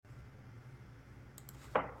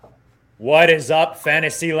What is up,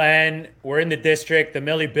 Fantasyland? We're in the district. The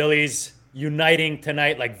MiLLY BiLLies uniting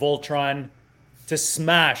tonight like Voltron to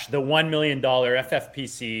smash the $1 million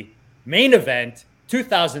FFPC main event,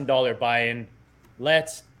 $2,000 buy-in.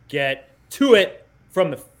 Let's get to it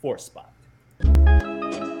from the fourth spot.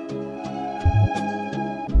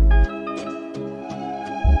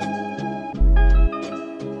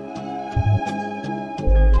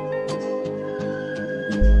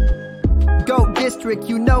 District,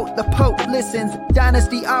 you know the Pope listens.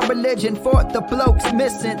 Dynasty, our religion, for the blokes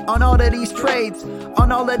missing. On all of these trades,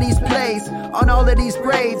 on all of these plays, on all of these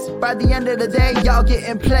grades. By the end of the day, y'all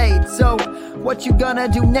getting played. So, what you gonna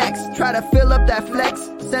do next? Try to fill up that flex?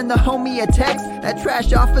 Send the homie a text. That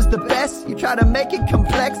trash offer's the best. You try to make it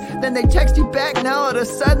complex, then they text you back. Now all of a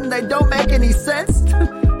sudden they don't make any sense.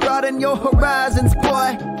 Broaden your horizons,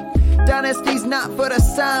 boy. Dynasty's not for the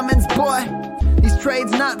Simons, boy. These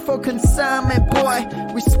trades not for consignment, boy.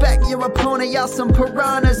 Respect your opponent, y'all some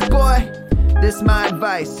piranhas, boy. This my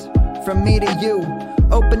advice from me to you.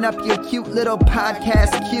 Open up your cute little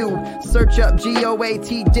podcast queue. Search up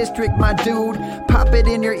GOAT District, my dude. Pop it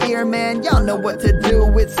in your ear, man. Y'all know what to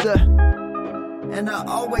do. It's the... And I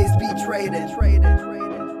always be traded.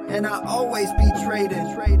 And I always be traded.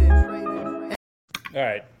 All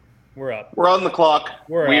right, we're up. We're on the clock.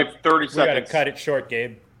 We have 30 seconds. We got to cut it short,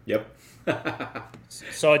 Gabe. Yep.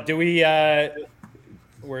 So do we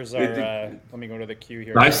where's our let me go to the queue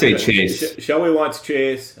here. I say Chase. Shelby wants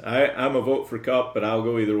Chase. I'm a vote for Cup, but I'll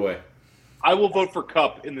go either way. I will vote for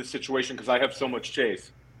Cup in this situation because I have so much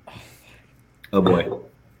Chase. Oh boy.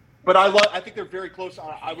 But I think they're very close.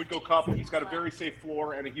 I would go Cup. He's got a very safe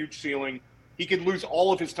floor and a huge ceiling. He could lose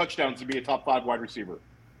all of his touchdowns to be a top 5 wide receiver.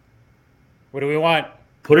 What do we want?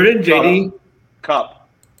 Put it in, JD. Cup.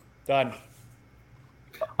 Done.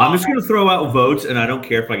 I'm just going to throw out votes, and I don't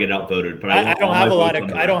care if I get outvoted. But I don't have a lot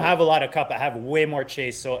of. I don't have a lot of Cup. I have way more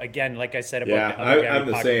Chase. So again, like I said about I'm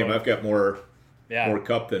the same. I've got more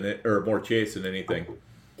Cup than it, or more Chase than anything.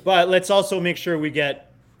 But let's also make sure we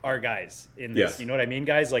get our guys in this. Yes. You know what I mean,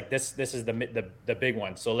 guys? Like this is the big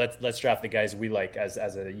one. So let's draft the guys we like as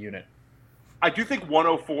a unit. I do think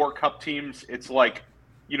 104 Cup teams. It's like,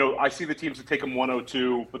 I see the teams that take them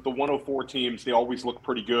 102, but the 104 teams, they always look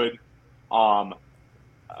pretty good.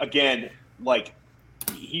 Again, like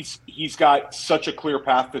he's got such a clear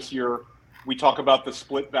path this year. We talk about the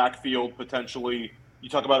split backfield potentially. You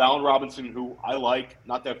talk about Allen Robinson, who I like,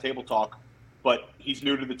 not to have table talk, but he's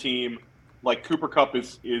new to the team. Like Cooper Kupp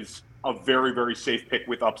is a very, very safe pick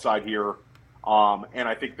with upside here. And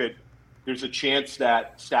I think that there's a chance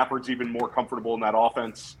that Stafford's even more comfortable in that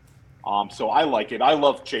offense. So I like it. I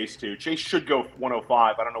love Chase too. Chase should go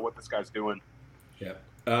 105. I don't know what this guy's doing.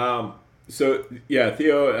 Yeah. So,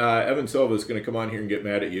 Theo, Evan Silva is going to come on here and get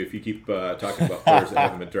mad at you if you keep talking about players that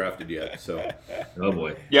haven't been drafted yet. So, oh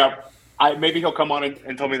boy. Yeah, maybe he'll come on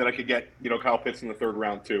and tell me that I could get Kyle Pitts in the 3rd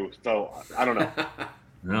round too. So I don't know.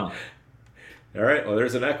 No. All right. Well,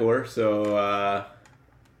 there's an echoer. So,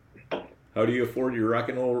 how do you afford your rock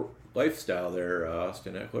and roll lifestyle there,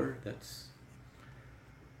 Austin Eckler?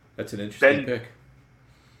 That's an interesting pick.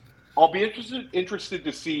 I'll be interested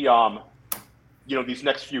to see. These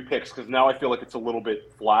next few picks, because now I feel like it's a little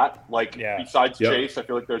bit flat. Besides Chase, I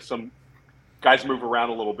feel like there's some guys move around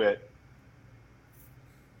a little bit.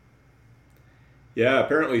 Yeah,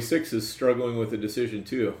 apparently 6 is struggling with a decision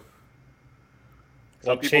too.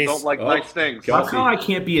 Some people don't like nice things. How come I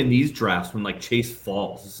can't be in these drafts when Chase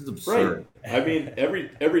falls? This is absurd. Right. I mean,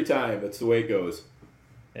 every time that's the way it goes.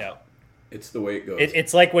 Yeah. It's the way it goes.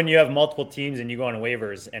 It's like when you have multiple teams and you go on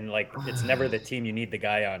waivers and it's never the team you need the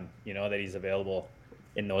guy on, that he's available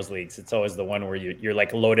in those leagues. It's always the one where you're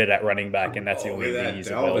loaded at running back and that's the only thing he's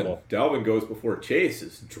available. Dalvin goes before Chase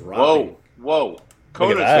is dropping. Whoa.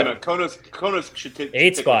 Kona's should take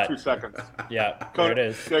 8 spot. 2 seconds. Yeah, Kona, there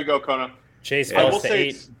it is. There you go, Kona. Chase falls to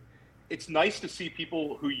 8. It's nice to see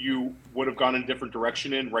people who you would have gone in a different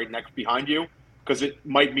direction in right next behind you, because it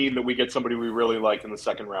might mean that we get somebody we really like in the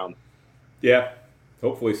 2nd round. Yeah,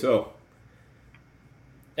 hopefully so.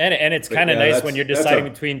 And it's kind of nice when you're deciding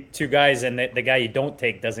between 2 guys and the guy you don't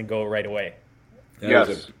take doesn't go right away. That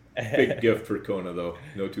was a big gift for Kona, though.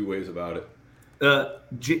 No 2 ways about it.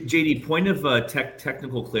 JD, point of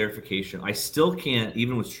technical clarification. I still can't,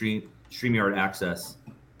 even with StreamYard access,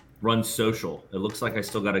 run social. It looks like I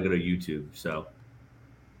still got to go to YouTube. So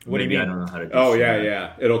what do you mean? I don't know how to do Oh,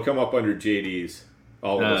 yeah. It'll come up under JD's.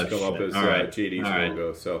 All of us come up as JD's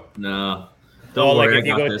logo. So no. Don't worry,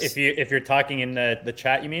 if you're talking in the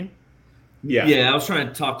chat, you mean? Yeah. I was trying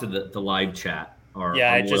to talk to the live chat.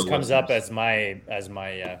 It just comes up as my. I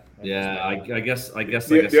guess.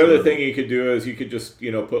 The other thing you could do is you could just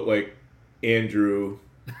put Andrew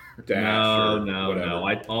Dash. No.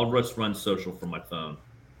 I'll just run social from my phone.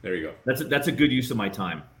 There you go. That's a good use of my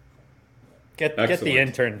time. Get the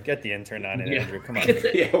intern on it, Yeah. Andrew. Come on.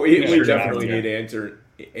 Yeah, we Sure, definitely yeah. need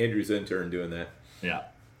Andrew's intern doing that. Yeah.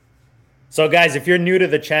 So, guys, if you're new to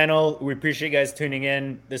the channel, we appreciate you guys tuning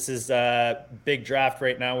in. This is a big draft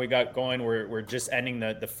right now we got going. We're just ending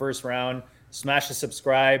the first round. Smash the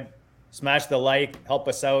subscribe, smash the like, help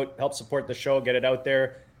us out, help support the show, get it out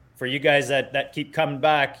there. For you guys that keep coming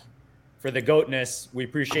back for the goatness, we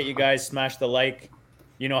appreciate you guys. Smash the like.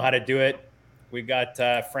 You know how to do it. We got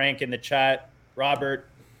Frank in the chat, Robert,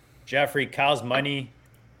 Jeffrey, Kyle's Money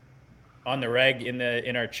on the reg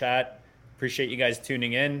in our chat. Appreciate you guys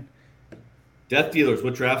tuning in. Death Dealers,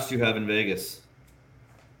 what drafts do you have in Vegas?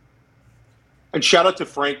 And shout out to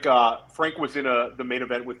Frank. Frank was in the main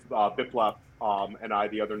event with BiLLiE and I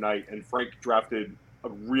the other night, and Frank drafted a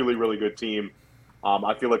really, really good team.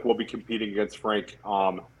 I feel like we'll be competing against Frank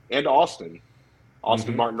and Austin.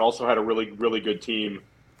 Austin Martin also had a really, really good team.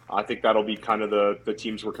 I think that'll be kind of the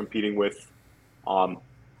teams we're competing with.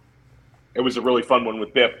 It was a really fun one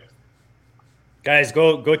with Bip. Guys,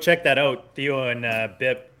 go check that out. Theo and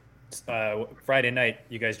Bip. Friday night,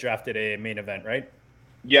 you guys drafted a main event, right?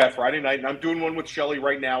 Yeah, Friday night, and I'm doing one with Shelly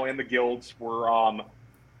right now and the guilds. We're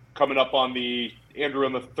coming up on the Andrew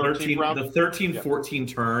on the 13th round, the 13-14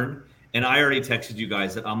 turn, and I already texted you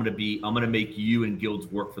guys that I'm gonna make you and guilds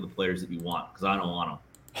work for the players that you want because I don't want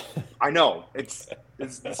them. I know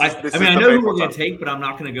I know who we're gonna take, but I'm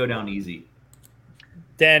not gonna go down easy.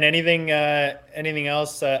 Dan, anything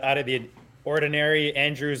else out of the ordinary?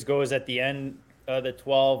 Andrews goes at the end. The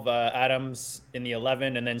 12, Adams in the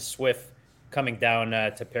 11, and then Swift coming down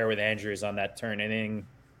to pair with Andrews on that turn. Anything?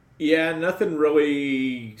 Yeah, nothing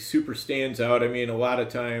really super stands out. I mean, a lot of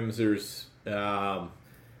times there's a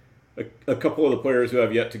couple of the players who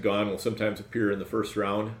have yet to gone will sometimes appear in the first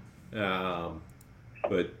round,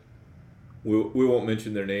 but we won't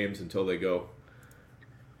mention their names until they go.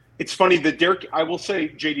 It's funny that I will say,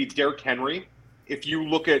 JD, Derrick Henry, if you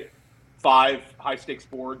look at 5 high-stakes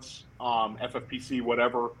boards, FFPC,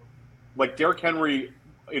 whatever. Like Derrick Henry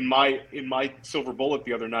in my silver bullet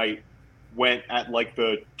the other night went at like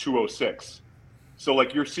the 206. So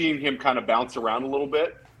like you're seeing him kind of bounce around a little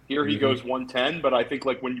bit. Here he goes 110, but I think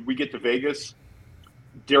like when we get to Vegas,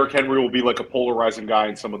 Derrick Henry will be like a polarizing guy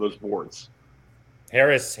in some of those boards.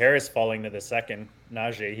 Harris falling to the second.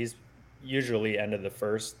 Najee, he's usually end of the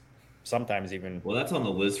first, sometimes even. Well, that's on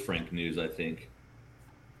the Liz Frank news, I think.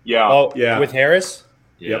 Yeah. Oh, yeah. With Harris?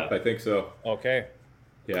 Yeah. Yep, I think so. Okay.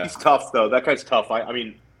 Yeah. He's tough, though. That guy's tough. I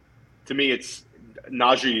mean, to me, it's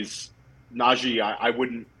Najee.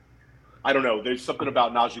 I don't know. There's something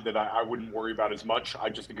about Najee that I wouldn't worry about as much. I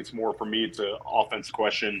just think it's more, for me, it's an offense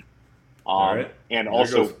question. All right. And There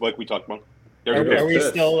also, goes. like we talked about.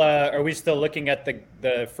 Are we still looking at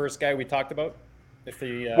the first guy we talked about?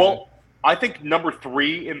 Well, I think number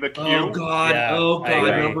 3 in the queue. Oh God! Yeah, Oh I God!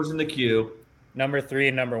 agree. Numbers in the queue. Number 3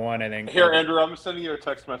 and number 1, I think. Here, Andrew, I'm sending you a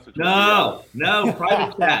text message. No,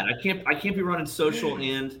 private chat. I can't be running social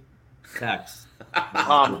and text.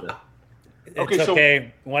 It's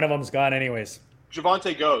okay. One of them's gone anyways.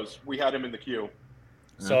 Javonte goes. We had him in the queue.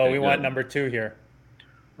 So Okay, we good. want number 2 here.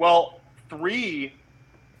 Well, 3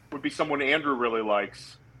 would be someone Andrew really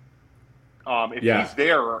likes. If Yeah. he's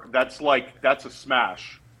there, that's a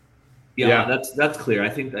smash. Yeah, Yeah. that's clear. I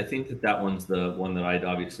think that one's the one that I'd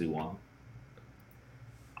obviously want.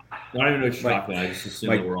 I don't even know what you're talking about. I just assume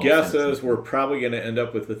that we're My all guess sensitive. is we're probably going to end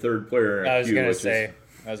up with the third player in our I was queue, gonna which say.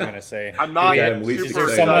 I'm not Yeah, I'm least super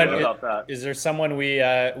excited excited about about that. Is there someone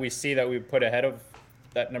we see that we put ahead of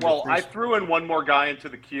that number? Well, 3? I threw in one more guy into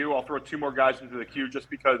the queue. I'll throw 2 more guys into the queue just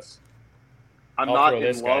because I'm I'll not throw in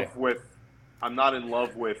this guy.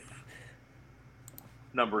 love with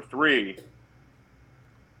number 3.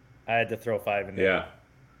 I had to throw 5 in there. Yeah.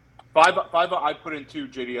 5 I put in 2,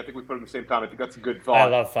 JD. I think we put them at the same time. I think that's a good thought. I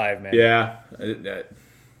love 5, man. Yeah.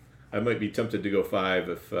 I might be tempted to go 5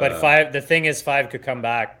 if. But 5. The thing is, 5 could come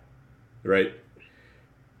back. Right.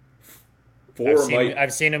 4 might.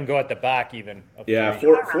 I've seen him go at the back even. of Yeah,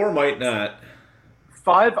 3. 4 might not.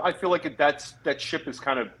 5, I feel like that ship is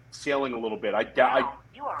kind of sailing a little bit. Okay,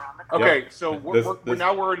 Yep. so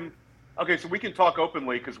we're in. Okay, so we can talk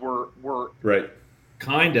openly because we're Right.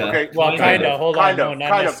 Kinda. Okay. Well, kind of. Hold on. kind No, of, not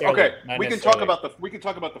kind of. necessarily. Okay, Not we can necessarily.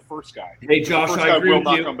 talk about the first guy. Hey, Josh, the first I guy agree will with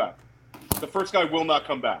not you. come back. The first guy will not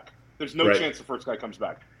come back. There's no Right. chance the first guy comes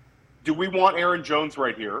back. Do we want Aaron Jones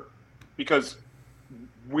right here? Because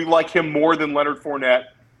we like him more than Leonard Fournette.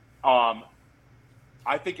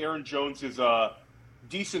 I think Aaron Jones is a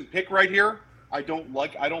decent pick right here. I don't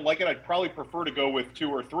like it. I'd probably prefer to go with 2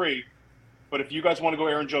 or 3. But if you guys want to go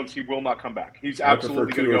Aaron Jones, he will not come back. He's I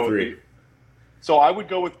absolutely prefer going to 2 go or with 3. me. So I would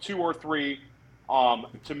go with 2 or 3.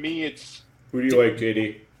 To me, it's Who do you like,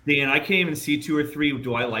 JD? Dan, I can't even see 2 or 3.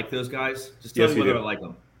 Do I like those guys? Just tell Yes, me you whether do. I like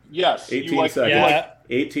them. yes. 18 You like, seconds. you like, Yeah.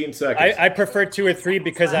 18 seconds. I prefer 2 or 3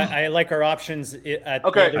 because I like our options at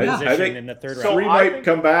Okay. the other I position think in the third so round. 3 I might think-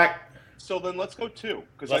 come back. so then let's go 2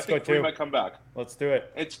 because I Let's think go 3 2. might come back. Let's do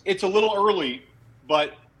it. It's a little early,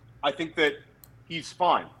 but I think that he's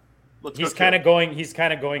fine. Let's He's go kind 2. of going. He's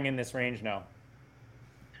kind of going in this range now.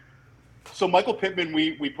 So Michael Pittman,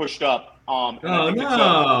 we pushed up. And I Oh, think it's,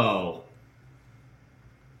 no.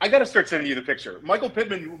 I got to start sending you the picture. Michael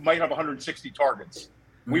Pittman might have 160 targets.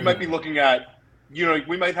 We might be looking at,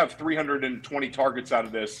 we might have 320 targets out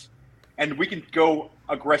of this, and we can go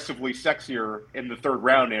aggressively sexier in the third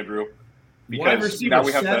round, Andrew. Wide Because receiver now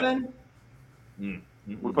we have 7?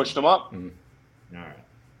 we pushed him up. All right.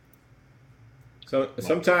 So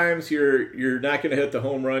sometimes you're not going to hit the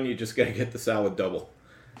home run. You just got to get the solid double.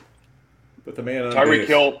 But the man on Tyreek base.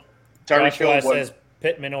 Hill. Tyreek Joshua Hill was says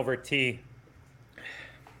Pittman over T.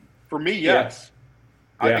 for me. Yes,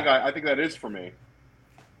 Yeah. I think that is for me.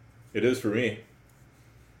 It is for me.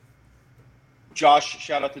 Josh,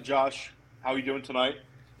 shout out to Josh. How are you doing tonight?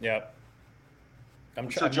 Yep. I'm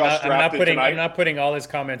sure not, Josh I'm not drafted putting. tonight. I'm not putting all his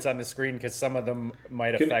comments on the screen because some of them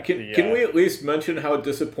might affect the. Can we at least mention how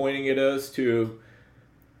disappointing it is to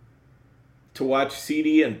watch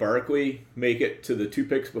CD and Barkley make it to the 2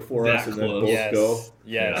 picks before That us and then close. both Yes. go?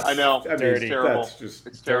 Yes. I know. I mean, Dirty. It's terrible. That's just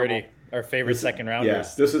It's terrible. Dirty. Our favorite second rounders.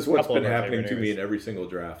 yeah. This is what's Couple been of our happening favorite to me in areas. every single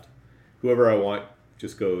draft. Whoever I want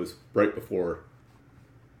just goes right before.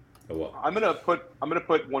 Oh well. I'm gonna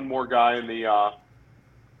put one more guy in the.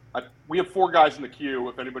 We have 4 guys in the queue.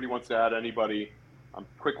 If anybody wants to add anybody, I'm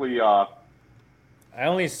quickly. I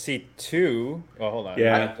only see 2. Oh, hold on.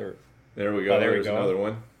 Yeah. There- There we go. Oh, there we There's go. another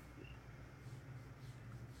one.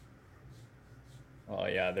 Oh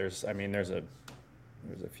yeah. There's a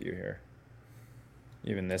few here.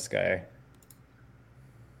 Even this guy.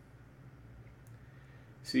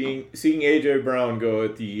 Seeing AJ Brown go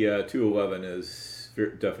at the 211 is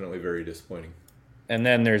definitely very disappointing. And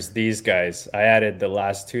then there's these guys. I added the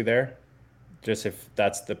last 2 there, just if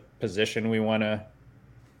that's the position we want to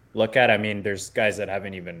look at. I mean, there's guys that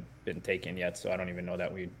haven't even been taken yet, so I don't even know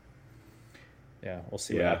that we. Yeah, we'll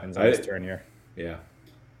see what happens on this turn here. Yeah.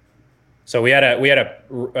 So we had an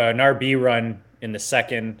RB run in the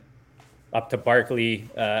second, up to Barkley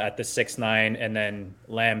at the 6-9, and then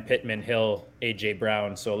Lamb, Pittman, Hill, AJ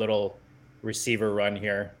Brown. So a little receiver run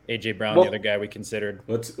here. AJ Brown, Well- the other guy we considered.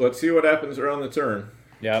 Let's see what happens around the turn.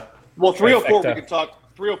 Yep. Well, 304 we Trifecta. can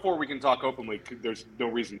talk. 304 we can talk openly. There's no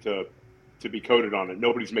reason to be coded on it.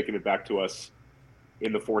 Nobody's making it back to us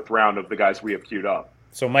in the 4th round of the guys we have queued up.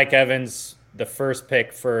 So Mike Evans, the first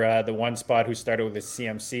pick for the 1 spot, who started with a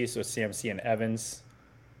CMC. So CMC and Evans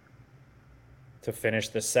to finish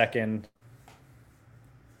the second.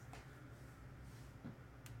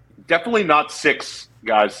 Definitely not 6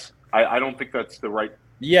 guys. I don't think that's the right.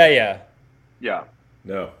 Yeah. Yeah.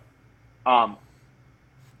 No.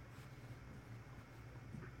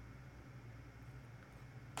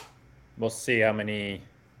 We'll see how many.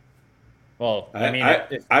 Well, I mean,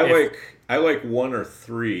 I like 1 or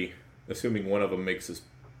 3, assuming one of them makes us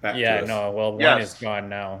back to us. no. Well, one Yes. is gone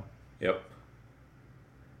now. Yep.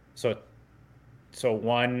 So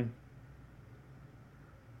 1.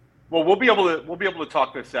 Well, we'll be able to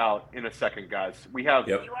talk this out in a second, guys. We have.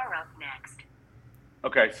 Yep. You are up next.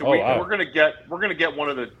 Okay, so Oh, wow. we're gonna get one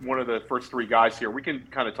of the first 3 guys here. We can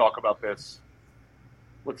kind of talk about this.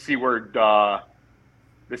 Let's see where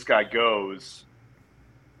this guy goes.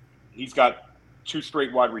 He's got 2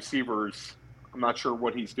 straight wide receivers. I'm not sure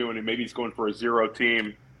what he's doing, and maybe he's going for a 0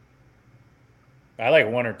 team. I like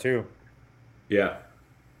 1 or 2. Yeah.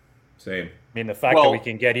 Same. I mean, the fact that Well- we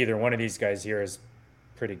can get either one of these guys here is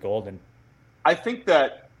pretty golden. I think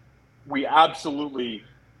that we absolutely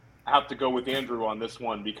have to go with Andrew on this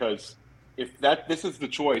one because if this is the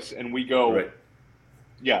choice and we go, Right.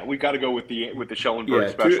 yeah, we got to go with the Schellenberg Yeah.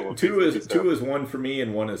 special. Two If it's there. is 1 for me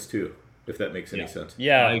and 1 is 2. If that makes any sense.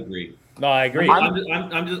 Yeah. I agree. No, I agree.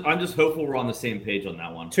 I'm just hopeful we're on the same page on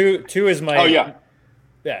that one. Two is my. Oh, yeah.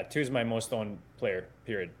 Yeah, 2 is my most owned player.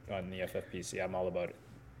 Period on the FFPC. I'm all about it.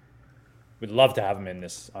 Would love to have him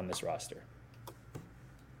on this roster.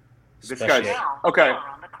 This Especially- guy's Now, okay. you are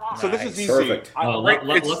on the clock. So this is easy. Perfect.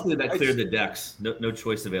 Luckily that cleared the decks. No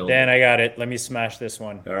choice available. Dan, I got it. Let me smash this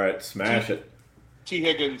one. All right. Smash it. T.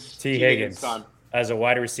 Higgins. T. Higgins time. as a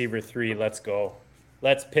wide receiver 3. Let's go.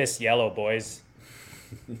 Let's piss yellow, boys.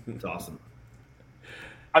 It's awesome.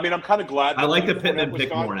 I mean, I'm kind of glad. I like the Fournette Pittman was pick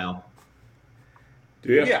gone. more now.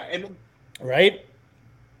 Do you? Yeah, and Right?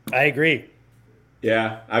 I agree.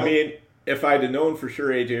 Yeah, I mean, if I'd have known for sure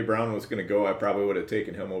AJ Brown was going to go, I probably would have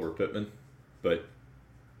taken him over Pittman. But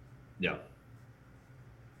Yeah.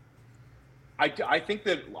 I think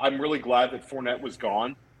that I'm really glad that Fournette was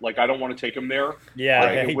gone. Like, I don't want to take him there. Yeah, Like,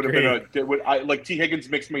 I it would have agree. been like T. Higgins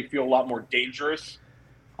makes me feel a lot more dangerous.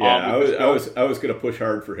 yeah, with this build. I was going to push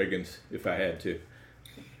hard for Higgins if I had to.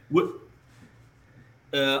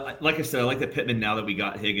 Like I said, I like that Pittman now that we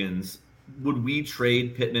got Higgins. Would we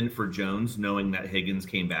trade Pittman for Jones knowing that Higgins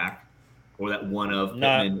came back? Or that one of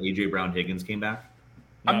Pittman, AJ Brown, Higgins came back?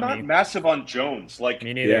 I'm not massive on Jones. Like,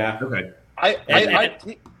 Me neither. Yeah. Okay.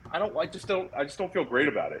 I just don't feel great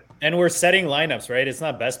about it. And we're setting lineups, right? It's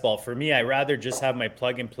not best ball. For me, I'd rather just have my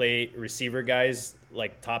plug and play receiver guys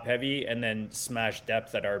like top heavy and then smash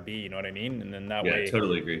depth at RB, you know what I mean? And then that way. Yeah,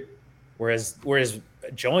 totally agree. Whereas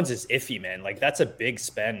Jones is iffy, man. Like that's a big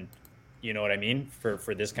spend, you know what I mean?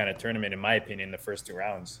 For this kind of tournament, in my opinion, the first 2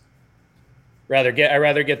 rounds. I'd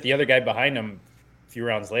rather get the other guy behind him a few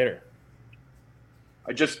rounds later.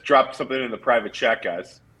 I just dropped something in the private chat,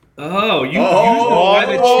 guys. Oh, you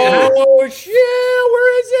private chat. Oh shit!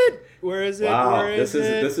 Where is it? Wow, Where this is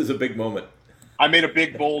it? is a big moment. I made a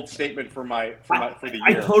big bold statement for the year.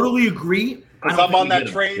 I totally agree. Because I'm on that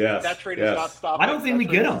train. Yes, That train yes. is not stopping. I don't think we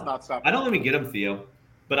get him. I don't think we get him, Theo.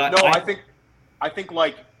 But I think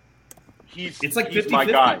like it's like he's 50-50. my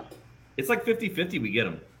guy. It's like 50-50 we get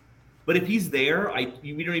him. But if he's there,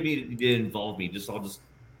 we don't even need to involve me. I'll just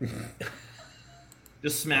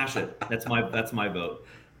smash it. That's my vote.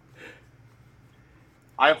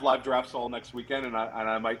 I have live drafts all next weekend, and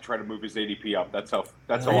I might try to move his ADP up. That's how.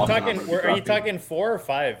 Are you talking 4 or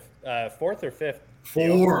 5? 4th or 5th?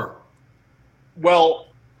 4. Well,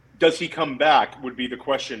 does he come back? Would be the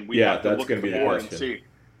question. We have to that's look gonna at be the the board and question. see.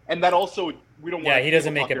 And that also we don't. Yeah, want he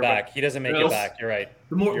doesn't make it back. He doesn't make it back. You're right.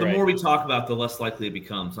 The more we talk about, the less likely it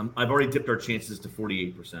becomes. I've already dipped our chances to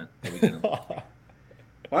 48%.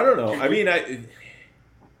 I don't know. I mean,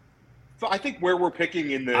 So I think where we're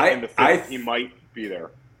picking in the 5th, he might be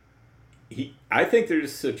there. I think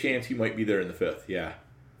there's a chance he might be there in the 5th. Yeah.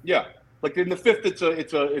 Yeah, like in the 5th,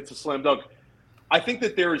 it's a slam dunk. I think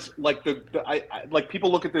that there's like like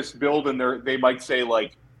people look at this build and they might say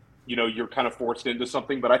like, you know, you're kind of forced into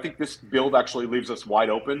something, but I think this build actually leaves us wide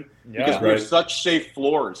open because we have such safe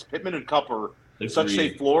floors. Pittman and Kupp are such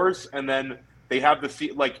safe floors, and then they have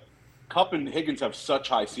Kupp and Higgins have such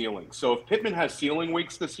high ceilings. So if Pittman has ceiling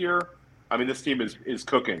weeks this year, I mean, this team is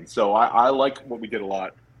cooking. So I like what we did a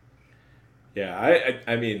lot. Yeah,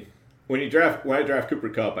 I mean, when I draft Cooper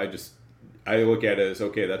Kupp, I look at it as,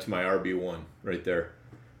 okay, that's my RB1 right there.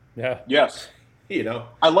 Yeah. Yes. You know,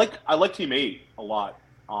 I like Team 8 a lot.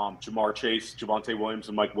 Jamar Chase, Javonte Williams,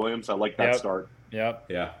 and Mike Williams. I like that start. Yep.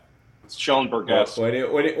 Yeah. It's Schellenberg-esque. Well,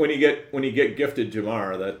 when you get gifted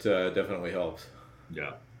Jamar, that definitely helps.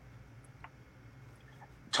 Yeah.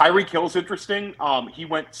 Tyreek Hill's interesting. He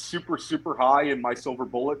went super, super high in my silver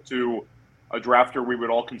bullet to a drafter we would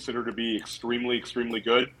all consider to be extremely, extremely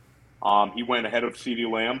good. He went ahead of CeeDee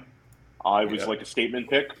Lamb. It was like a statement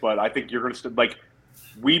pick, but I think you're going to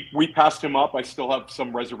we passed him up. I still have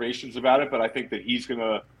some reservations about it, but I think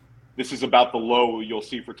that this is about the low you'll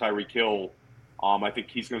see for Tyreek Hill. I think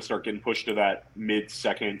he's going to start getting pushed to that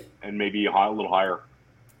mid-second and maybe a little higher.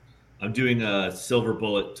 I'm doing a silver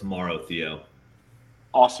bullet tomorrow, Theo.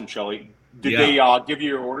 Awesome, Shelly. Did they give you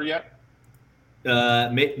your order yet?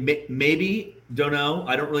 Maybe, don't know.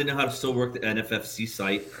 I don't really know how to still work the NFFC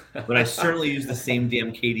site, but I certainly use the same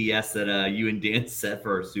damn KDS that you and Dan set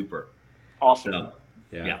for our super. Awesome. So,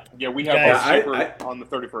 yeah. We have our super on the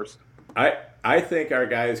 31st. I think our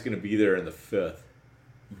guy is going to be there in the 5th,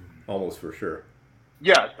 almost for sure.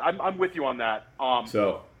 Yeah, I'm with you on that.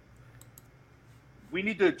 So we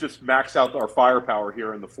need to just max out our firepower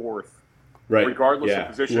here in the 4th, right? Regardless of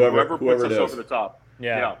position, whoever puts us over the top.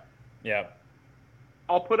 Yeah.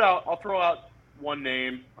 I'll throw out one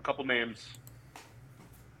name, a couple names.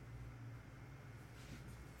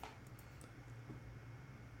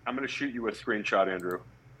 I'm going to shoot you a screenshot, Andrew.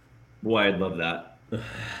 Boy, I'd love that.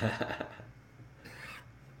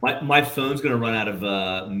 My phone's going to run out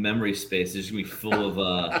of memory space. It's going to be full of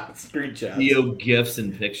screenshots, Theo gifs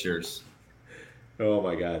and pictures. Oh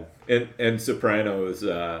my god! And Sopranos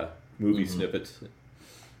movie snippets.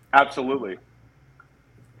 Absolutely.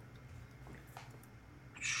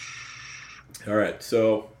 All right,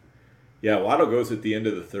 so Waddle goes at the end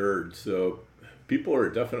of the 3rd, so people are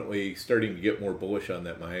definitely starting to get more bullish on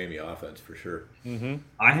that Miami offense for sure. Mm-hmm.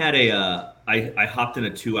 I had I hopped in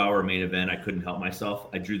a 2-hour main event. I couldn't help myself.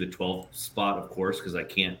 I drew the 12th spot, of course, because I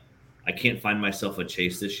can't find myself a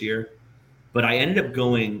chase this year. But I ended up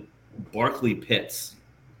going Barkley Pitts,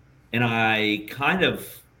 and I kind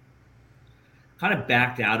of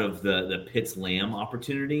backed out of the Pitts Lamb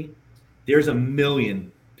opportunity. There's a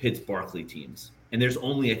million Pitts Barkley teams, and there's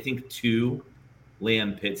only, I think, 2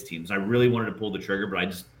 Lamb Pitts teams. I really wanted to pull the trigger,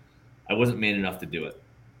 but I wasn't man enough to do it.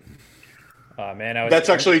 Man, that's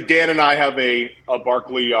actually Dan and I have a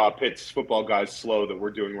Barkley Pitts football guys slow that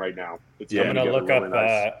we're doing right now. I'm gonna look up.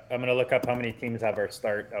 Nice. I'm gonna look up how many teams have our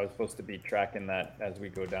start. I was supposed to be tracking that as we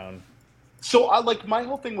go down. So I like my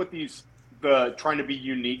whole thing with the trying to be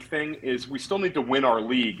unique thing is we still need to win our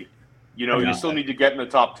league. You know, you still need to get in the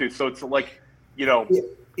top 2. So it's like, you know,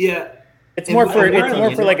 yeah. It's more for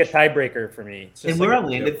like a tiebreaker for me. And where I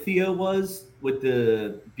landed, Theo, was with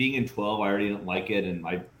the being in 12. I already didn't like it, and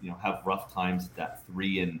I have rough times at that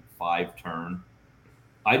 3 and 5 turn.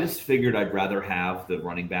 I just figured I'd rather have the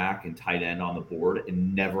running back and tight end on the board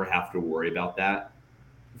and never have to worry about that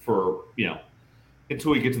for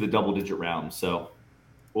until we get to the double digit round. So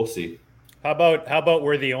we'll see. How about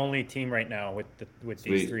we're the only team right now with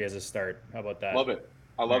these 3 as a start? How about that? Love it.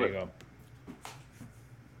 I love it. Go.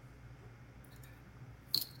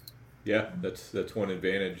 Yeah, that's one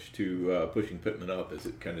advantage to pushing Pittman up, is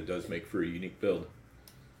it kind of does make for a unique build.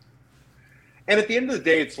 And at the end of the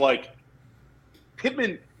day, it's like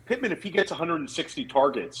Pittman, if he gets 160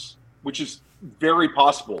 targets, which is very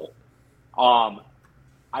possible, I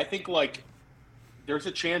think like there's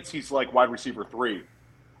a chance he's like wide receiver 3.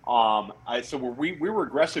 So we were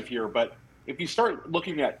aggressive here, but if you start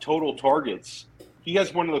looking at total targets, he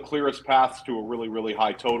has one of the clearest paths to a really, really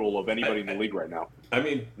high total of anybody in the league right now. I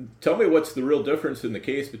mean, tell me what's the real difference in the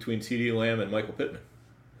case between CeeDee Lamb and Michael Pittman?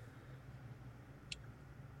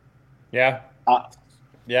 Yeah.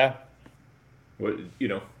 Yeah. What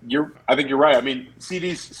I think you're right. I mean,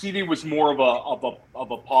 CD was more of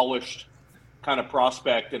a polished kind of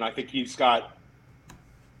prospect, and I think he's got.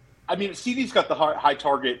 I mean, CD's got the high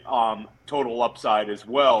target total upside as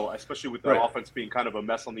well, especially with the offense being kind of a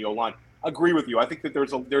mess on the O-line. Agree with you. I think that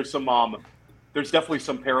there's definitely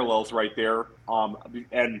some parallels right there.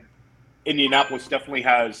 And Indianapolis definitely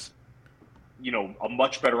has, a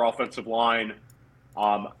much better offensive line,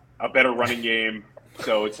 a better running game.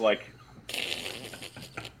 So it's like,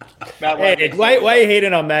 Matt, why are you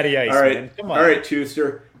hating on Matty Ice? All right, man? Come on. All right,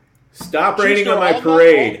 Schuster. Stop raining on my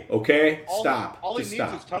parade, okay? Stop. All he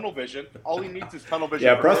needs is tunnel vision.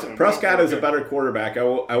 Yeah, Prescott is a better quarterback. I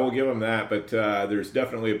will give him that, but there's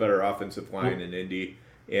definitely a better offensive line in Indy.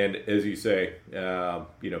 And as you say,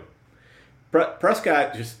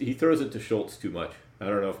 Prescott he throws it to Schultz too much. I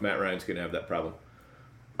don't know if Matt Ryan's going to have that problem.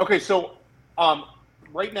 Okay, so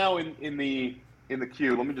right now in the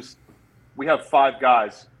queue, we have 5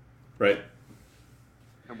 guys, right?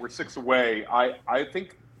 And we're 6 away.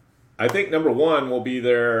 I think number 1 will be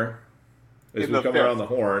there as we come around the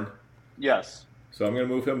horn. Yes. So I'm going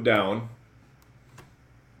to move him down.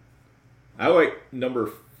 I like number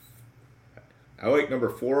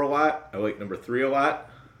 4 a lot. I like number 3 a lot.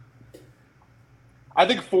 I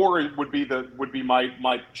think 4 would be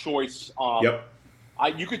my choice. Yep.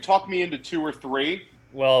 You could talk me into 2 or 3.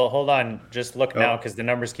 Well, hold on. Just look now because the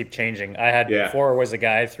numbers keep changing. I had 4 was a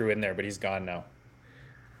guy I threw in there, but he's gone now.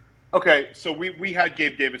 Okay, so we had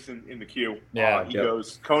Gabe Davis in the queue. Yeah, he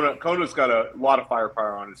goes. Kona's got a lot of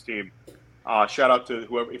firepower on his team. Shout out to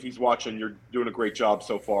whoever, if he's watching. You're doing a great job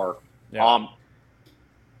so far. Yeah.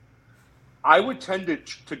 I would tend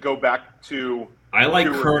to go back to. I like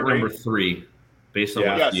current number 3, based on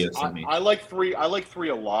what Theo sent me. I like 3. I like 3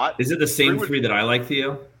 a lot. Is it the same 3 that I like,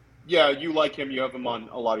 Theo? Yeah, you like him. You have him on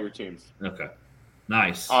a lot of your teams. Okay,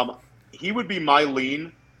 nice. He would be my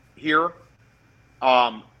lean here.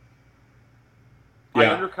 I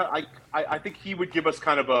think he would give us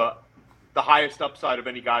kind of the highest upside of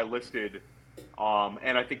any guy listed,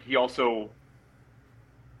 and I think he also.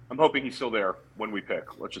 I'm hoping he's still there when we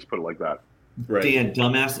pick. Let's just put it like that. Right. Dan,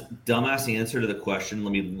 dumbass answer to the question.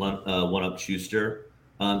 Let me one up Schuster.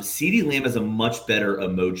 CeeDee Lamb has a much better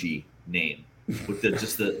emoji name with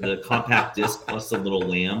the compact disc plus the little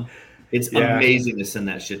lamb. It's amazing to send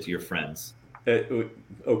that shit to your friends.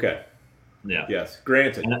 Okay. Yeah. Yes.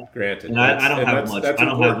 Granted. And I don't have much. I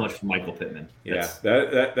don't have much for Michael Pittman.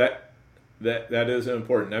 That is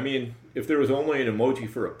important. I mean, if there was only an emoji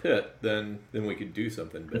for a pit, then we could do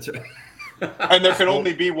something. That's right. And there can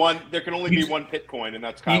only be one. There can only be one pit coin, and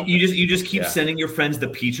that's Kyle. You just keep sending your friends the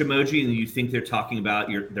peach emoji, and you think they're talking about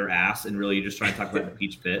their ass, and really you're just trying to talk about the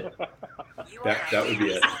peach pit. That would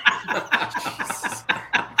be it.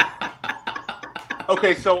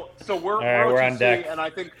 Okay, so we're on deck, and I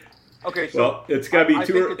think. Okay, so well, it's got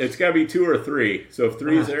to be 2 or 3. So if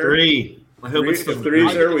 3's there, I hope it's If still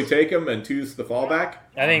three's there, we take him, and 2's the fallback.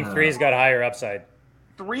 I think 3's got higher upside.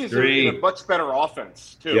 3 is a much better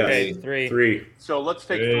offense too. Yes. Okay, 3. So let's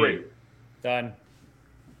take 3. Done.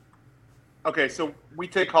 Okay, so we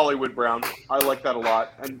take Hollywood Brown. I like that a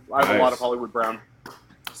lot, and I have a lot of Hollywood Brown.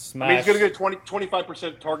 Smash. I mean, he's going to get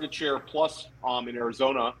 25% target share plus in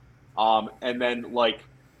Arizona, and then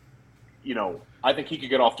I think he could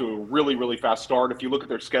get off to a really, really fast start. If you look at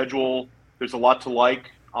their schedule, there's a lot to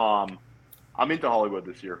like. I'm into Hollywood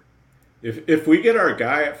this year. If we get our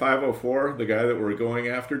guy at 504, the guy that we're going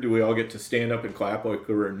after, do we all get to stand up and clap like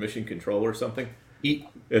we were in mission control or something?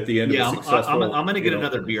 At the end of a successful... I'm going to get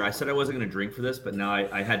another beer. I said I wasn't going to drink for this, but now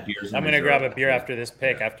I had beers. I'm going to grab a beer after this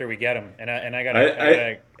pick, after we get him. And I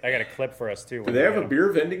got a clip for us, too. Do they have a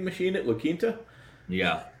beer vending machine at La Quinta?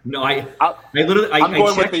 Yeah. No, I'm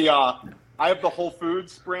going with the... I have the Whole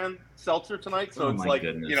Foods brand seltzer tonight, so it's like,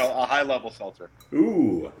 goodness. A high-level seltzer.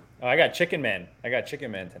 Ooh. Oh, I got Chicken Man.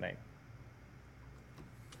 Tonight.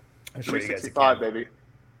 I'm sure you guys 365, baby.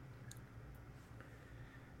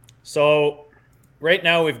 So right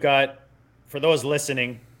now we've got, for those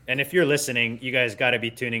listening, and if you're listening, you guys got to be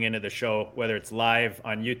tuning into the show, whether it's live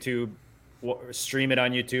on YouTube, stream it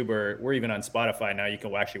on YouTube, or we're even on Spotify now. You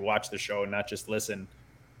can actually watch the show and not just listen.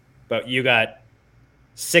 But you got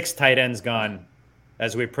 6 tight ends gone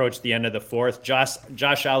as we approach the end of the 4th.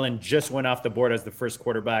 Josh Allen just went off the board as the first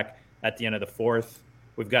quarterback at the end of the 4th.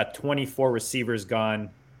 We've got 24 receivers gone,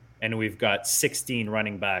 and we've got 16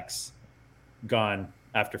 running backs gone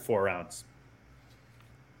after 4 rounds.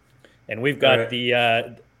 And we've got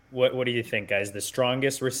the what do you think, guys? The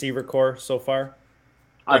strongest receiver core so far?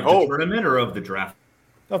 I hope. The tournament or of the draft?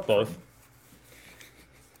 Of both.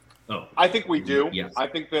 Oh, I think we do. Yes. I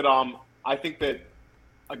think that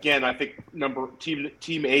again, I think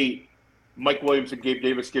team 8, Mike Williams and Gabe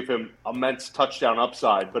Davis give him immense touchdown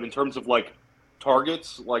upside. But in terms of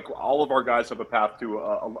targets, all of our guys have a path to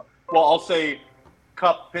I'll say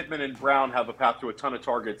Kupp, Pittman, and Brown have a path to a ton of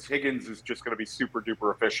targets. Higgins is just going to be super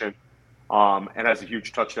duper efficient and has a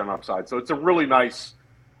huge touchdown upside. So it's a really nice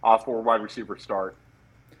 4 wide receiver start.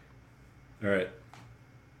 All right.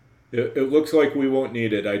 It looks like we won't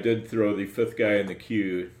need it. I did throw the 5th guy in the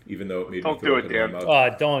queue, even though it made me throw it, Dan.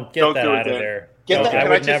 Don't get that out of there. Get that. I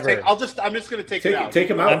would never. I'm just going to take it out. Take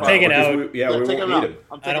him out. I'm taking out. We won't need him.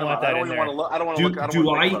 I don't want that in there. I don't want to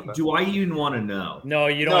look. Do I even want to know? No,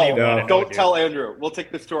 you don't even want to know. Don't tell Andrew. We'll take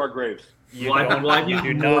this to our graves. You do not want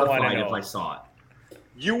to know. If I saw it.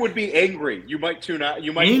 You would be angry. You might tune out.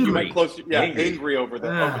 You might close. Yeah, angry over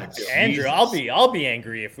that. Andrew, I'll be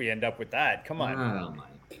angry if we end up with that. Come on. Oh my god.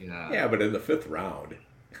 Yeah, but in the 5th round.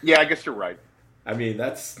 Yeah, I guess you're right. I mean,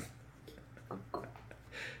 that's,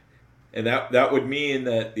 and that would mean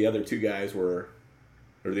that the other 2 guys were,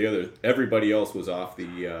 or everybody else was off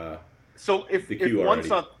the. So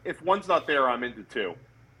if one's not there, I'm into 2.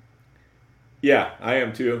 Yeah, I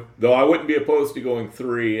am too. Though I wouldn't be opposed to going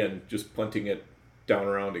 3 and just punting it down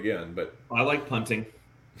around again. But I like punting.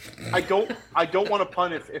 I don't want to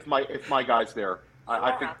punt if my guy's there.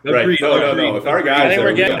 I think right. No. If our guys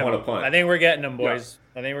there, we don't want to punt. I think we're getting them, boys.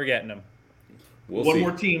 Yeah. I think we're getting them. We'll One see.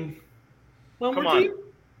 more team. One Come more on. team.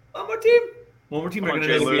 One more team. One more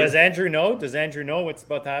team. Does Andrew know? Does Andrew know what's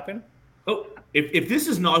about to happen? Oh, if this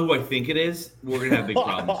is not who I think it is, we're gonna have big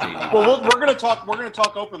problems. Well, we're gonna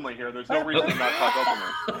talk openly here. There's no reason to not talk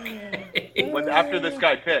openly. After this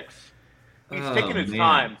guy picks, he's taking his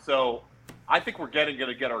time. So I think we're gonna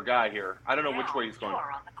get our guy here. I don't know which way he's going.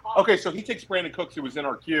 Okay, so he takes Brandon Cooks, who was in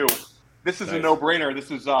our queue. This is a no-brainer. This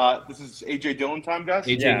is AJ Dillon time, guys.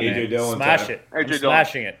 AJ Dillon, smash it. AJ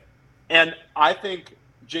smashing it. And I think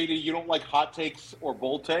JD, you don't like hot takes or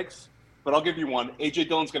bold takes, but I'll give you one. AJ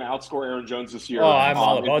Dillon's going to outscore Aaron Jones this year. I'm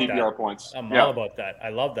all about in PPR that. Points. I'm all about that. I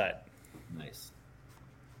love that. Nice.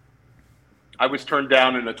 I was turned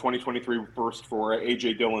down in a 2023 first for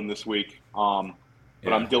AJ Dillon this week, but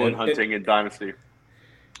I'm Dillon hunting in Dynasty.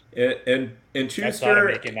 And Schuster,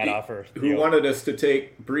 making that offer, who wanted us to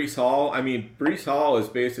take Breece Hall. I mean, Breece Hall is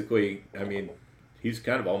basically, he's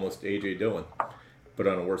kind of almost A.J. Dillon, but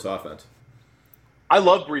on a worse offense. I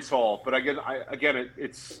love Breece Hall, but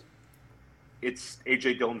it's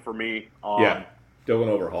A.J. Dillon for me. Dillon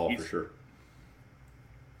over Hall for sure.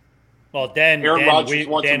 Well, Aaron Rodgers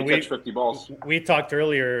wants him to catch 50 balls. We talked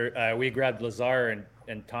earlier, we grabbed Lazar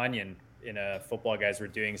and Tanyan in a football guys were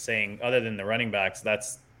doing, saying other than the running backs,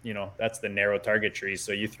 that's the narrow target tree.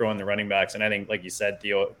 So you throw in the running backs, and I think, like you said,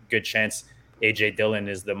 Theo, good chance AJ Dillon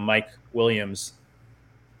is the Mike Williams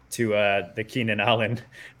to the Keenan Allen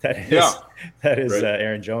that is right.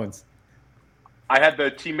 Aaron Jones. I had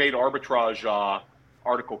the teammate arbitrage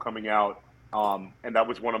article coming out, and that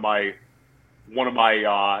was one of my one of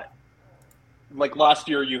my like last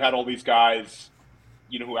year you had all these guys,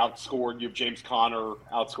 who outscored. You have James Conner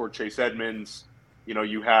outscored Chase Edmonds.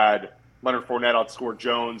 You had Leonard Fournette outscored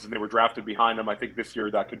Jones, and they were drafted behind him. I think this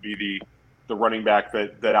year that could be the running back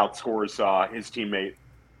that outscores his teammate.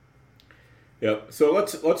 Yep. So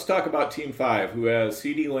let's talk about Team 5, who has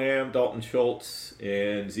CeeDee Lamb, Dalton Schultz,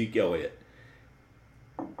 and Zeke Elliott.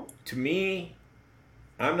 To me,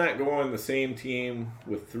 I'm not going the same team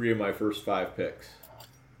with 3 of my first 5 picks.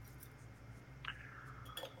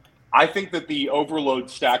 I think that the overload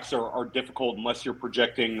stacks are difficult unless you're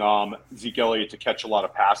projecting Zeke Elliott to catch a lot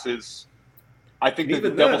of passes. I think that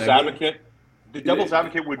the devil's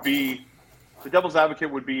advocate would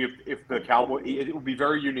be if the Cowboys, it would be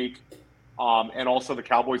very unique. And also the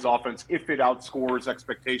Cowboys offense, if it outscores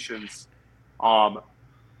expectations, in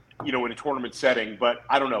a tournament setting. But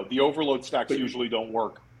I don't know. The overload stacks usually don't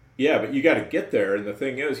work. Yeah, but you got to get there. And the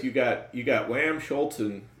thing is, you got Lamb, Schultz,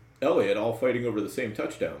 and Elliott all fighting over the same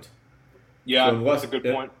touchdowns. Yeah, so that's a good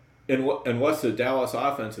point. Unless the Dallas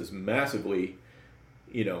offense is massively,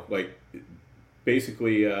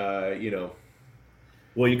 basically, well,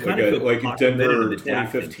 you kind of like Denver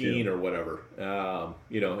 2015 or whatever.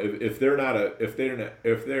 If they're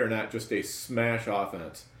not just a smash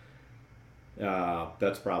offense,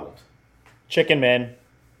 that's problems. Chicken Man.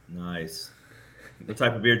 Nice. What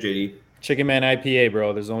type of beer, JD? Chicken Man IPA,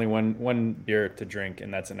 bro. There's only one beer to drink,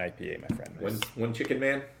 and that's an IPA, my friend. One Chicken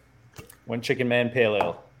Man. One Chicken Man Pale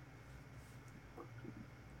Ale.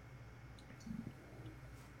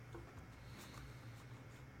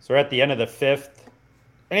 So we're at the end of the 5th.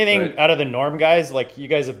 Anything out of the norm, guys? Like, you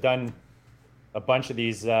guys have done a bunch of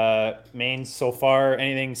these mains so far.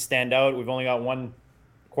 Anything stand out? We've only got one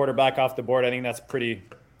quarterback off the board. I think that's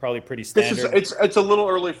probably pretty standard. It's a little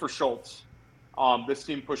early for Schultz. This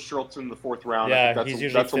team pushed Schultz in the 4th round. Yeah, I think he's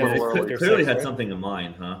usually that's a little early. Clearly had something in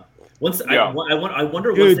mind, huh? I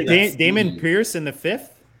wonder. Dude, Damon Pierce in the 5th.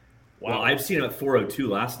 Wow. Well, I've seen him at 402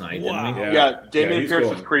 last night. Wow. Didn't we? Yeah, Damon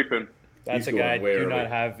Pierce is creeping. That's a guy I do not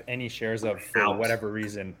have any shares of for whatever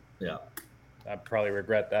reason. Yeah. I probably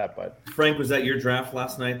regret that, but Frank, was that your draft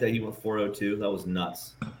last night that you went 402? That was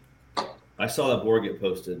nuts. I saw that board get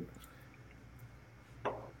posted.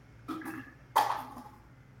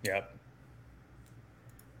 Yep.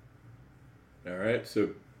 All right, so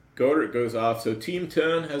Goddard goes off. So Team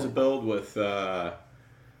 10 has a build with 3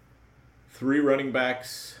 running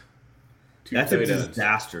backs, 2 That's a tight ends.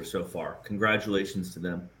 disaster so far. Congratulations to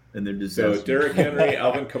them and their disaster. So Derrick Henry,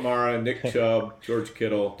 Alvin Kamara, Nick Chubb, George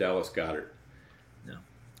Kittle, Dallas Goedert. No.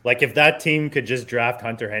 Like, if that team could just draft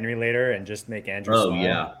Hunter Henry later and just make Andrew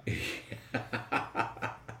smile. Yeah.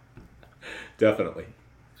 Definitely.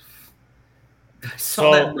 I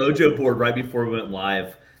saw that Mojo board right before we went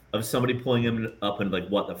live of somebody pulling him up in, the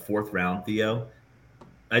 4th round, Theo.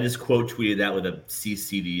 I just quote tweeted that with a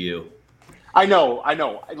CC to you. I know.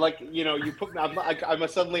 You put me. I'm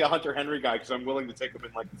suddenly a Hunter Henry guy because I'm willing to take him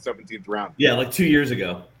in the 17th round. Yeah, 2 years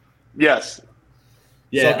ago. Yes.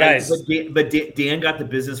 Yeah, so guys. But Dan got the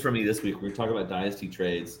business from me this week. We were talking about dynasty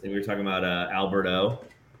trades, and we were talking about Albert O. And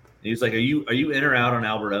he was like, "Are you in or out on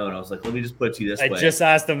Albert O?" And I was like, "Let me just put it to you this way." I just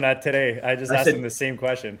asked him that today. I asked him the same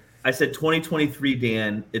question. I said 2023,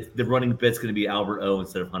 Dan. The running bit's going to be Albert O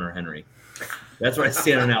instead of Hunter Henry. That's where I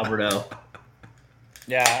stand on Albert O.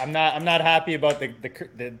 Yeah, I'm not happy about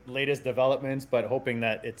the latest developments, but hoping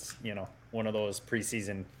that it's one of those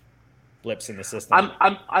preseason blips in the system.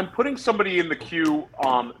 I'm putting somebody in the queue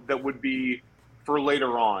that would be for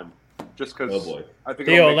later on, just because. Oh boy! I think.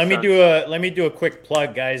 Theo, let me do a quick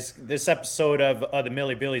plug, guys. This episode of the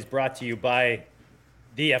MiLLY BiLLiE is brought to you by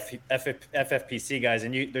the FFPC guys,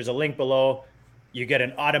 and there's a link below. You get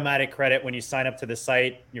an automatic credit when you sign up to the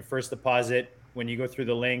site. Your first deposit when you go through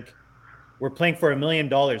the link. We're playing for $1 million,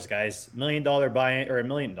 guys. $1 million buy-in or $1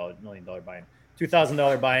 million buy-in,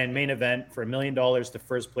 $2,000 buy-in main event for $1 million to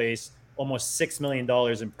first place. Almost $6 million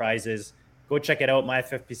in prizes. Go check it out,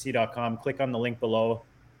 myffpc.com. Click on the link below.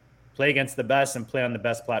 Play against the best and play on the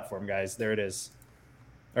best platform, guys. There it is.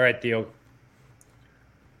 All right, Theo.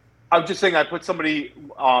 I'm just saying I put somebody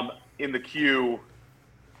in the queue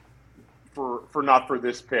for not for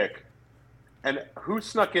this pick. And who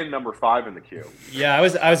snuck in number 5 in the queue? Yeah, I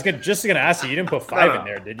was just gonna ask you. You didn't put 5 in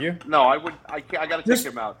there, did you? No, I would. I got to take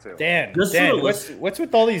him out too. Dan, what's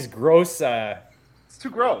with all these gross? It's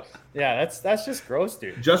too gross. Yeah, that's just gross,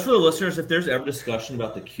 dude. Just for the listeners, if there's ever discussion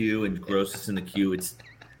about the queue and grossness in the queue, it's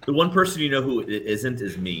the one person who it isn't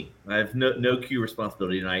is me. I have no queue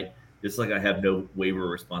responsibility tonight. Just like I have no waiver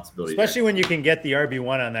responsibility. Especially when you can get the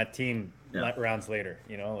RB1 on that team rounds later.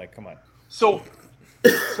 Come on. So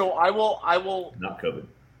I will not COVID.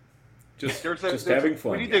 Just There's having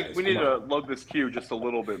fun. We need guys. to load this queue just a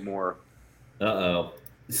little bit more. Uh-oh.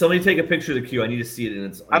 Somebody take a picture of the queue. I need to see it in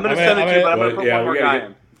its. I'm going to send it to you, but I'm going to put one more guy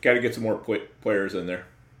in. Got to get some more players in there.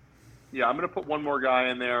 Yeah, I'm going to put one more guy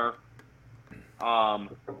in there. And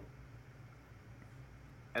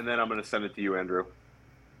then I'm going to send it to you, Andrew.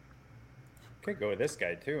 Could go with this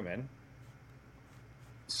guy too, man.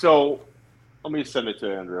 So let me send it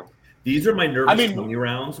to Andrew. These are my nervous 20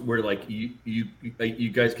 rounds where like you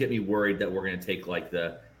guys get me worried that we're going to take like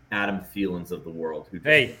the Adam Thielens of the world.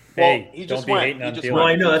 Hey, he don't just be went. hating on Thielen. Well,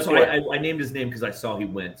 I know that's why I named his name because I saw he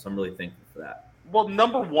went, so I'm really thankful for that. Well,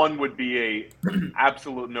 number one would be a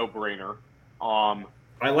absolute no-brainer.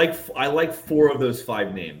 I like 4 of those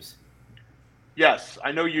 5 names. Yes,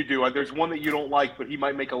 I know you do. There's one that you don't like, but he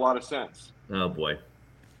might make a lot of sense. Oh boy,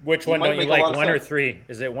 which one don't you like? 1 or 3?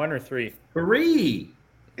 Is it 1 or 3? 3.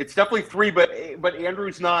 It's definitely 3, but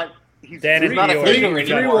Andrew's not. He's Dan not a thinker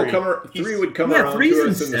anymore. 3 would come around to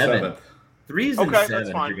us in the 7th. 3's and Okay, 7. that's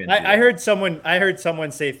fine. I heard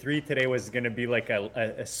someone say 3 today was going to be like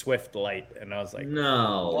a Swift light, and I was like,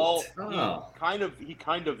 no. Well, he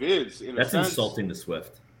kind of is. In That's a sense. Insulting to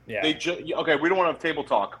Swift. yeah. Okay, we don't want to have table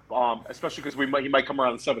talk, especially because he might come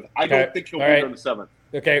around the 7th. I don't think he'll be there on the 7th.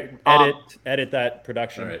 Okay, edit that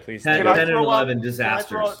production, please. 10 Can I and throw 11 out-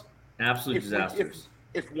 disasters. Absolute disasters.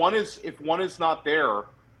 If one is not there,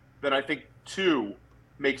 then I think 2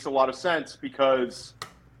 makes a lot of sense because.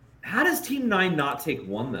 How does Team 9 not take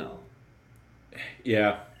 1 though?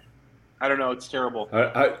 Yeah. I don't know. It's terrible.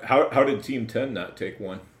 How did Team 10 not take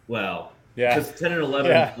 1? Well, Yeah. because 10 and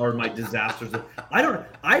 11 are my disasters. 10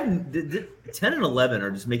 and 11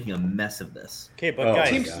 are just making a mess of this. Okay, but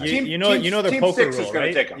guys, you know the Team poker 6 is rule, gonna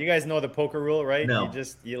right? take 'em. You guys know the poker rule, right? No.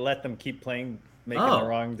 You let them keep playing, making the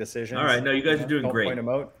wrong decisions. All right, no, you guys are doing don't great. Point them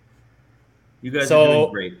out. You guys are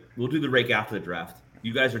doing great. We'll do the rake after the draft.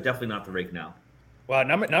 You guys are definitely not the rake now. Well,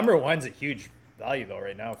 number 1's a huge value though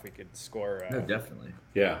right now if we could score. No, definitely.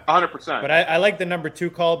 Yeah. 100%. But I like the number 2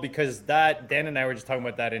 call because Dan and I were just talking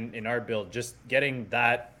about that in our build. Just getting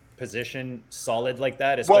that position solid like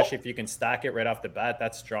that, especially if you can stack it right off the bat,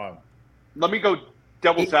 that's strong. Let me go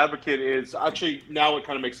devil's advocate. Is actually now it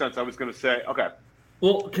kind of makes sense. I was going to say, okay.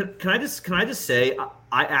 Well, can I just say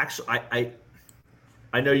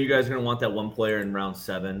I know you guys are going to want that one player in round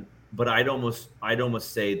 7, but I'd almost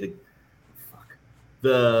say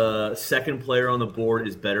the second player on the board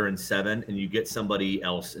is better in 7, and you get somebody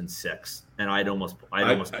else in 6. And I'd almost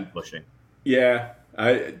keep pushing. Yeah,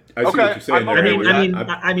 I see what you're saying. I'm on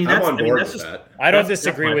board with that. I don't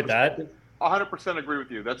disagree with that. 100% agree with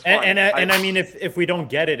you. That's fine. And I mean, if we don't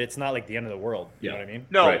get it, it's not like the end of the world. You know what I mean?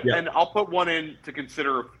 No, Right. And I'll put 1 in to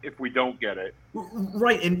consider if we don't get it.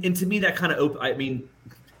 Right, and to me that kind of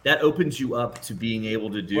that opens you up to being able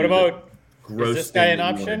to do. What about gross is this guy thing an that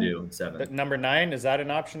you wanna option? do in 7. Number 9, is that an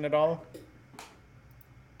option at all?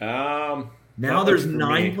 Now there's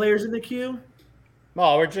 9 players in the queue.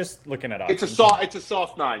 No, we're just looking at options. It's a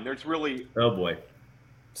soft 9. There's really. Oh boy.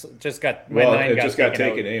 So just got Well, 9 it just got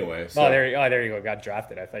taken out. anyway. So. Oh, there you go. Got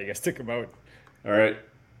drafted. I thought you guys took him out. All right,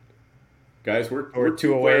 guys, we're 2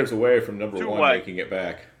 2 away. players away from number 2 1 away. making it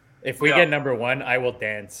back. If we get number 1, I will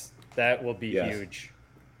dance. That will be huge.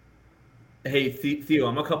 Hey Theo,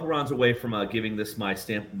 I'm a couple rounds away from giving this my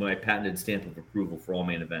patented stamp of approval for all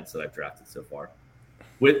main events that I've drafted so far,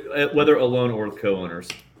 with whether alone or with co-owners.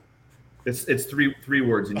 It's three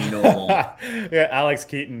words, and you know them all. Yeah, Alex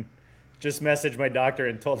Keaton just messaged my doctor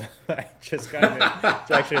and told him I just got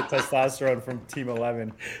injection of testosterone from Team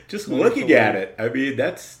 11. Just looking at it, I mean,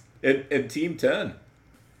 that's in Team 10.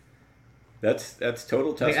 That's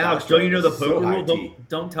total testosterone. Hey Alex, don't you know the poker rule? T.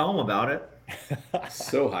 Don't tell him about it.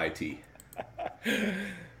 So high T.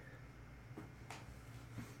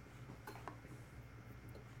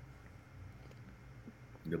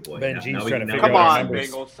 Good boy. Benji's trying to figure Come out on,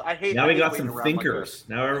 numbers. Bengals. I hate. Now I we hate got waiting some around like thinkers. this.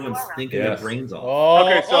 Now everyone's thinking Yes. their brains off. Oh,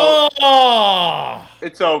 Okay, so-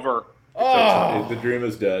 It's over. The dream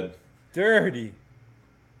is dead. dirty.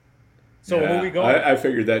 So Yeah, who are we going? I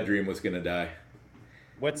figured that dream was going to die.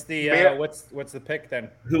 What's the Man. what's the pick then?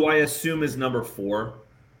 Who I assume is number 4.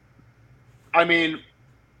 I mean,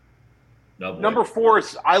 No, boy. number 4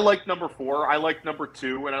 is. I like number 4. I like number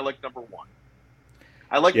 2, and I like number 1.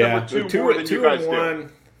 I like number 2 more than you guys and 1, do.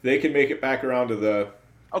 they can make it back around to the.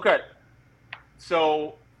 Okay,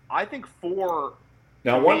 so I think 4.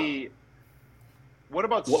 Now to one. me, what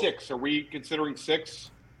about What- 6? Are we considering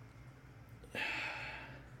 6?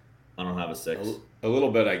 I don't have a 6. A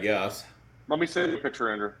little bit, I guess. Let me see the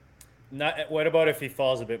picture, Andrew. Not. What about if he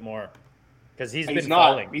falls a bit more? because he's He's been not.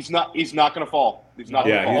 falling. He's not going to fall. He's not.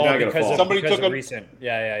 Yeah, gonna he's fall. not gonna because fall. of, Somebody because took of him. recent.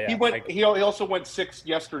 Yeah. He went. He also went 6th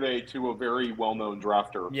yesterday to a very well-known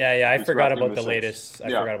drafter. Yeah. I who's forgot drafting about the 6th. latest. I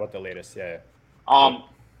Yeah. forgot about the latest. Yeah.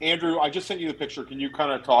 Andrew, I just sent you the picture. Can you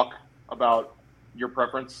kind of talk about your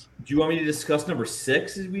preference? Do you want me to discuss number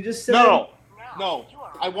 6, as we just said? No.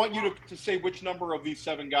 I want you to say which number of these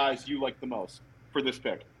 7 guys you like the most for this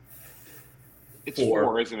pick. It's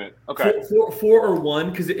 4, isn't it? Okay. 4 or 1,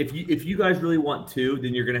 because if you guys really want 2,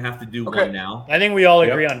 then you're going to have to do 1 now. I think we all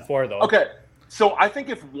agree on 4, though. Okay. So I think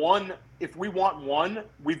if we want 1,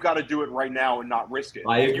 we've got to do it right now and not risk it.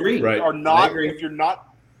 I agree. If Right. you are not, I agree. if you're not,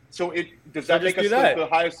 so does So that just make us do that. the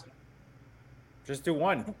highest? Just do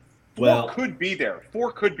 1. 4 could be there.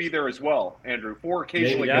 4 could be there as well, Andrew. 4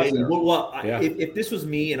 occasionally Maybe, gets there. If this was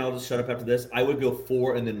me, and I'll just shut up after this, I would go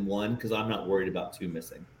 4 and then 1, because I'm not worried about 2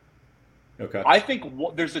 missing. Okay. I think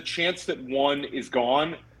there's a chance that 1 is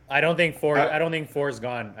gone. I don't think 4. I don't think 4 is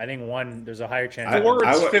gone. I think 1. There's a higher chance. 4,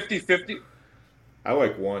 it's 50-50. I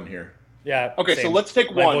like 1 here. Yeah. Okay, same. so let's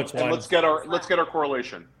take My 1 vote's and 1. let's get our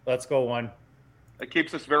correlation. Let's go 1. It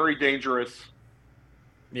keeps us very dangerous.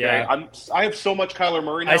 Yeah. Okay, I have so much Kyler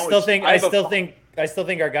Murray now. I still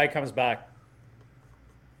think our guy comes back.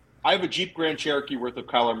 I have a Jeep Grand Cherokee worth of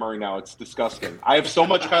Kyler Murray now. It's disgusting. I have so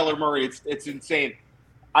much Kyler Murray. It's insane.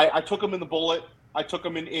 I took him in the bullet. I took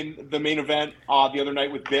him in the main event the other night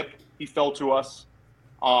with Bip. He fell to us.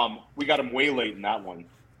 We got him way late in that one.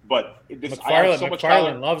 But I have so much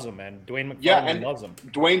Kyler. McFarland loves him, man. Dwayne McFarland loves him.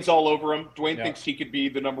 Dwayne's all over him. Dwayne thinks he could be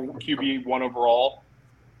the number QB1 overall.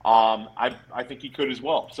 I think he could as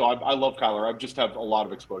well. So I love Kyler. I just have a lot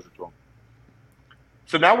of exposure to him.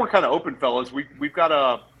 So now we're kind of open, fellas. We've got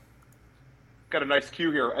a nice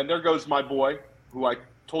queue here, and there goes my boy, who I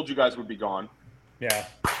told you guys would be gone. Yeah.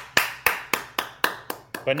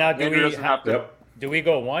 But now Andrew doesn't have to. Yep. do we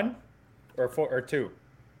go 1 or 4 or 2?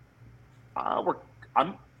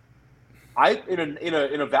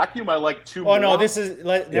 In a vacuum, I like 2 Oh more. no,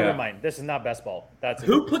 never mind. This is not best ball. That's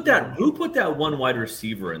Who put that 1 wide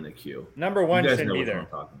receiver in the queue? number 1 You guys shouldn't know be which one there. I'm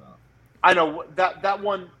talking about. I know that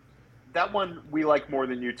one. That one we like more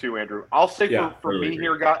than you two, Andrew. I'll say for really me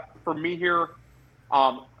agree. here,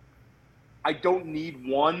 I don't need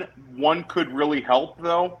 1. 1 could really help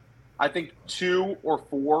though. I think 2 or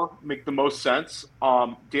 4 make the most sense.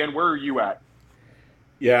 Dan, where are you at?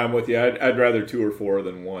 Yeah, I'm with you. I'd rather 2 or 4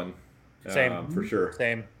 than 1. Same. For sure.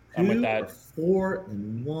 Same. I'm with 2 that. or 4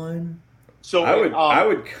 and 1. So I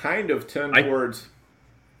would kind of tend towards.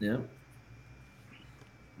 Yeah.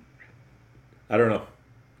 I don't know.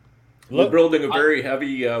 We're building a very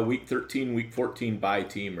heavy week 13, week 14 bye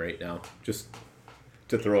team right now. Just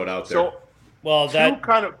to throw it out there. So Well, that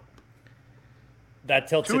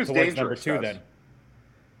tilts 2 it is towards number dangerous, 2 guys. then.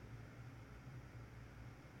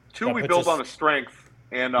 2 That we puts build us- on a strength,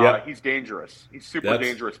 and he's dangerous. He's super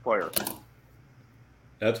dangerous player.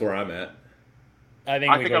 That's where I'm at. I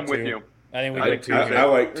think I'm 2. with you. I think we I go think 2. too. I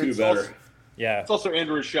like 2 It's better. also- Yeah. It's also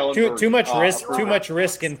Andrew Schellenberg. Too much risk. approved. Too much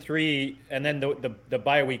risk in 3, and then the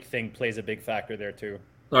bye week thing plays a big factor there too.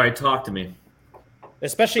 All right, talk to me.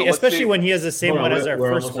 Especially see. when he has the same Hold on, one as our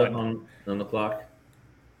we're first almost one. on the clock.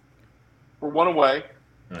 We're 1 away.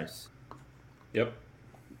 Nice. Yep.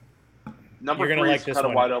 Number You're gonna 3 like is this kind of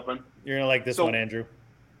one. wide open. You're gonna like this So- one, Andrew.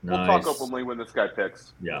 We'll Nice. talk openly when this guy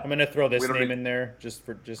picks. Yeah. I'm gonna throw this We don't name need- in there just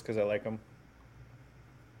because I like him.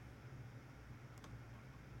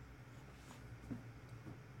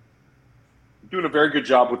 Doing a very good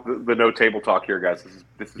job with the no table talk here, guys.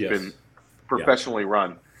 This has Yes. been professionally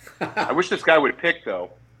run. I wish this guy would pick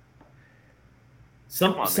though.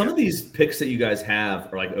 Some Come on, some man. of these picks that you guys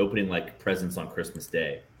have are like opening like presents on Christmas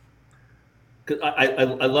Day. 'Cause I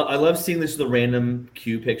love seeing this the random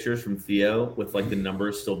Q pictures from Theo with like the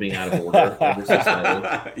numbers still being out of order. Over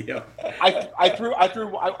 600. Yeah.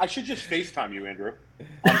 I should just FaceTime you, Andrew.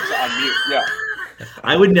 On mute. Yeah.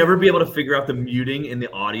 I would never be able to figure out the muting in the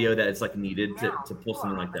audio that is like needed to pull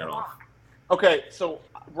something like that off. Okay, so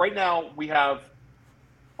right now we have.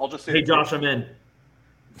 I'll just say. Hey Josh, I'm in.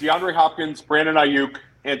 DeAndre Hopkins, Brandon Ayuk,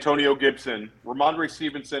 Antonio Gibson, Ramondre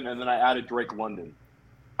Stevenson, and then I added Drake London.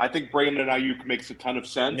 I think Brandon Ayuk makes a ton of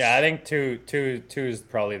sense. Yeah, I think two is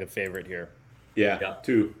probably the favorite here. Yeah.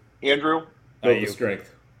 2. Andrew, Build the Ayuk.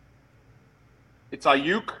 strength. it's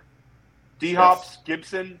Ayuk, D-Hops,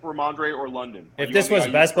 Gibson, Ramondre, or London. Are If you this on the was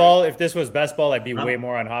Ayuk best ball, I'd be I'm- way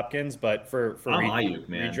more on Hopkins. But for I'm Ayuk,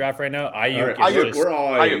 man. redraft right now, All Ayuk right. is Ayuk. just, We're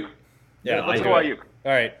all Ayuk. yeah. Let's Ayuk. go Ayuk.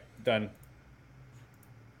 All right, done.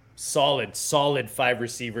 Solid 5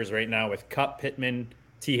 receivers right now with Kupp, Pittman,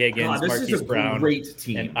 T. Higgins, this Marquise is a Brown, great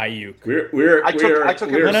team. and Ayuk. I took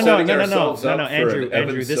him. We're No, setting no, ourselves up for Andrew, an Evan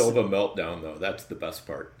Andrew, this- Silva meltdown, though. That's the best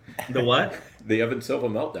part. The what? The Evan Silva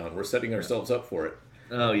meltdown. We're setting ourselves up for it.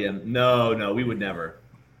 Oh yeah, no, we would never.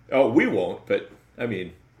 Oh, we won't. But I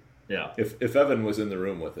mean, Yeah. if Evan was in the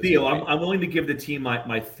room with us, Theo, I'm willing to give the team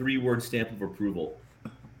my 3-word stamp of approval.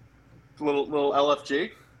 Little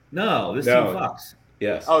LFG. No, this No. team fucks.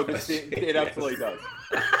 yes. Oh, it absolutely does.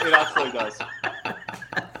 It absolutely does.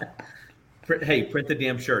 Hey, print the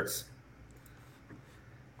damn shirts.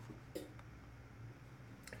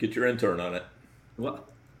 Get your intern on it. What?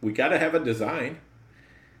 We got to have a design.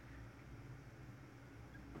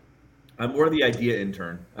 I'm more the idea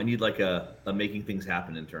intern. I need like a making things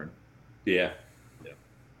happen intern. Yeah.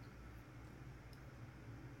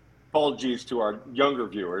 Apologies to our younger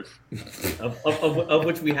viewers. Of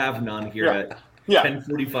which we have none here at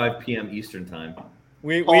 10:45 p.m. Eastern time.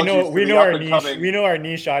 We Apologies know to we the know our up-and-coming- niche. We know our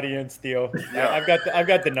niche audience, Theo. Yeah. I've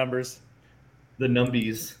got the numbers. The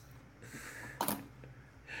numbies.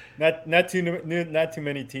 Not too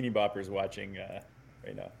many teeny boppers watching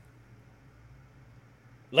right now.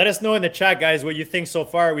 Let us know in the chat, guys, what you think so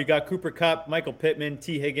far. We got Cooper Kupp, Michael Pittman,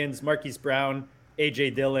 T. Higgins, Marquise Brown,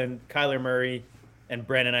 AJ Dillon, Kyler Murray, and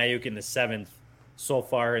Brandon Ayuk in the 7th so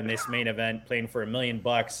far in this main event, playing for $1 million.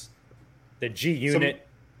 The G unit.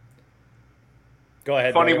 Go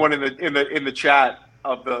ahead. Funny Blair. one in the chat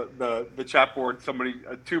of the chat board. Somebody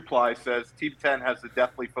 2ply says Team 10 has the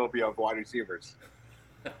deathly phobia of wide receivers.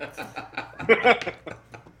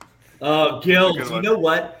 Gil, Good you one. know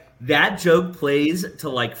what? That joke plays to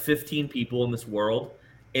like 15 people in this world,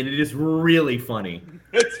 and it is really funny.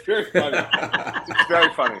 It's very funny. It's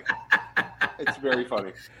very funny. It's very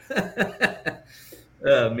funny.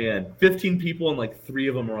 Oh man, 15 people and like 3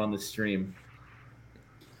 of them are on the stream.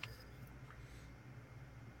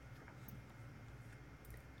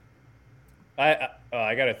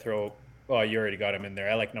 I gotta throw. Oh, you already got him in there.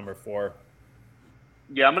 I like number 4.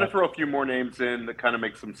 Yeah, I'm going to throw a few more names in that kind of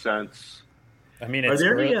make some sense. I mean, Are it's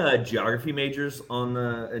there early- any geography majors on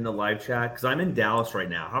in the live chat? Because I'm in Dallas right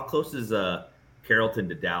now. How close is Carrollton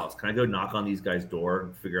to Dallas? Can I go knock on these guys' door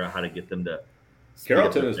and figure out how to get them to? speed up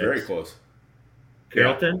Carrollton their is very picks? close.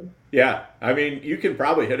 Carrollton Yeah. I mean, you can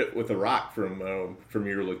probably hit it with a rock from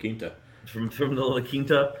your La Quinta. from the La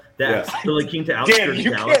Quinta. Yes. The La Quinta outskirts Dan,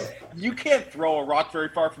 of Dallas. you can't throw a rock very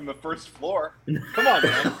far from the first floor. Come on,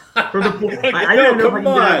 man. From the, I No, don't know come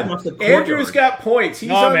how you get on. across the courtyard. Andrew's got points. He's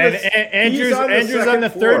No, on man. the, Andrew's he's on the on the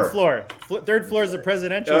second 3rd floor. 3rd floor is the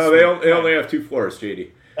presidential Oh, suite. they only have 2 floors,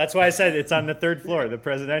 JD. That's why I said it's on the 3rd floor, the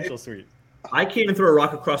presidential suite. I can't even throw a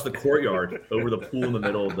rock across the courtyard over the pool in the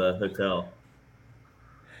middle of the hotel.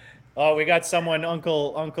 Oh, we got someone.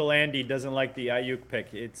 Uncle Andy doesn't like the Ayuk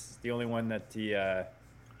pick. It's the only one that he.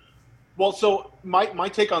 Well, so my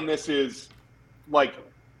take on this is, like,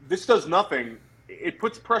 this does nothing. It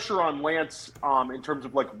puts pressure on Lance in terms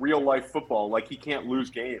of, like, real-life football. Like, he can't lose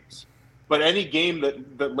games. But any game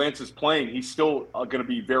that Lance is playing, he's still going to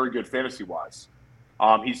be very good fantasy-wise.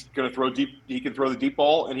 He's going to throw deep. He can throw the deep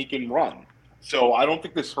ball, and he can run. So I don't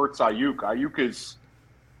think this hurts Ayuk. Ayuk is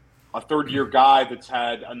a third-year guy that's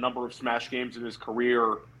had a number of smash games in his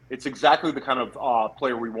career. It's exactly the kind of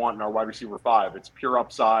player we want in our wide receiver 5. It's pure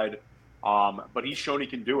upside, but he's shown he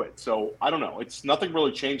can do it. So I don't know. It's nothing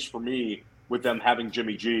really changed for me with them having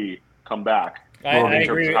Jimmy G come back. I in terms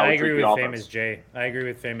agree. of how I we agree treat with the Famous offense. J. I agree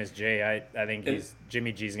with Famous J. I think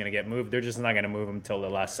Jimmy G's going to get moved. They're just not going to move him till the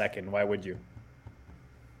last second. Why would you?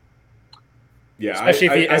 Yeah, Especially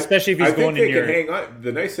if he's I think going they in can your. hang on.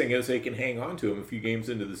 The nice thing is they can hang on to him a few games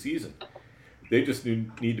into the season. They just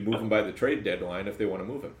need to move him by the trade deadline if they want to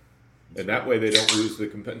move him, and that way they don't lose the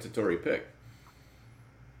compensatory pick.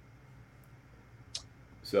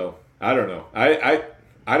 So I don't know.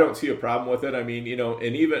 I don't see a problem with it. I mean, you know,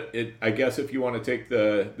 and even I guess if you want to take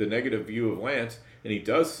the negative view of Lance, and he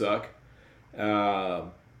does suck,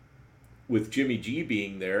 with Jimmy G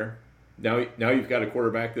being there, now you've got a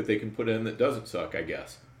quarterback that they can put in that doesn't suck, I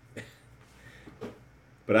guess.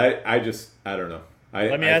 But I don't know.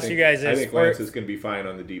 Let me ask you guys I this. think Lance is going to be fine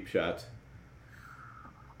on the deep shots.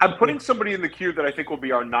 I'm putting somebody in the queue that I think will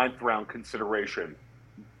be our 9th round consideration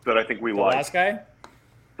that I think we The like. last guy?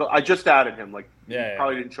 But I just added him. Like, Yeah, he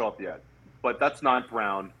probably didn't show up yet. But that's 9th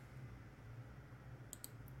round.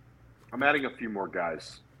 I'm adding a few more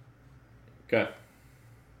guys. Okay.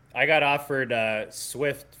 I got offered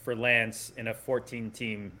Swift for Lance in a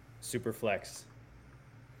 14-team super flex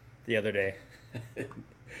the other day.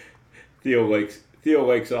 Theo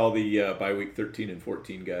likes all the bye week 13 and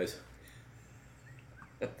 14 guys.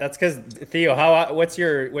 That's because Theo, what's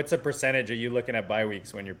a percentage are you looking at bye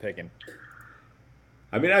weeks when you're picking?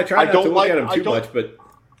 I mean, I try not to look at him too much, but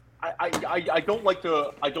I don't like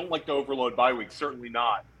to overload bye week. Certainly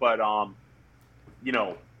not. But you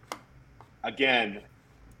know, again.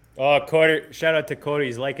 Oh, Cody! Shout out to Cody.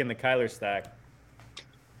 He's liking the Kyler stack.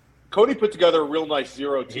 Cody put together a real nice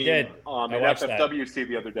zero team. He did. At FFWC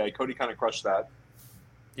the other day. Cody kind of crushed that.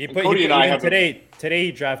 Today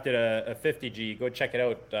he drafted a 50G. Go check it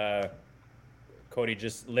out. Cody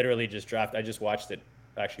literally just drafted. I just watched it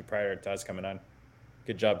actually prior to us coming on.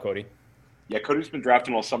 Good job, Cody. Yeah, Cody's been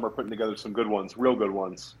drafting all summer, putting together some good ones, real good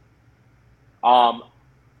ones.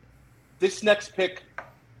 This next pick,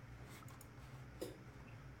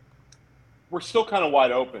 we're still kind of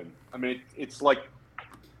wide open. I mean, it's like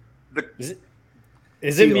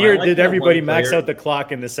Is it me or did everybody max out the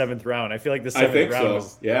clock in the 7th round? I feel like the 7th round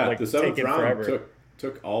was the 7th round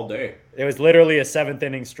took all day. It was literally a 7th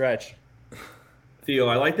inning stretch. Theo,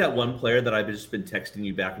 I like that one player that I've just been texting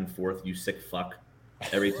you back and forth. You sick fuck.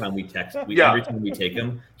 Every time we text, every time we take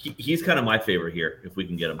him, he's kind of my favorite here. If we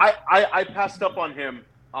can get him, I passed up on him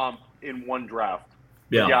in one draft.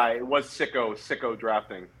 Yeah, it was sicko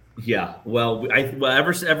drafting. Yeah, well,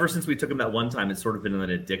 ever since we took him that one time, it's sort of been an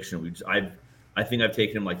addiction. I think I've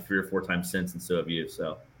taken him like 3 or 4 times since, and so have you.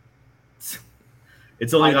 So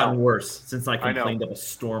it's only gotten worse since I complained up a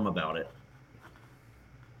storm about it.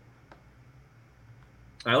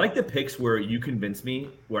 I like the picks where you convince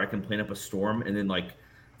me, where I complain up a storm, and then like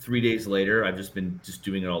 3 days later, I've just been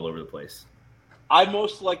doing it all over the place. I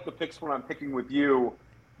most like the picks when I'm picking with you,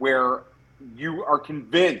 where you are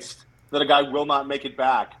convinced that a guy will not make it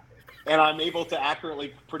back, and I'm able to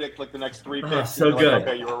accurately predict like the next 3 picks. So good. Like,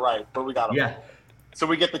 okay, you were right, but we got him. Yeah. So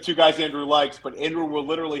we get the 2 guys Andrew likes, but Andrew will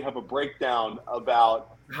literally have a breakdown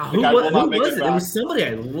about who was it? It was somebody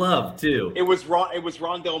I love too. It was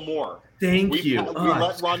Rondell Moore. Thank you. We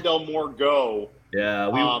let Rondell Moore go. Yeah,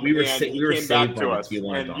 we were saved back to us,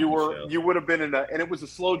 and you would have been in and it was a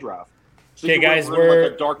slow draft. So okay, guys, we're in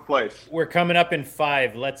like a dark place. We're coming up in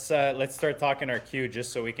 5. Let's start talking our queue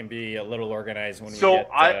just so we can be a little organized when we get. So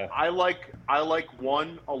I like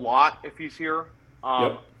 1 a lot if he's here.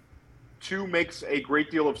 2 makes a great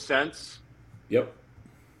deal of sense. Yep.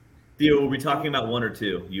 Theo, were we talking about 1 or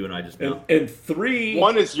 2? You and I just know. And 3.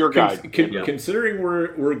 1 is your guy. Considering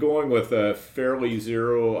we're going with a fairly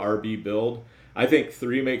zero RB build, I think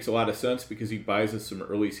 3 makes a lot of sense because he buys us some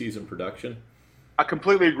early season production. I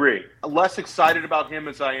completely agree. Less excited about him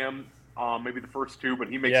as I am maybe the first 2, but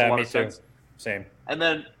he makes a lot of sense. Same. And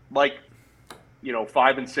then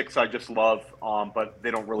 5 and 6 I just love, but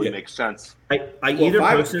they don't really make sense. I either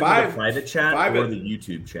posted in the private chat or the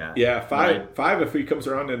YouTube chat. Yeah, 5 if he comes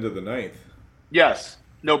around into the 9th. Yes,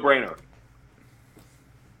 no brainer.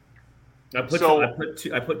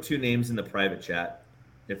 I put 2 names in the private chat.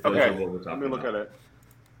 If those are what we're talking about. Let me look at it.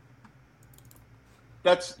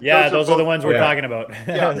 Those are the ones we're talking about.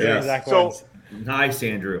 Yeah, the exact ones. Nice,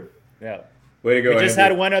 Andrew. Yeah. Way to go, We just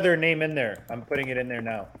Andrew. had one other name in there. I'm putting it in there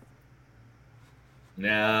now.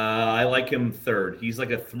 Nah, I like him 3rd. He's like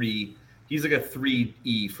a 3. He's like a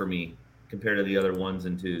 3E for me compared to the other 1s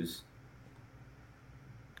and 2s.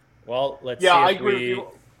 Well, let's see. Yeah, I agree with you.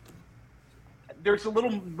 There's a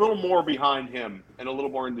little more behind him and a little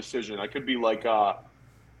more indecision. I could be like,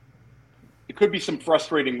 it could be some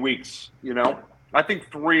frustrating weeks. I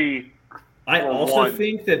think 3. I also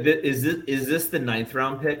think that is this the 9th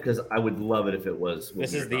round pick? Because I would love it if it was.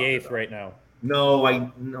 This is the 8th right now. No, I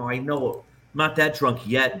know. I'm not that drunk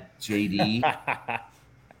yet, JD.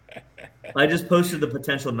 I just posted the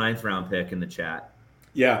potential 9th round pick in the chat.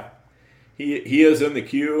 Yeah, he is in the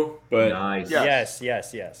queue, but nice. Yes.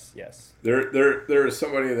 There is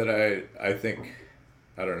somebody that I think,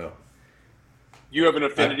 I don't know. You have an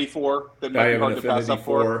affinity for that might be hard to pass up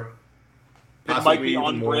for. It might be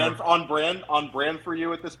on brand for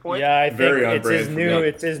you at this point. Yeah, I think it's his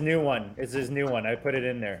new one. It's his new one. I put it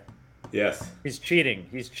in there. Yes. He's cheating.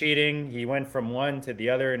 He went from one to the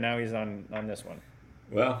other, and now he's on this one.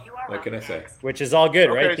 Well, what can I say? Which is all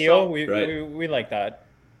good, right, Theo? So, we like that.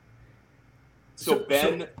 So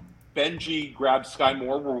Benji grabs Sky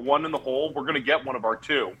Moore. We're 1 in the hole. We're going to get one of our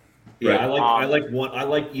 2. Yeah, I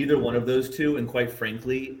like either one of those 2, and quite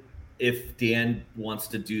frankly, if Dan wants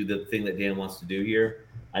to do the thing that Dan wants to do here,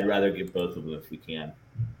 I'd rather get both of them if we can.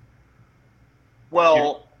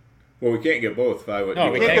 Well, we can't get both. We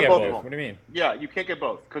can't get both. What do you mean? Yeah, you can't get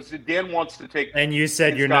both because Dan wants to take. And you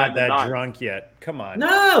said you're not that drunk yet. Come on.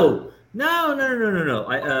 No. The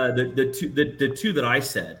 2 that I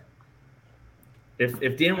said.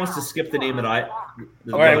 If Dan wants to skip the name that I.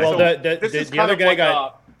 All right. Well, the other guy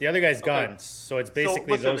the other guy's gone, so it's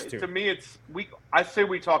basically those 2. To me, I say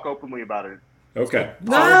we talk openly about it. Okay.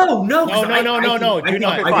 No. No. I Do think- not. I Do think-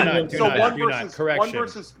 not. Do So not. one Do not. versus Correction.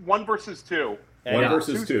 one versus two. One Yeah.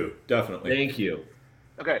 versus two, definitely. Thank you.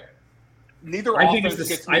 Okay. Neither I think offense it's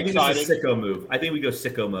gets a, me I think excited. it's a sicko move. I think we go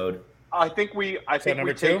sicko mode. I think we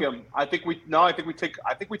number take two? him. I think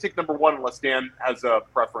we take number one unless Dan has a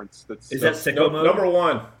preference. That's Is that sicko No, mode? number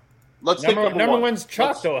one. let's take Number number one. one's Chuck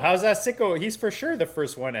Let's- though. How's that sicko? He's for sure the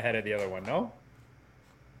first one ahead of the other one. No.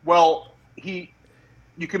 Well,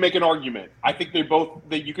 you can make an argument. I think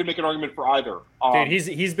you can make an argument for either. Dude,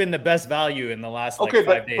 he's been the best value in the last like okay,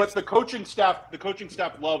 5 days. but the coaching staff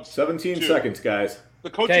loves 17 two. seconds, guys. The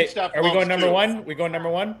coaching Okay, staff. are we loves going number two. one? We going number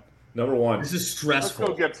one? Number one. This is Let's stressful.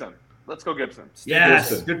 go Gibson. Let's go Gibson. Yes,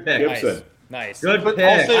 Gibson. good pick. Gibson. Nice. Good But pick.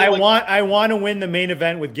 I'll say- I want to win the main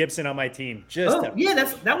event with Gibson on my team. Just Oh, to- yeah,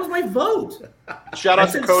 that was my vote. Shout I out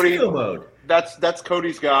to said Cody. sicko mode. That's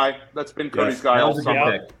Cody's guy. That's been Cody's Yes, guy That all was a good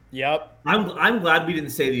summer. pick. Yep. I'm glad we didn't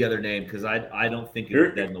say the other name because I don't think You're-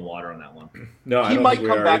 it's dead in the water on that one. No, I He don't might think we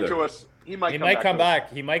come are back either. to us. He might He come might back. come to us.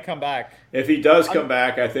 back. He might come back. If he does come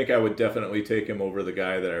back, I think I would definitely take him over the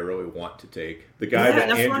guy that I really want to take. The guy Yeah, that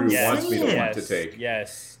that's what Andrew I'm wants me to saying. want to take.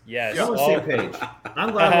 Yes. Yes. We're on the Oh, same page.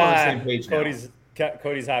 I'm glad we're on the same page now.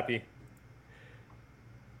 Cody's happy.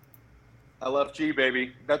 LFG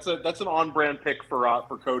baby. That's an on-brand pick for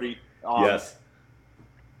Cody. Yes.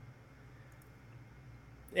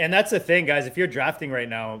 And that's the thing, guys. If you're drafting right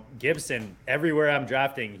now, Gibson, everywhere I'm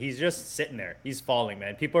drafting, he's just sitting there. He's falling,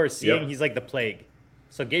 man. People are seeing he's like the plague.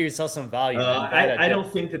 So get yourself some value. man. I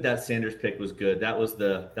don't think that Sanders pick was good. That was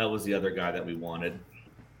the other guy that we wanted.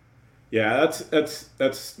 Yeah, that's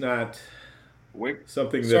not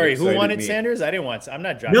something that Sorry, who excited wanted me. Sanders? I didn't want. I'm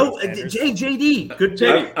not drafting. No, Sanders. JD, good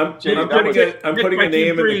pick. I'm JD, putting my a team name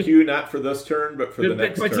in three. the queue, not for this turn, but for the Good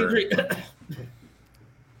pick next by team turn. 3.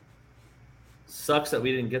 Sucks that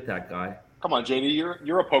we didn't get that guy. Come on, JD.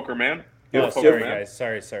 You're a poker man. You're Oh, a poker sorry, man. guys.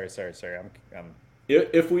 Sorry. I'm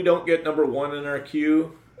If we don't get number one in our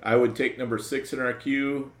queue, I would take number 6 in our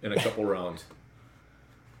queue in a couple rounds.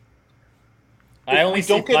 I If only we see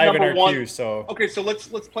don't get 5 in number our one- queue, so Okay, so let's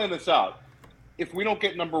plan this out. If we don't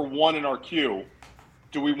get number one in our queue,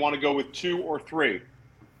 do we want to go with 2 or 3?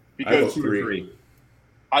 Because go 3.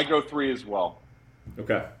 I go 3 as well.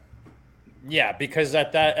 Okay. yeah, because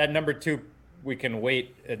at number 2 we can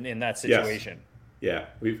wait in that situation. Yeah,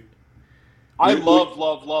 I We-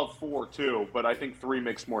 love 4 too, but I think 3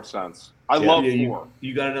 makes more sense. I Yeah. love Yeah, 4.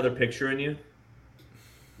 you got another picture in you?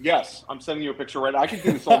 Yes, I'm sending you a picture right now. I can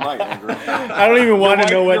do this all night, Andrew. I don't even want to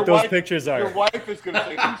know Your what those wife- pictures Your are. wife is going to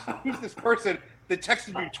say, who's this person that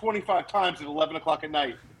texted you 25 times at 11 o'clock at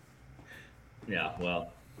night? Yeah,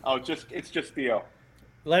 well. Oh, it's just Theo.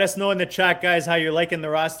 Let us know in the chat, guys, how you're liking the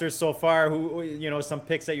roster so far. Who some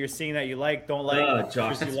picks that you're seeing that you like, don't like,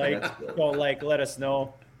 Josh, who's you like, that's good. don't like. Let us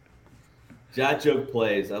know. Jat joke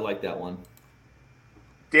plays. I like that one.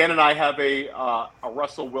 Dan and I have a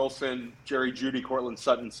Russell Wilson, Jerry Jeudy, Cortland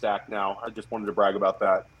Sutton stack now. I just wanted to brag about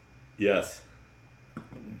that. yes.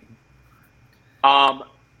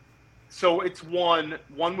 So it's one.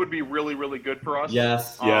 One would be really, really good for us.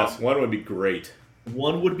 Yes. Yes, one would be great.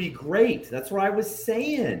 One would be great. That's what I was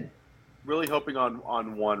saying. Really hoping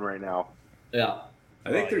on one right now. Yeah. I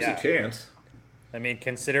think there's yeah. a chance. I mean,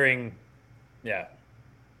 considering, yeah,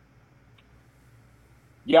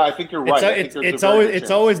 Yeah, I think you're right. I think it's there's a it's very always good it's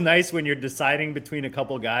chance. always nice when you're deciding between a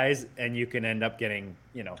couple guys and you can end up getting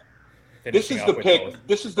This finishing is up the with pick. both.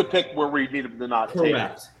 This is the pick where we need them to not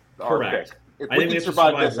Correct. take our Correct. pick. If I we think we can have to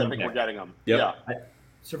survive survive this, I one think pick. we're getting them. Yep. Yeah,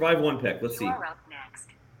 Survive one pick. Let's see. You are up next.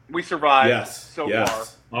 we survived Yes. so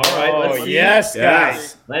yes. All right. Oh Let's see yes, it. Yes.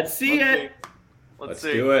 guys. Let's see it. Let's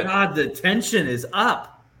see. do it. God, the tension is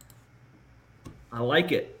up. I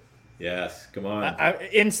like it. Yes. Come on.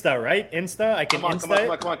 Insta, right? Insta. I can Come on,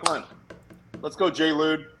 Insta. come on. Let's go, J.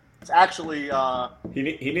 Lude. It's actually. he needs how a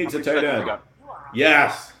many tight seconds we end. got? You are up.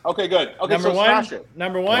 Yes. Okay, good. Okay, Number so one. smash it.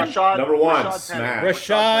 Number one. Rashad, Number one, Rashad smash. Penny.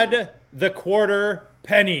 Rashad the quarter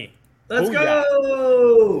penny. Let's Booyah.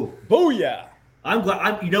 go. Booyah. I'm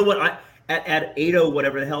glad. You know what? At 8-0,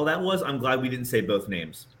 whatever the hell that was, I'm glad we didn't say both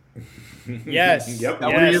names. Yes. Yep. That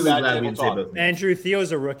I'm was Yes. really bad glad we table didn't say talk. both names. Andrew,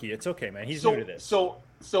 Theo's a rookie. It's okay, man. He's new to this.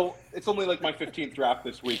 So it's only like my 15th draft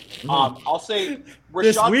this week. I'll say Rashad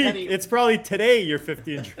This week, Penny. it's probably today you're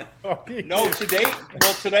 15. No, today.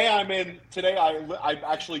 Well, today I'm in. Today I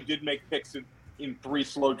actually did make picks in 3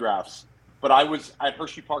 slow drafts, but I was at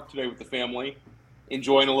Hershey Park today with the family,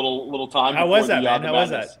 enjoying a little time. How before was that, the, man? the How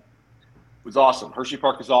was madness. that? It was awesome. Hershey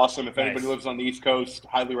Park is awesome. If anybody Nice. lives on the East Coast,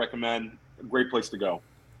 highly recommend. A great place to go.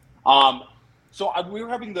 So we were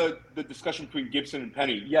having the discussion between Gibson and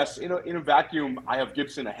Penny. Yes, in a vacuum, I have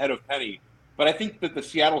Gibson ahead of Penny, But I think that the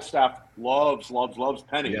Seattle staff loves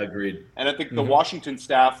Penny. Yeah, agreed. And I think the Washington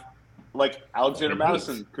staff, like Alexander And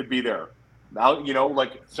Madison, could be there. Now,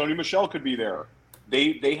 like Sony Michel could be there.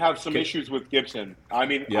 They have some issues with Gibson. I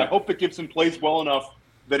mean, I hope that Gibson plays well enough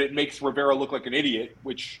that it makes Rivera look like an idiot,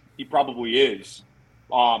 which he probably is.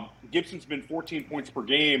 Gibson's been 14 points per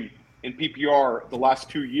game in PPR the last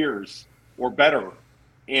 2 years or better.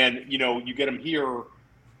 And, you get him here,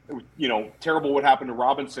 terrible what happened to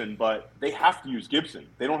Robinson, but they have to use Gibson.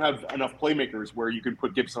 They don't have enough playmakers where you can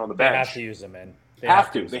put Gibson on the bench. They have to use him, man. They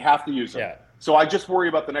have to use him. Yeah. So I just worry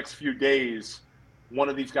about the next few days. One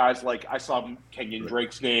of these guys, like I saw Kenyon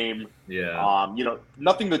Drake's name. Yeah.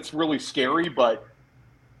 Nothing that's really scary, but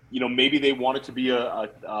maybe they want it to be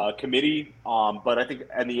a committee. But I think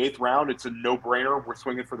in the 8th round, it's a no-brainer. We're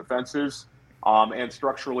swinging for the fences. And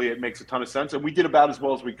structurally, it makes a ton of sense. And we did about as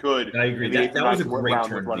well as we could. I agree. That was a great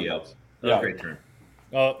turn, Dio. That was a great turn.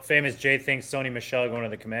 Oh, famous Jay thinks Sony Michel going to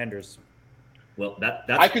the Commanders. Well,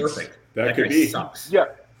 that's perfect. That could be. Sucks. Yeah.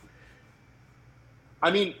 I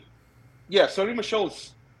mean, Sony Michel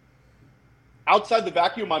is outside the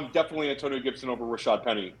vacuum. I'm definitely Antonio Gibson over Rashad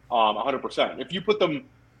Penny, 100%. If you put them,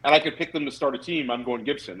 and I could pick them to start a team, I'm going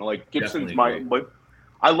Gibson. Like Gibson's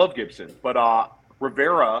I love Gibson, but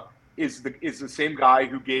Rivera is the same guy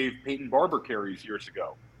who gave Peyton Barber carries years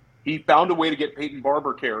ago. He found a way to get Peyton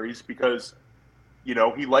Barber carries because,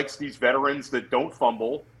 he likes these veterans that don't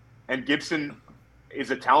fumble, and Gibson is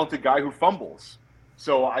a talented guy who fumbles.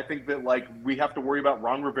 So I think that we have to worry about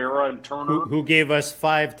Ron Rivera and Turner, who gave us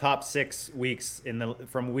 5 top 6 weeks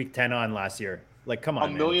from week 10 on last year. Like, come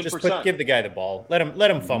on, man. Just give the guy the ball. Let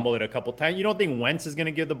him fumble it a couple times. You don't think Wentz is going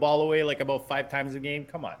to give the ball away about 5 times a game?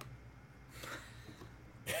 Come on.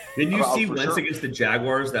 Didn't you see Wentz against the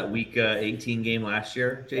Jaguars that week 18 game last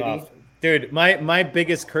year, JD? Dude, my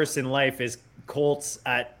biggest curse in life is Colts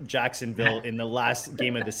at Jacksonville in the last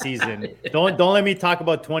game of the season. Don't let me talk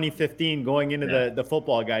about 2015 going into the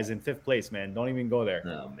football guys in 5th place, man. Don't even go there.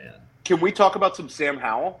 Oh, man. Can we talk about some Sam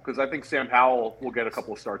Howell? Because I think Sam Howell will get a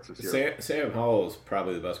couple of starts this year. Sam Howell is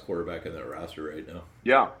probably the best quarterback in that roster right now.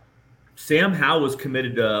 Yeah. Sam Howell was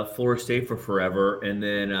committed to Florida State for forever, and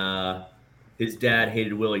then his dad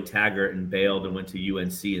hated Willie Taggart and bailed and went to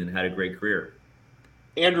UNC and had a great career.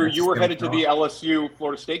 Andrew, you were headed to the LSU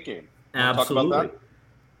Florida State game. Absolutely. Talk about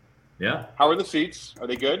that? Yeah. How are the seats? Are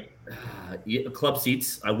they good? Club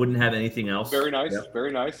seats. I wouldn't have anything else. Very nice. Yep.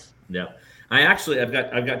 Very nice. Yeah.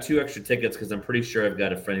 I've got 2 extra tickets because I'm pretty sure I've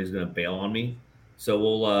got a friend who's going to bail on me. So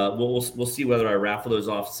we'll see whether I raffle those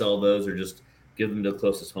off, sell those, or just give them to the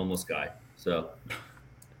closest homeless guy. So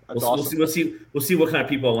awesome. We'll see what kind of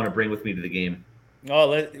people I want to bring with me to the game.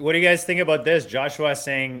 Oh, what do you guys think about this? Joshua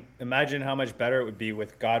saying, imagine how much better it would be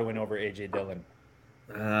with Godwin over AJ Dillon.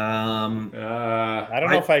 I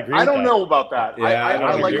don't know if I agree. I don't know about that. Yeah, I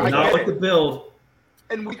not with the build.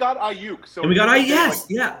 And we got Ayuk. So we got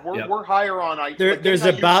Ayuk. We're higher on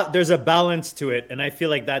Ayuk. There's a balance to it, and I feel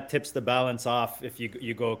like that tips the balance off if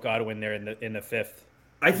you go Godwin there in the 5th.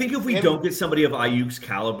 I think if we don't get somebody of Ayuk's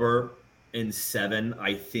caliber in 7,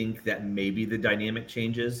 I think that maybe the dynamic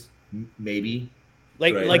changes. Maybe.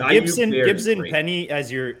 Like Gibson Penny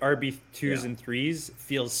as your RB2s and 3s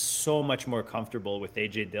feels so much more comfortable with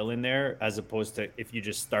AJ Dillon there as opposed to if you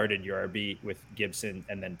just started your RB with Gibson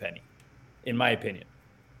and then Penny, in my opinion.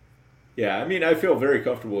 Yeah, I mean, I feel very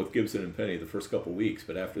comfortable with Gibson and Penny the first couple weeks,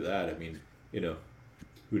 but after that, I mean,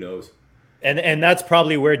 who knows? And that's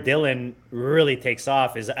probably where Dillon really takes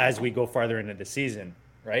off is as we go farther into the season.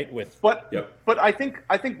 Right. But I think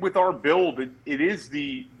with our build, it is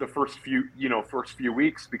the first few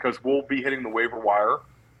weeks because we'll be hitting the waiver wire.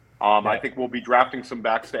 I think we'll be drafting some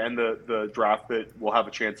backs to end the draft that will have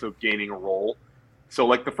a chance of gaining a role.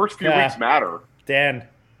 So the first few weeks matter.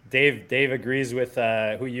 Dave agrees with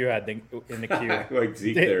who you had in the queue. Like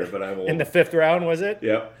Zeke there, but I'm old. In the 5th round, was it?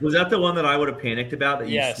 Yep. Was that the one that I would have panicked about? That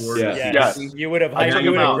yes. You swore Yes. You would have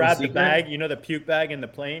grabbed the bag. The puke bag in the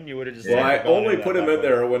plane. You would have just. Well, I only put him in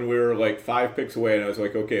there when we were 5 picks away, and I was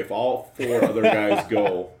like, okay, if all 4 other guys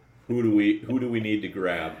go, who do we need to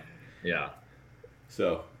grab? Yeah.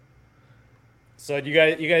 So do you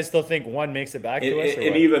guys still think one makes it back to us?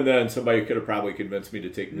 And even then, somebody could have probably convinced me to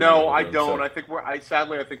take. No, I don't. So. I think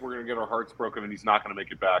sadly we're going to get our hearts broken, and he's not going to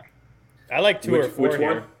make it back. I like 2 or 4 which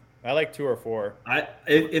here. One? I like 2 or 4.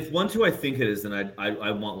 If 1-2 I think it is, then I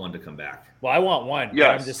want one to come back. Well, I want 1.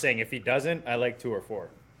 Yes. I'm just saying if he doesn't, I like 2 or 4.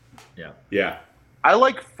 Yeah. Yeah. I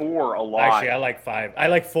like 4 a lot. Actually, I like 5. I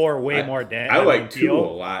like 4 way more. I like 2 a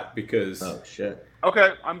lot because. Oh shit.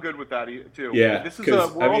 Okay, I'm good with that too. Yeah. This is that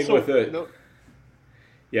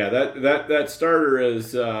starter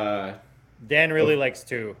is Dan really likes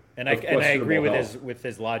 2, and I agree with questionable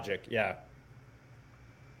his logic. Yeah.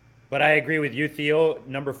 But I agree with you, Theo.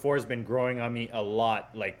 Number 4 has been growing on me a lot.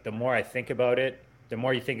 Like, the more I think about it, the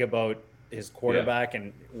more you think about his quarterback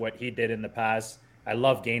and what he did in the past. I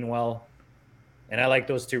love Gainwell, and I like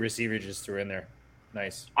those 2 receivers just threw in there.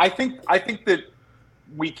 Nice. I think that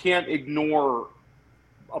we can't ignore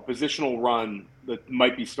a positional run that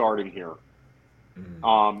might be starting here.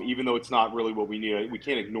 Even though it's not really what we need, we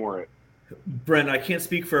can't ignore it. Brent, I can't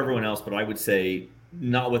speak for everyone else, but I would say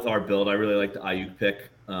not with our build. I really like the Ayuk pick.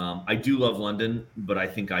 I do love London, but I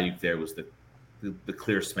think Ayuk there was the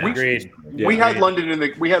clear smash. Agreed. We had London in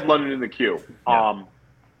the queue. Yeah.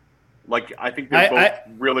 Like I think they're both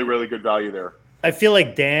really, really good value there. I feel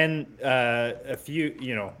like Dan,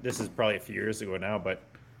 this is probably a few years ago now, but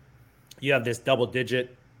you have this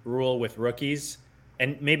double-digit rule with rookies,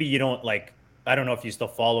 and maybe you don't I don't know if you still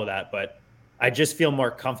follow that, but I just feel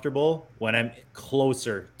more comfortable when I'm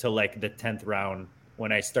closer to the 10th round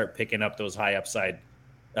when I start picking up those high upside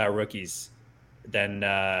rookies. Then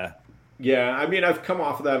yeah, I mean, I've come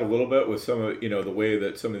off of that a little bit with some of the way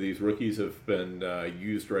that some of these rookies have been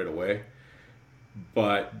used right away.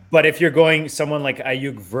 But if you're going someone like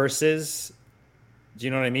Ayuk versus, do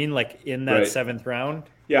you know what I mean? Like in that 7th round.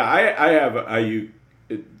 Yeah, I have Ayuk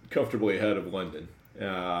comfortably ahead of London.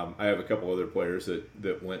 I have a couple other players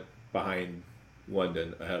that went behind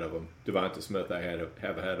London ahead of him. Devonta Smith I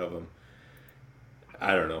have ahead of him.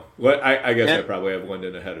 I don't know. I guess I probably have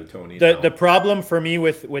London ahead of Tony. The problem for me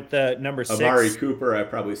with the number 6, Amari Cooper, I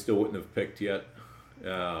probably still wouldn't have picked yet,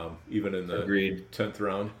 even in the 10th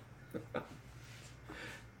round.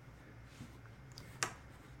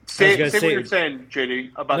 Say what you're saying,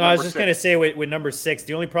 JD, about I was just going to say with number 6,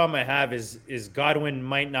 the only problem I have is Godwin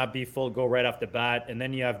might not be full go right off the bat, and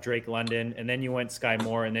then you have Drake London, and then you went Sky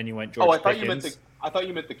Moore, and then you went George Pickens. I thought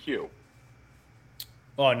you meant the Q.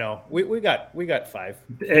 Oh no, we got 5.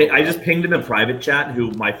 Hey, I just pinged in the private chat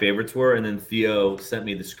who my favorites were, and then Theo sent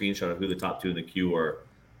me the screenshot of who the top 2 in the queue were.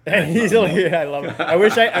 And he's I love it. I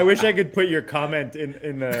wish I could put your comment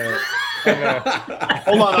in the.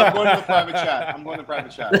 Hold on, I'm going to the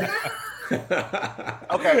private chat.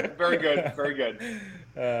 Okay, very good.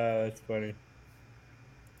 That's funny.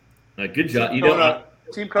 Good job.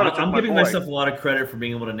 Team Coda I'm giving myself a lot of credit for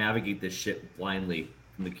being able to navigate this shit blindly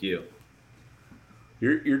from the queue.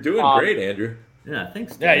 You're doing great, Andrew. Yeah,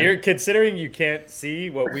 thanks. Dan. Yeah, you're considering you can't see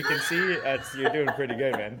what we can see. You're doing pretty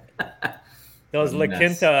good, man. Those La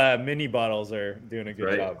Quinta mini bottles are doing a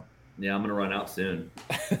good job. Yeah, I'm gonna run out soon.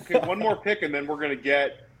 Okay, one more pick, and then we're gonna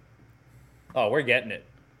get. Oh, we're getting it,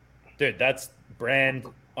 dude. That's brand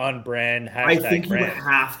on brand. I think you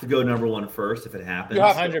have to go number 1 first if it happens.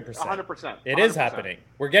 100%. 100%. It is happening.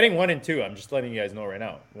 We're getting 1 and 2. I'm just letting you guys know right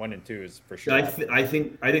now. 1 and 2 is for sure. I think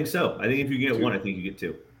so. I think if you get 2. 1, I think you get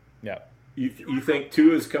 2. Yeah. You think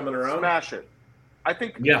 2 is coming around? Smash it. I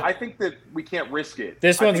think that we can't risk it.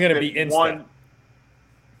 This one's going to be instant.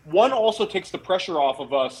 One also takes the pressure off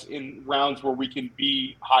of us in rounds where we can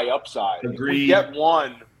be high upside. Agreed. If we get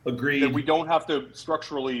 1, agreed, then we don't have to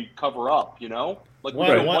structurally cover up. Like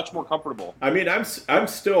we're much more comfortable. I mean, I'm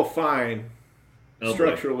still fine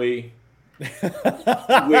structurally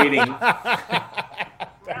waiting.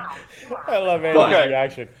 I love Andy's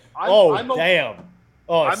reaction. Damn.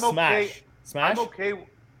 Oh, I'm smash. Okay. Smash? I'm okay.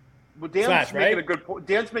 Well, Dan's making a good point.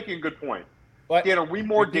 Dan's making a good point. What? Dan, are we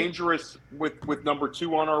more dangerous with number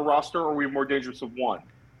 2 on our roster, or are we more dangerous with 1?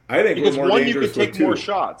 I think because we're more 1 you could take 2. more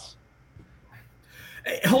shots.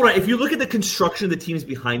 Hey, hold on. If you look at the construction of the teams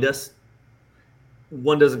behind us,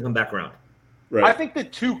 1 doesn't come back around. Right. I think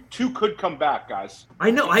that two could come back, guys.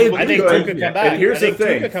 I know. I agree. I think 2 could come back. And here's the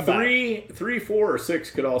thing: 3, 4, or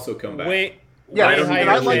 6 could also come back. Yeah,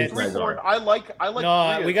 I like 3, 4. I like.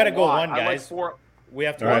 No, 3 we got to go 1, guys. I like 4. We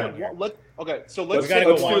have to go 1. Okay, so let's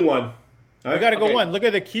do 1. We got to go 1. Look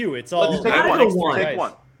at the queue. It's all. Let's take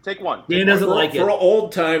 1. Take 1. Dan doesn't like it. For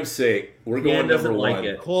old time's sake, we're going number 1. Like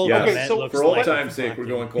it. Okay, so for old time's sake, we're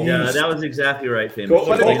going Cole. Yeah, that was exactly right, Tim. Cole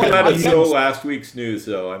had so last week's news,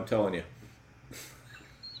 though. I'm telling you.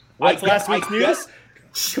 What's last week's news?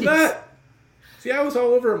 Come on. See, I was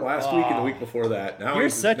all over him last week and the week before that. Now you're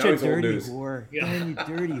such a dirty whore. Man, you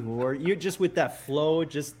dirty whore. You're just with that flow,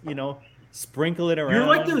 just sprinkle it around. You're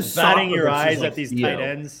like those batting your eyes at these tight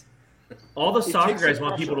ends. All the soccer guys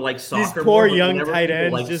want people to like soccer. These poor young tight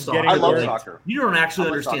ends just getting. I love soccer. You don't actually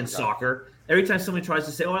understand soccer. Every time somebody tries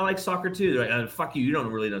to say, "Oh, I like soccer too," they're like, "Fuck you! You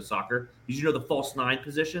don't really know soccer. Did you know the false 9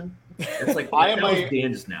 position?" It's like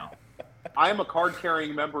Dan just now. I am a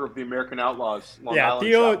card-carrying member of the American Outlaws. Long yeah,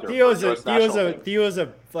 Island Theo's a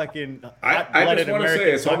fucking. I just want to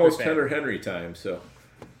say it's almost Hunter Henry time. So.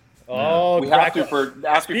 Oh, We have to crack- for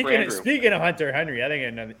asking for Andrew. Speaking of Hunter Henry, I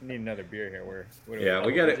think I need another beer here.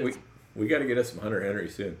 We got it. We got to get us some Hunter Henry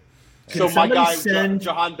soon. So Can my somebody guy send-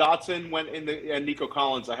 Jahan Dotson went in and Nico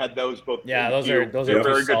Collins. I had those both. Yeah, in those queue. are They're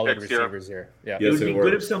very solid picks here. receivers here. Yeah. It Yes, would be they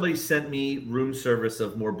good were. if somebody sent me room service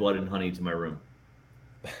of more blood and honey to my room.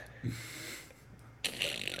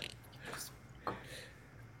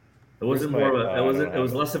 It wasn't Where's more my- of a. I It don't wasn't. have It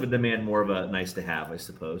was it. less of a demand, more of a nice to have, I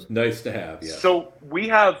suppose. Nice to have. Yeah. So we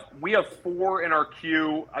have 4 in our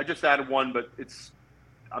queue. I just added one, but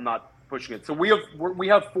I'm not pushing it. So we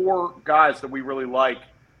have 4 guys that we really like,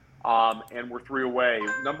 and we're 3 away.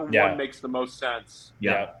 Number 1 makes the most sense.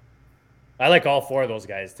 Yeah. I like all 4 of those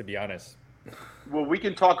guys, to be honest. Well, we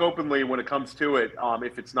can talk openly when it comes to it,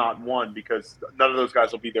 if it's not 1, because none of those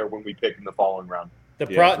guys will be there when we pick in the following round. The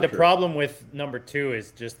for sure. problem with number 2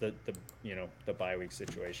 is just the bye week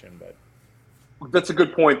situation, but That's a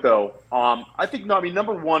good point, though. I think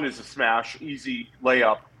number 1 is a smash, easy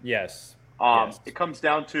layup. yes. It comes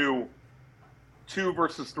down to 2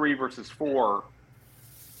 versus 3 versus 4.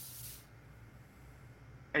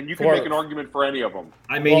 And you can make an argument for any of them.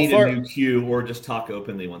 I may need a new queue or just talk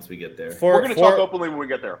openly once we get there. We're going to talk openly when we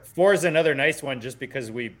get there. 4 is another nice one just because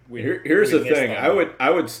Here's the missed thing. on I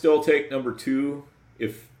would still take number 2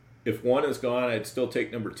 if 1 is gone. I'd still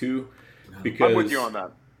take number 2 because I'm with you on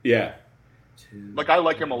that. Yeah. Like, I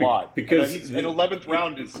like him a lot. Because he's, an 11th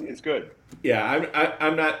round is good. Yeah,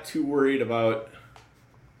 I'm not too worried about.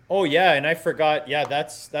 Oh yeah, and I forgot. Yeah,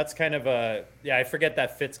 that's kind of a I forget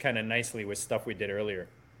that fits kind of nicely with stuff we did earlier.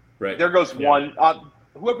 Right. There goes 1.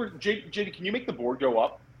 Whoever, JD, can you make the board go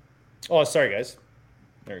up? Oh, sorry guys.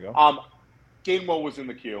 There you go. Gainwell was in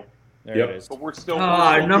the queue, There Yep. it is. but we're still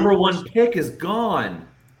Our number 1 pick is gone.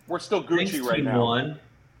 We're still Thanks, Gucci right Team now. 1.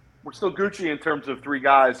 We're still Gucci in terms of 3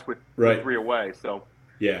 guys with Right. 3 away. So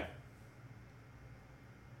Yeah.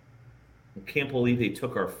 I can't believe they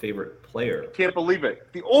took our favorite player. can't believe it.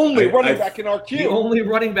 The only running back in our The queue. only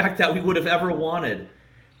running back that we would have ever wanted.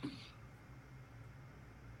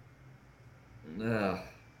 Ugh.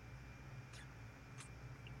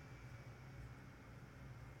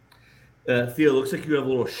 Theo, looks like you have a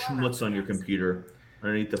little schmutz on your computer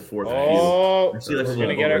underneath the 4th Oh, I see that's we're a gonna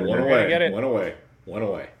little get it. over We're there. gonna away. get it. One away. One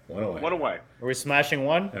away. One away. 1 away. Are we smashing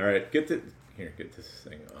 1? All right. Get this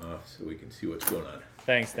thing off so we can see what's going on.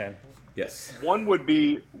 Thanks, Dan. Yes. One would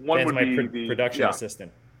be Dan's my the production yeah.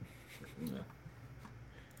 assistant.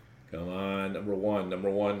 Come on, number one.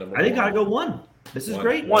 I think I'll go 1. This is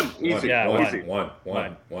great. 1 easy. Yeah, one, easy.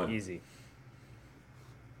 one. Easy.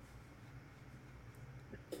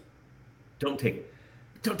 Don't take it.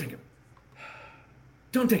 Don't take him.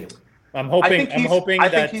 Don't take him. I'm hoping I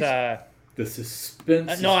think that The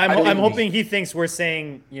suspense. no, I I'm think hoping he thinks we're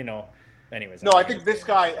saying, anyways. No, I think this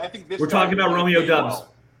guy. We're talking about wanted Romeo Gainwell. Dubs.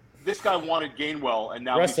 This guy wanted Gainwell, and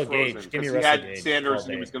now Russell he's frozen Gage. Give me because he Russell had Gage Sanders all and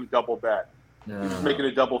he day. was going to double bet. No. He's making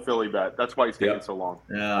a double Philly bet. That's why he's taking Yep. so long.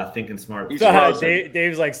 Thinking smart. He's So, frozen.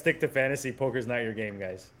 Dave's like, stick to fantasy. Poker's not your game,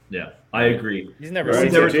 guys. Yeah, I agree. He's never Right,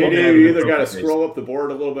 seen so never told me I JD, have you a either got to broken face. scroll up the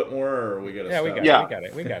board a little bit more, or we got to. Yeah, we stop. got Yeah.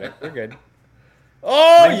 it. We got it. We're good.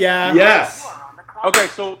 Oh yeah. Yes. Okay,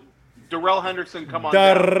 so Darrell Henderson, come on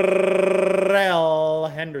down. Darrell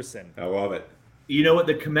Henderson. I love it. You know what?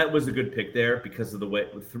 The Komet was a good pick there because of the way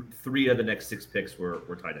 3 of the next 6 picks were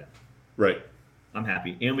tight end. Right. I'm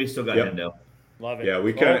happy, and we still got Yep. Hendo. Love it. Yeah,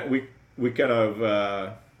 we kind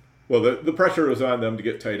of. Well, the pressure was on them to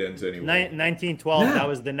get tight ends anyway. 1912. Yeah. That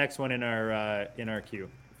was the next one in our queue.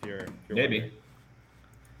 If you're Maybe.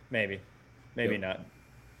 wondering. Maybe Yep. not.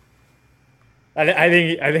 I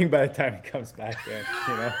think by the time he comes back,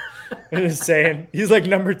 I'm just saying he's like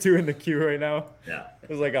number 2 in the queue right now. Yeah.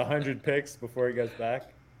 There's like 100 picks before he gets back.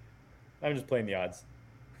 I'm just playing the odds.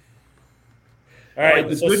 All right.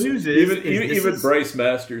 The so good news is Even Bryce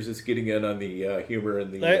Masters is getting in on the humor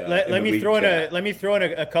and the. let me league throw in chat. let me throw in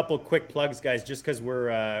a couple quick plugs, guys, just because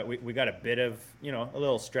we got a bit of a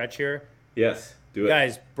little stretch here. Yes, do it,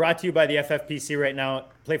 Guys, brought to you by the FFPC right now.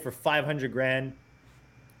 Play for $500,000.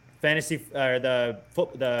 Fantasy the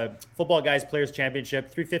Football Guys Players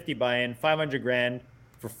Championship, $350 buy-in, $500,000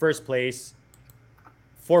 for first place,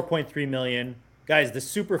 $4.3 million. Guys, the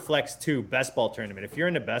Super Flex 2 Best Ball Tournament. If you're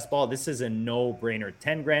into Best Ball, this is a no-brainer.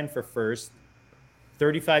 $10,000 for first,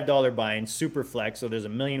 $35 buy-in, Super Flex. So there's a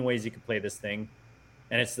million ways you can play this thing,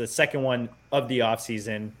 and it's the second one of the off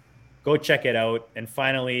season. Go check it out. And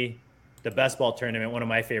finally, the Best Ball Tournament, one of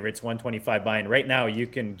my favorites, 125 buy-in. Right now, you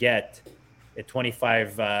can get a 25.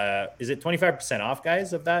 Is it 25% off,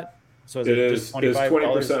 guys? Of that? So is It it is. just It's $25?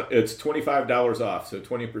 20%. It's $25 off, so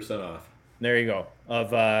 20% off. There you go. Of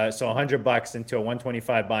so $100 into a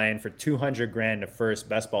 125 buy-in for 200 grand to first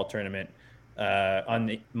best ball tournament on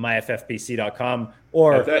the myffpc.com.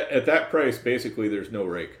 Or at that price, basically, there's no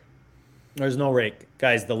rake. There's no rake,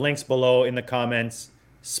 guys. The link's below in the comments.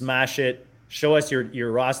 Smash it. Show us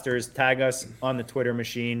your rosters. Tag us on the Twitter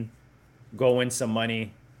machine. Go win some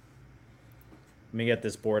money. Let me get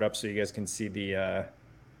this board up so you guys can see the.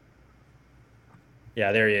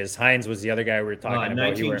 Yeah, there he is. Hines was the other guy we were talking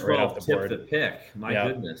about. He went right off the board. The pick. My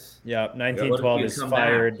goodness. Yeah, 1912 is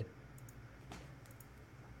fired.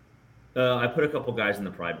 I put a couple guys in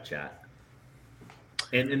the private chat,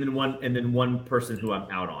 and then one person who I'm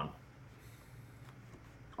out on.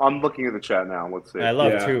 I'm looking at the chat now. Let's see. I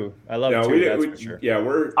love two. That's for sure.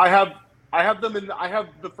 Yeah, I have them in. I have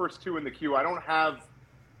the first two in the queue. I don't have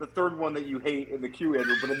the third one that you hate in the queue,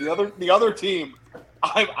 Andrew. But in the other team,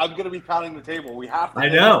 I'm going to be pounding the table. We have to. I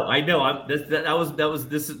know.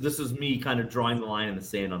 This is me kind of drawing the line in the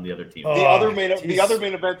sand on the other team. The other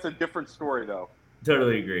main event's a different story, though.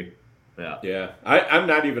 Totally agree. Yeah. I'm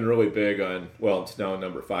not even really big on. Well, it's now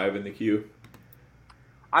number 5 in the queue.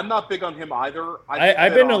 I'm not big on him either.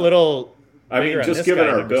 I've been a little. I mean, just given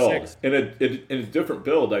our build, in a different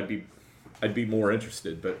build, I'd be more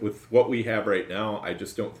interested. But with what we have right now, I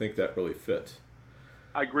just don't think that really fits.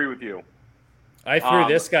 I agree with you. I threw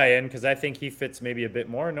this guy in because I think he fits maybe a bit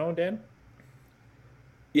more. No, Dan?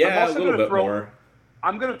 Yeah, a little bit more.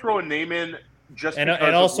 I'm going to throw a name in just because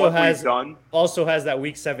and also of what has we've done. Also has that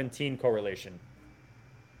week 17 correlation.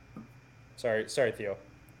 Sorry, Theo.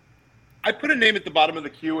 I put a name at the bottom of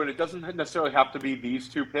the queue, and it doesn't necessarily have to be these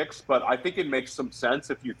two picks, but I think it makes some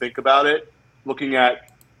sense if you think about it, looking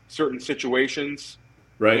at certain situations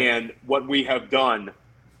and what we have done.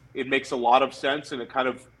 It makes a lot of sense, and it kind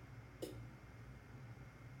of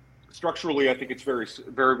structurally, I think it's very,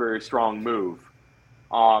 very, very strong move.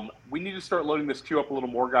 We need to start loading this queue up a little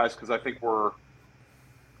more, guys, because I think we're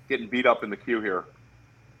getting beat up in the queue here.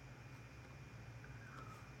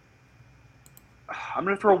 I'm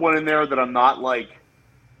going to throw one in there that I'm not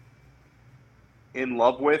in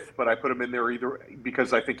love with, but I put him in there either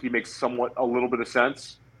because I think he makes a little bit of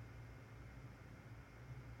sense.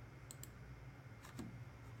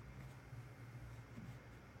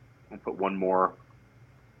 I'll put one more.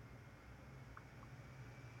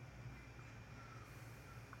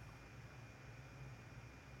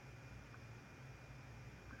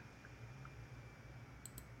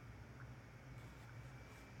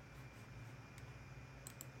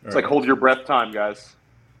 It's like hold your breath time, guys.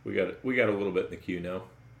 We got a little bit in the queue now.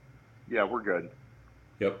 Yeah, we're good.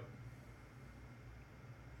 Yep.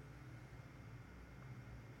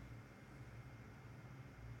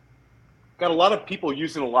 Got a lot of people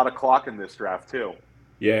using a lot of clock in this draft too.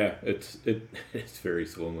 Yeah, it's very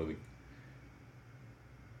slow moving.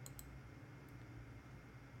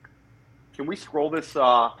 Can we scroll this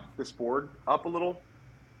this board up a little?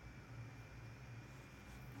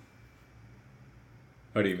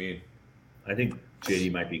 How do you mean? I think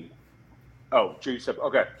JD might be. Oh, JD said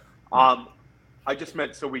okay. I just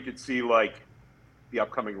meant so we could see the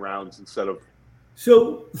upcoming rounds instead of.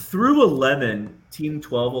 So through 11, Team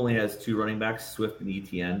 12 only has 2 running backs, Swift and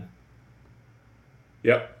ETN.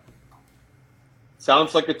 Yep.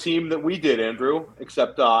 Sounds like a team that we did, Andrew,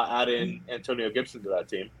 except add in Antonio Gibson to that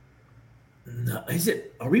team. No,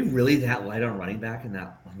 are we really that light on running back in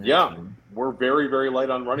that team? We're very, very light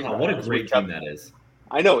on running back. What a great team that is.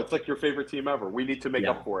 I know, it's like your favorite team ever. We need to make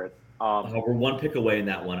up for it. We're one pick away in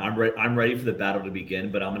that one. I'm ready for the battle to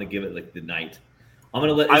begin, but I'm going to give it the night. I'm going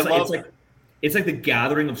to let it's like the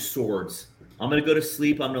gathering of swords. I'm going to go to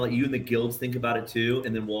sleep. I'm going to let you and the guilds think about it too,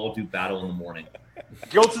 and then we'll all do battle in the morning.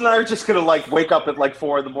 Guilds and I are just going to wake up at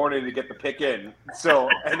 4 in the morning to get the pick in.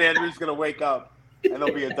 And Andrew's going to wake up, and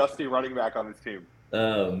there'll be a dusty running back on his team.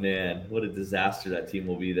 Oh man, what a disaster that team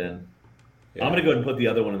will be then. Yeah. I'm going to go ahead and put the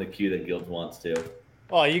other one in the queue that Guilds wants too.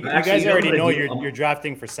 Oh, you guys already know you're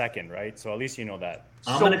drafting for second, right? So at least you know that.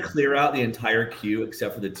 I'm going to clear out the entire queue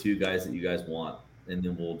except for the 2 guys that you guys want, and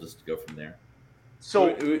then we'll just go from there.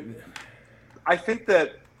 So I think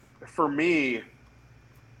that for me,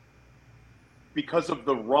 because of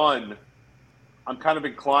the run, I'm kind of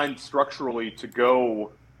inclined structurally to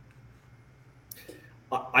go.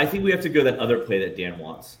 I think we have to go that other play that Dan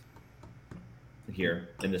wants here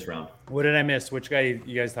in this round. What did I miss? Which guy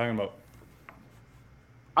you guys talking about?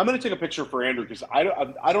 I'm going to take a picture for Andrew because I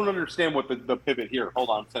don't understand what the pivot here. Hold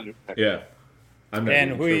on, send it a picture. Yeah.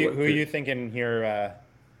 And who are you thinking here?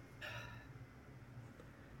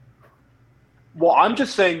 Well, I'm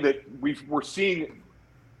just saying that we're seeing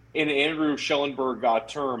in Andrew Schellenberg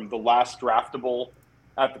term the last draftable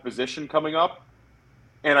at the position coming up.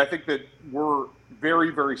 And I think that we're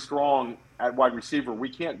very, very strong at wide receiver. We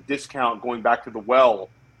can't discount going back to the well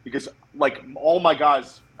because, like, all my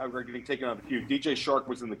guys are getting taken out of the queue. DJ Shark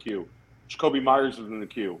was in the queue. Jacoby Myers was in the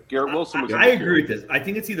queue. Garrett Wilson was in the queue. I agree with this. I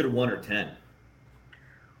think it's either 1 or 10.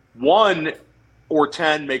 1 or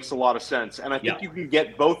 10 makes a lot of sense, and I think you can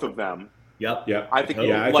get both of them. Yep. Yeah. I think.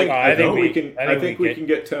 I think we can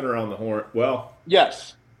get 10 around the horn. Well,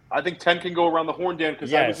 yes. I think 10 can go around the horn, Dan,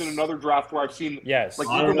 because I was in another draft where I've seen, like,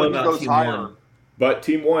 even when he goes higher. But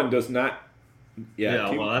Team 1 does not. Yeah,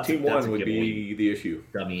 Team 1 would be the issue.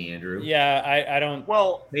 Dummy, Andrew. Yeah, I don't.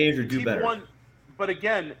 Well, Andrew, do better. 1, but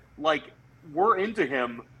again, like, we're into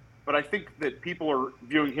him, but I think that people are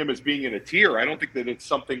viewing him as being in a tier. I don't think that it's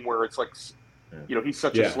something where it's like, he's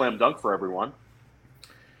such a slam dunk for everyone.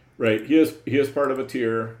 Right. He is part of a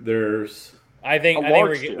tier. There's I think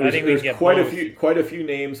we get quite a few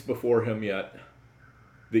names before him yet.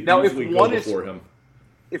 Now, if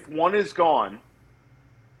one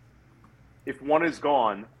is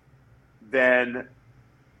gone, then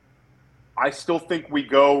I still think we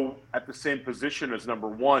go at the same position as number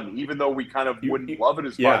 1, even though we kind of wouldn't love it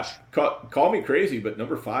as much. Call me crazy, but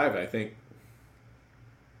number 5, I think.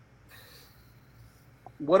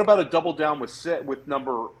 What about a double down with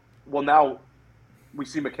number? Well, now we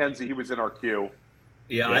see McKenzie. He was in our queue.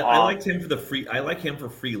 Yeah, I liked him for the free. I like him for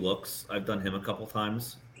free looks. I've done him a couple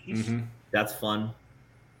times. That's fun.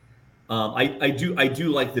 I do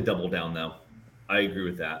like the double down though. I agree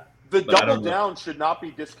with that. The double down should not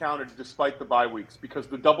be discounted despite the bye weeks because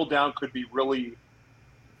the double down could be really.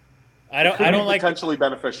 I don't like potentially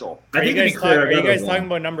beneficial. Are you guys talking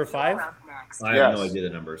about number 5? I have no idea the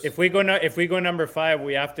numbers. If we go number 5,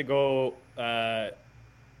 we have to go.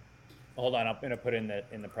 Hold on, I'm gonna put in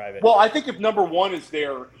the private. Well, I think if number 1 is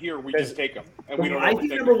there, we just take him, and we don't. I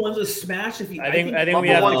think number 1's a smash. I think we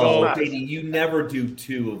have to go. You never do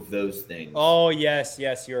 2 of those things. Oh yes,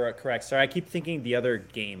 you're correct. Sorry, I keep thinking the other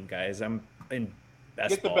game, guys. I'm in best.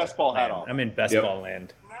 Get the best ball hat on. I'm in best ball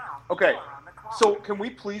land. Okay, so can we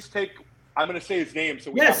please take? I'm going to say his name.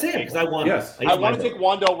 So Sam, because I want. Yes, I want to take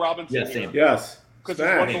Wan'Dale Robinson. Yes, Sam. Yes, because he's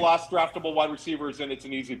one of the last draftable wide receivers, and it's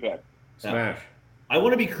an easy pick. Smash. I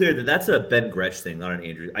want to be clear that that's a Ben Gretsch thing, not an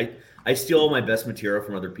Andrew. I steal all my best material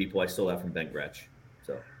from other people. I stole that from Ben Gretsch.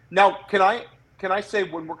 So now, can I say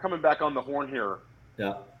when we're coming back on the horn here?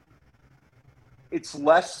 Yeah. It's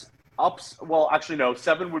less ups. Well, actually, no.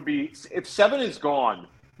 7 would be if 7 is gone.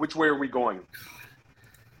 Which way are we going?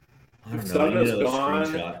 I don't know. 7 is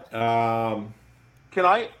gone. Can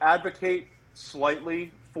I advocate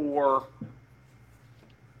slightly for?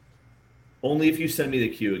 Only if you send me the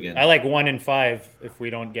queue again. I like 1 and 5 if we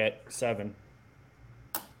don't get 7.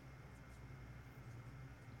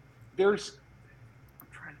 There's,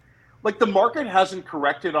 like, the market hasn't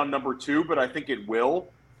corrected on number 2, but I think it will.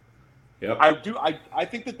 Yep. I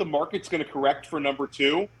think that the market's going to correct for number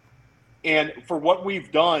 2, and for what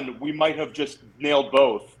we've done, we might have just nailed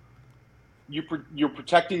both. You're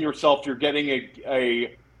protecting yourself. You're getting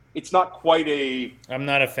a. It's not quite a. I'm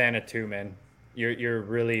not a fan of 2, man. You're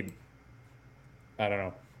really. I don't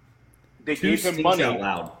know. They gave him money. Out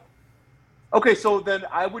loud. Okay, so then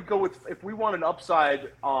I would go with if we want an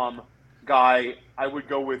upside guy, I would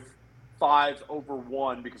go with 5 over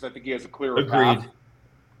 1 because I think he has a clearer path.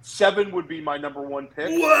 7 would be my number 1 pick.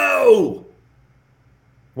 Whoa!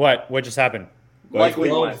 What just happened? Likely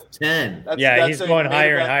 10. He's going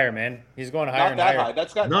higher and higher, man. He's going higher and higher. High.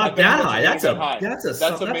 That's not that high. That's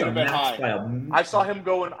a main event high. I saw him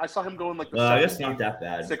going like the 17th, I guess not that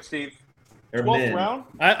bad. 16th. 12th round.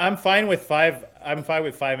 I'm fine with 5. I'm fine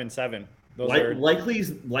with 5 and 7. Those are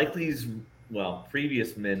Likely's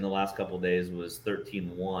previous min the last couple of days was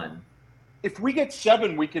 13-1. If we get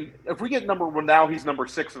 7, we can. If we get number 1 now, he's number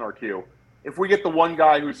 6 in our queue. If we get the one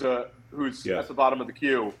guy who's at the bottom of the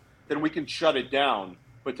queue, then we can shut it down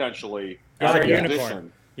potentially. He's our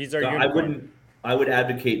unicorn. He's our unicorn. I would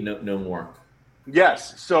advocate no more.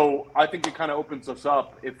 Yes, so I think it kind of opens us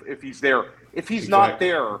up if he's there. If he's not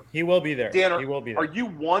there, he will be there. Dan, he will be there. Are you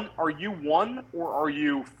 1? Are you 1 or are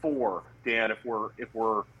you 4, Dan? If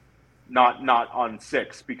we're not on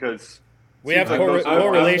 6 because we have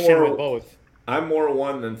correlation with both. I'm more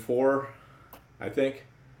 1 than 4, I think.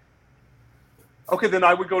 Okay, then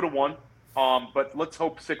I would go to 1. But let's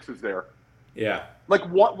hope 6 is there. Yeah. Like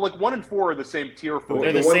 1 and 4 are the same tier for.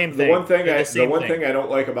 They're the same thing. The one thing I don't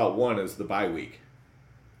like about 1 is the bye week.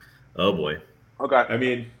 Oh boy. Okay. I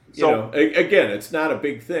mean, you know, again, it's not a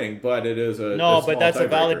big thing, but it is a but that's a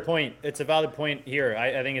valid point. It's a valid point here.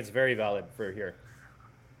 I think it's very valid for here.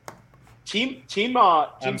 Team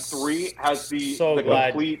 3 has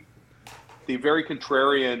the very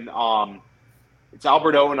contrarian It's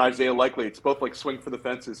Alberto and Isaiah Likely. It's both like swing for the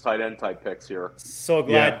fences tight end type picks here. So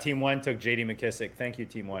glad Team 1 took J.D. McKissick. Thank you,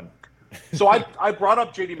 Team 1. So I brought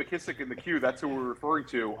up J.D. McKissick in the queue. That's who we're referring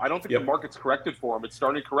to. I don't think the market's corrected for him. It's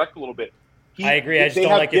starting to correct a little bit. I agree. I just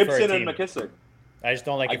don't like it for a team. They have Gibson and McKissick. I just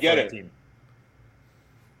don't like it for a team.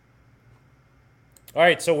 All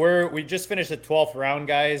right, so we just finished the 12th round,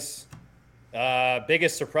 guys.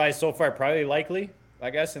 Biggest surprise so far, probably Likely, I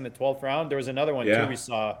guess, in the 12th round. There was another one too we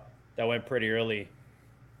saw that went pretty early.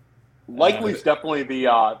 Likely's definitely the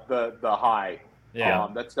high. Yeah,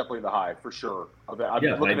 that's definitely the high for sure. I'm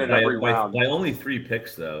looking at every round. By only 3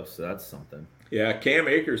 picks though, so that's something. Yeah, Cam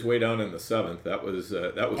Akers way down in the 7th. That was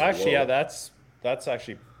actually low. that's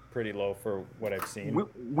actually pretty low for what I've seen.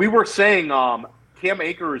 We were saying Cam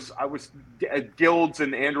Akers, Guilds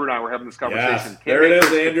and Andrew and I were having this conversation. Yes, there it is,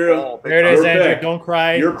 Andrew. There it is, Andrew. Pick. Don't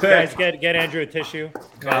cry. Your pick. Guys, get Andrew a tissue.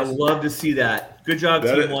 I love to see that. Good job,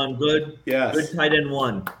 Team 1. Good. Yes. Good tight end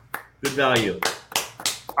 1. Good value.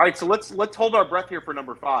 All right, so let's hold our breath here for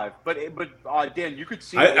number 5. But Dan, you could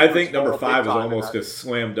see. I think number 5 is almost a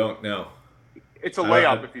slam dunk now. It's a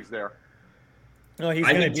layup if he's there. No, he's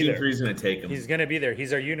going to be there. Team 3 is going to take him. He's going to be there.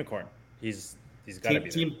 He's our unicorn. He's got to be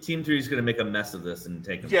there. Team 3 is going to make a mess of this and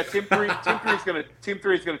take him. Yeah, Team 3 is going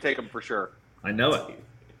to take him for sure. I know it.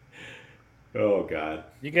 Oh God,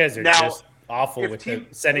 you guys are just awful with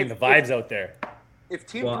sending the vibes out there. If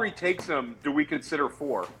Team 3 takes him, do we consider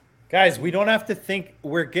 4? Guys, we don't have to think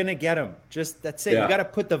we're going to get him. Just that's it. Yeah. You got to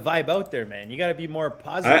put the vibe out there, man. You got to be more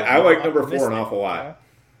positive. I like number 4 an awful lot.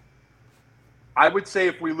 I would say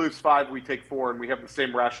if we lose 5, we take 4, and we have the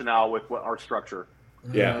same rationale with our structure.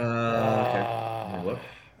 Yeah. Okay.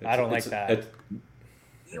 I don't like that.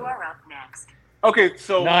 You are up next. Okay,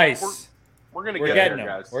 so nice. We're going to get there, him,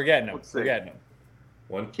 guys. We're getting him. We're getting him.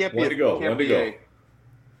 One to go.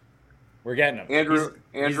 We're getting him. Andrew,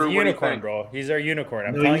 he's the unicorn, bro. He's our unicorn.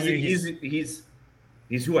 I'm telling you, he's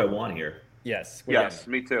who I want here. Yes.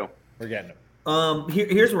 Me too. We're getting him.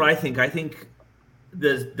 Here's what I think. I think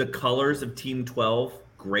the colors of Team 12,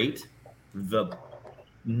 great. The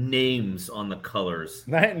names on the colors.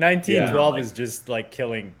 1912 is just like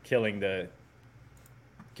killing the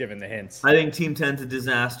giving the hints. I think Team 10's a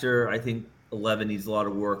disaster. I think 11 needs a lot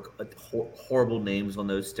of work. Horrible names on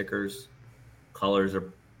those stickers. Colors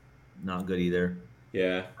are not good either.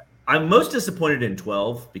 Yeah. I'm most disappointed in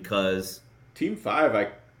 12 because Team 5, I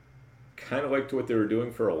kind of liked what they were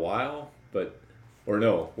doing for a while, but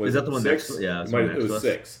is that the one 6? next? Yeah, it was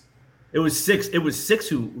 6. It was 6. It was 6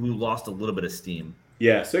 who lost a little bit of steam.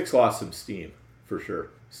 Yeah, 6 lost some steam for sure.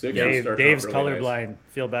 6. Dave's really colorblind. Nice.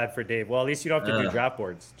 Feel bad for Dave. Well, at least you don't have to do draft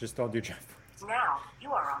boards. Just don't do draft boards. Now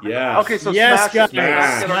you are on. Yeah. Okay, so yes,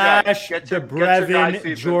 smash the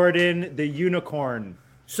Brevin Jordan, the unicorn.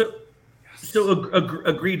 So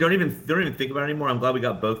agree. Don't even think about it anymore. I'm glad we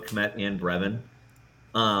got both Kmet and Brevin.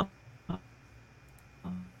 I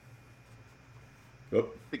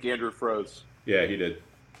think Andrew froze. Yeah, he did.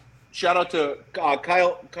 Shout out to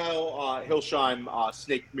Kyle Hilsheim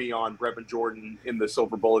snaked me on Brevin Jordan in the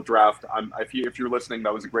Silver Bullet draft. If you're listening,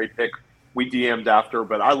 that was a great pick. We DM'd after,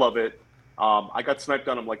 but I love it. I got sniped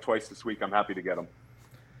on him like twice this week. I'm happy to get him.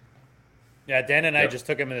 Yeah, Dan and I just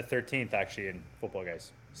took him in the 13th actually in football,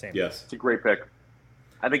 guys. Same. Yes, it's a great pick.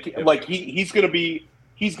 I think he's gonna be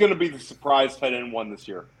the surprise tight end 1 this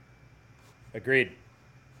year. Agreed.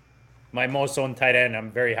 My most owned tight end.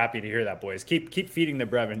 I'm very happy to hear that, boys. Keep feeding the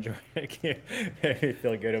Brevin Jordan. I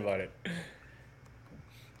feel good about it.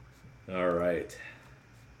 All right.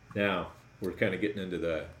 Now we're kind of getting into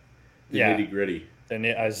the nitty gritty.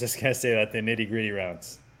 I was just gonna say that the nitty gritty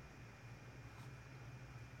rounds.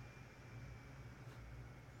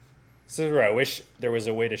 This is where I wish there was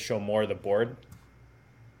a way to show more of the board.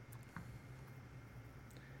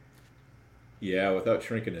 Yeah, without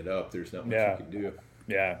shrinking it up, there's not much you can do.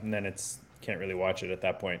 Yeah, and then can't really watch it at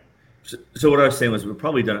that point. So what I was saying was we've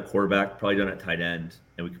probably done at quarterback, probably done at tight end,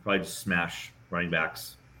 and we could probably just smash running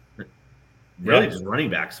backs. Really, just running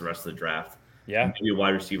backs the rest of the draft. Yeah, maybe a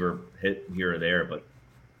wide receiver hit here or there, but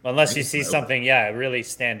unless you see something, really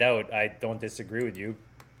stand out, I don't disagree with you.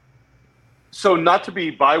 So not to be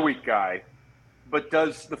bye week guy, but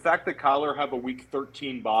does the fact that Kyler have a week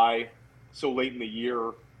 13 bye so late in the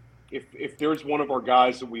year, if there's one of our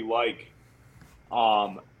guys that we like,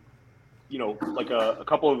 like a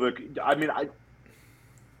couple of the, I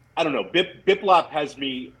don't know. Biplap has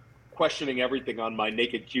me questioning everything on my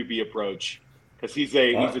naked QB approach because he's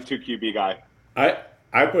a 2 QB guy.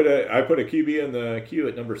 I put a QB in the queue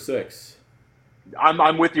at number 6.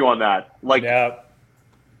 I'm with you on that.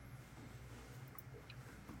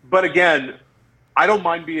 But again, I don't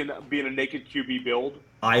mind being a naked QB build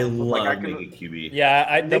I love like, I can- making QB.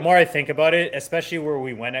 Yeah, the more I think about it, especially where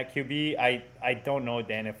we went at QB, I don't know,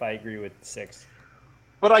 Dan, if I agree with 6.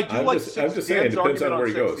 But I do I'm like just- 6. I'm just saying, it Dan's depends on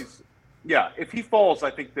argument where he 6, goes. Yeah, if he falls,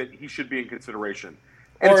 I think that he should be in consideration.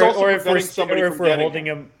 And Or, it's also or if we're, preventing somebody or if from we're getting holding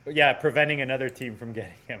him, preventing another team from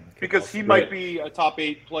getting him. because he Right. might be a top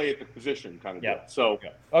 8 play at the position kind of Yeah. deal. So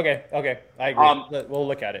Okay, I agree. We'll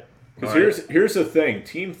look at it. Because here's the thing: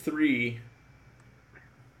 Team 3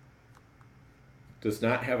 does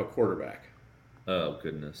not have a quarterback, Oh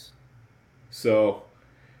goodness. so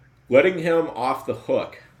letting him off the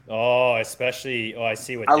hook. Oh, especially I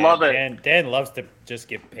see what I Dan, love it. Dan loves to just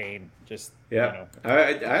give pain. Just Yeah,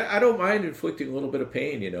 I don't mind inflicting a little bit of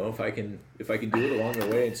pain, if I can do it along the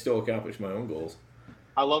way and still accomplish my own goals.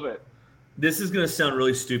 I love it. This is going to sound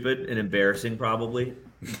really stupid and embarrassing, probably,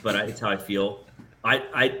 but it's how I feel.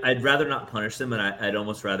 I'd rather not punish them, and I'd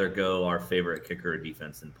almost rather go our favorite kicker or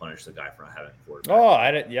defense and punish the guy for not having a quarterback. Oh,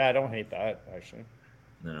 I don't hate that actually.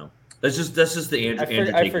 No, that's just the Andrew.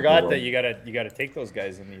 Andrew I Tate forgot rule. that you gotta take those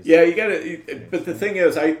guys in these. Yeah, you gotta. But the thing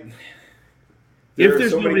is, If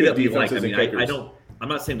there's nobody that we like, I'm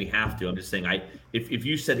not saying we have to. I'm just saying if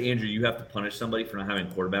you said, Andrew, you have to punish somebody for not having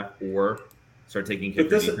a quarterback or start taking kicker.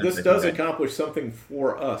 But this does accomplish something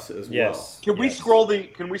for us as Yes. Can we scroll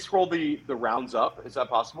the rounds up? Is that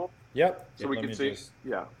possible? Yep. So we can see.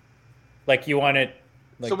 Yeah. Like you want it.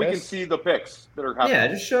 Like so we this? can see the picks that are happening. Yeah,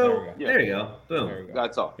 just show. There we go. There you go. Boom. There we go.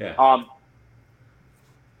 That's all. Yeah.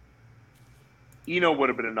 Eno would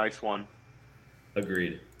have been a nice one.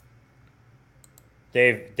 Agreed.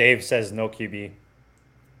 Dave says no QB.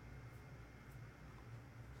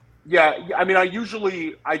 Yeah, I mean,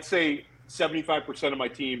 I'd say 75% of my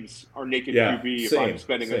teams are naked QB if I'm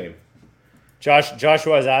spending it.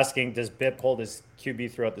 Joshua is asking, does Bip hold his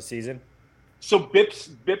QB throughout the season? So Bip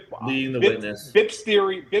Being the witness. Bip's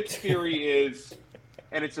theory is,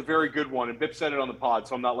 and it's a very good one, and Bip said it on the pod,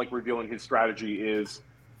 so I'm not like revealing his strategy, is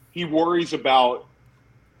he worries about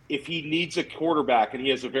if he needs a quarterback and he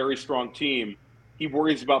has a very strong team, he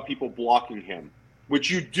worries about people blocking him,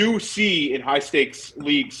 which you do see in high stakes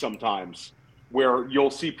leagues sometimes, where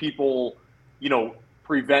you'll see people,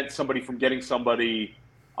 prevent somebody from getting somebody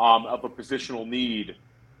of a positional need,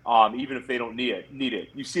 even if they don't need it.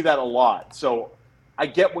 You see that a lot. So I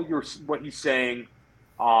get what he's saying.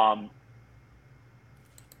 But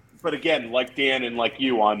again, like Dan and like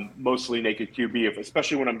you, I'm mostly naked QB,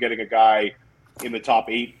 especially when I'm getting a guy in the top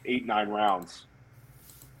 8, 9 rounds.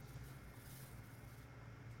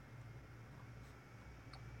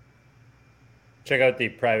 Check out the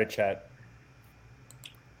private chat.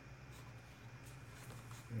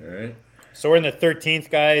 All right. So we're in the 13th,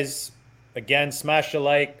 guys. Again, smash the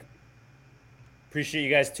like. Appreciate you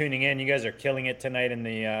guys tuning in. You guys are killing it tonight in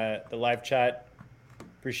the live chat.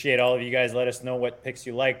 Appreciate all of you guys. Let us know what picks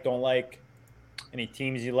you like, don't like, any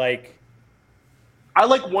teams you like. I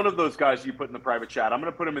like one of those guys you put in the private chat. I'm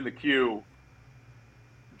going to put him in the queue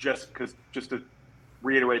just to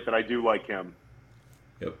reiterate that I do like him.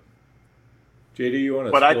 Yep. JD, you want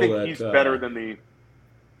to? But I think he's better than the.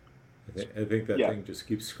 I think that thing just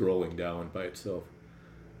keeps scrolling down by itself.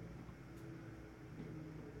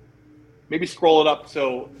 Maybe scroll it up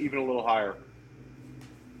so even a little higher.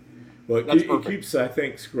 Well, That's it perfect. keeps, I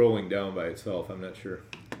think, scrolling down by itself. I'm not sure.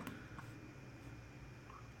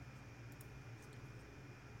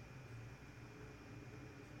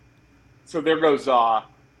 So there goes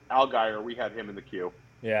Algier. We had him in the queue.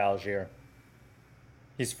 Yeah, Algier.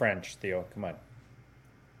 He's French, Theo. Come on.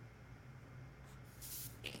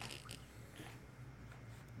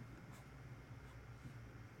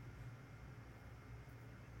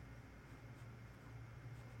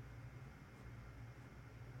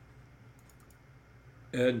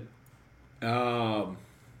 And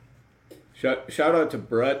shout out to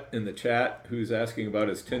Brett in the chat who's asking about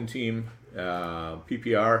his 10-team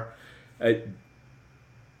PPR.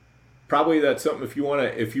 Probably that's something if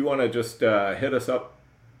you wanna just hit us up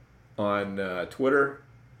on Twitter,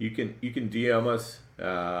 you can DM us,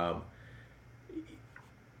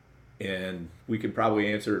 and we can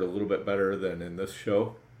probably answer it a little bit better than in this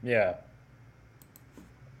show. Yeah.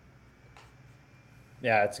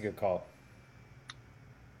 Yeah, it's a good call.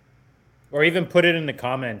 Or even put it in the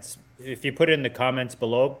comments. If you put it in the comments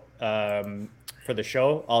below for the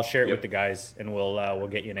show, I'll share it with the guys, and we'll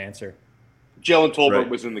get you an answer. Jalen Tolbert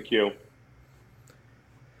was in the queue.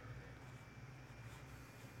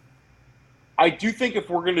 I do think if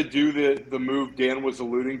we're going to do the move Dan was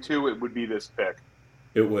alluding to, it would be this pick.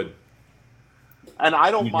 It would. And I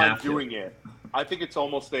don't mind doing it. I think it's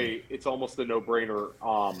almost a no-brainer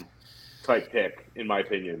type pick, in my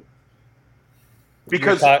opinion.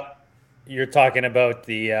 Because You're talking about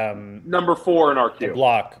the Number 4 in our the queue.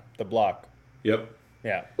 block. The block. Yep.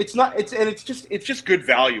 Yeah. It's not. It's just good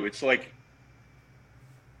value. It's like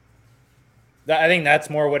I think that's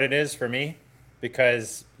more what it is for me,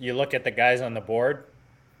 because you look at the guys on the board,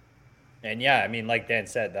 and yeah, I mean, like Dan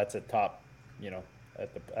said, that's a top,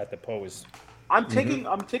 at the pose. I'm taking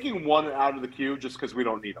one out of the queue just because we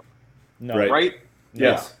don't need them. No. Right?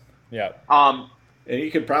 Yes. Yeah. And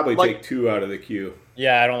you could probably Like- take 2 out of the queue.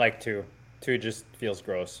 Yeah, I don't like 2. 2 just feels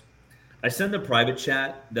gross. I send the private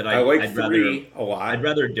chat that I like I'd 3 a lot. I'd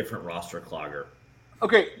rather a different roster clogger.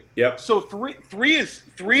 Okay. Yep. So three is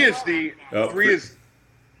the Oh, three is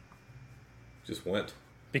Just went.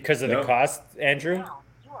 Because of No. the cost, Andrew? Now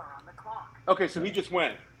you are on the clock. okay. So he just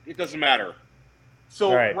went. It doesn't matter. So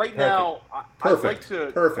All right, right now, Perfect.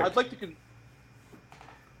 Perfect. I'd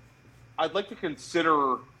like to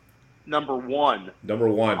consider number 1. Number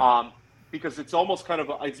 1. Because it's almost kind of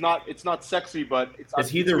it's not sexy, but it's Is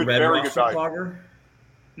he the good, red very good roster value. clogger?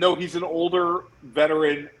 No, he's an older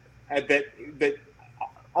veteran that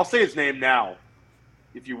I'll say his name now,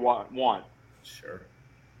 if you want. Sure.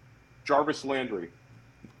 Jarvis Landry.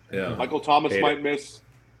 Yeah. Michael Thomas Hate might it. miss.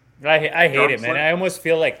 I hate Jarvis it, man. Landry. I almost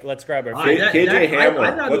feel like let's grab our K- KJ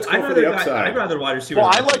Hamler. Let's go for the upside. I'd rather wide receiver.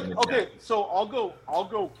 Well, than okay, so I'll go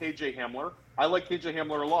KJ Hamler. I like KJ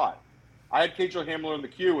Hamler a lot. I had KJ Hamler in the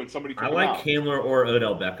queue, and somebody took I him like out. Hamler or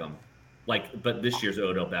Odell Beckham, but this year's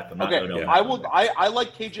Odell Beckham, not Okay, Odell. yeah. Beckham. I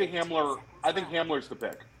like KJ Hamler. I think Hamler's the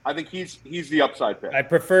pick. I think he's the upside pick. I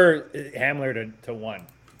prefer Hamler to 1.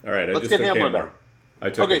 All right. I Let's just get took Hamler Hamler. then. I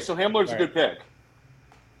took Okay, it. so Hamler's a All good pick.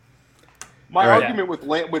 My All right. argument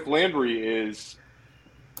with Landry is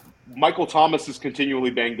Michael Thomas is continually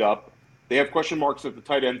banged up. They have question marks at the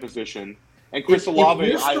tight end position, and Chris Olave.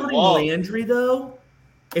 If we're I starting love. Landry, though,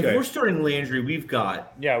 if Okay. we're starting Landry, we've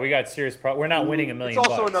got Yeah, we got serious We're not winning $1 million. It's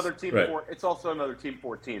also bucks. another team. Right. It's also another team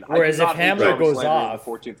 14. Whereas I do if not hate Hamler Jarvis goes Landry in off-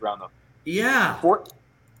 the 14th round, though. yeah.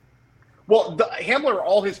 Well, Hamler,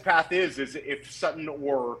 all his path is if Sutton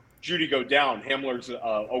or Judy go down, Hamler's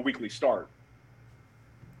a weekly start.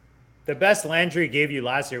 The best Landry gave you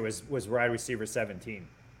last year was wide receiver 17.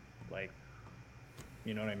 Like,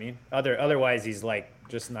 you know what I mean? Otherwise, he's like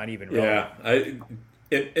just not even relevant.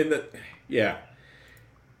 Yeah.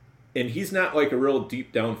 And he's not like a real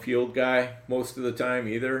deep downfield guy most of the time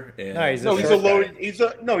either. And No, he's a No, he's a short low. guy. He's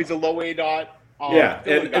a low A dot. yeah,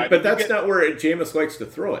 filling guy. but that's you get- not where Jameis likes to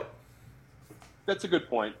throw it. That's a good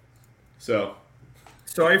point. So,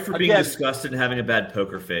 Sorry for being Again- disgusted and having a bad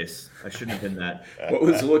poker face. I shouldn't have been that. what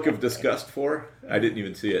was the look of disgust for? I didn't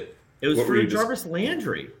even see it. It was What were for you Jarvis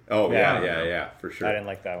Landry. Oh Yeah. yeah, for I sure. didn't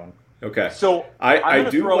like that one. Okay, So I I'm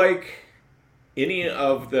gonna do throw- like any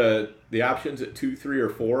of the options at 2, 3, or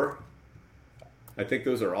 4. I think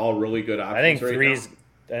those are all really good options. I think right three's.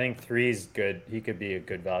 now. I think three's good. He could be a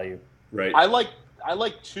good value. Right. I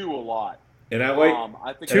like 2 a lot. And I like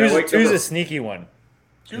I think And I Two's, like two's number- a sneaky one.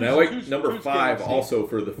 and I like two's number getting 5 sneaky. also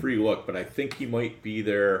for the free look, but I think he might be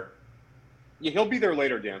there. Yeah, he'll be there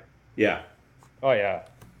later, Dan. Yeah. Oh yeah.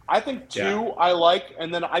 I think 2 Yeah. I like,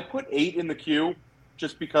 and then I put 8 in the queue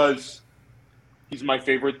just because he's my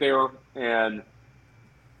favorite there, and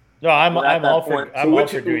No, I'm We're at that all for point. I'm So all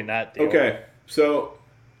which- for doing that. Deal. Okay. So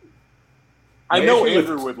I My know issue with-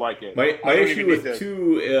 Andrew would like it. my I don't issue even with need to-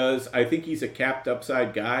 2 is I think he's a capped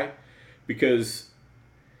upside guy because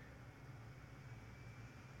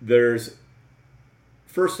there's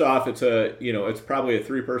first off it's probably a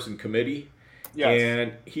 3-person committee. Yes.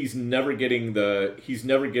 And he's never getting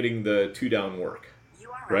the 2 down work. You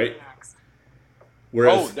are Right. up next.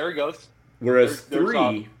 Whereas there he goes. whereas there's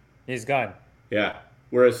 3 He's gone. yeah.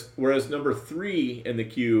 Whereas number 3 in the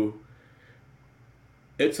queue,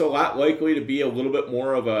 it's a lot likely to be a little bit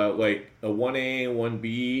more of a 1A,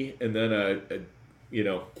 1B, and then a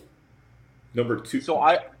number 2. So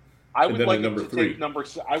I And would then a like number to 3.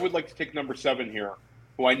 take I would like to take number 7 here,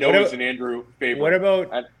 who I know What is about- an Andrew favorite. What about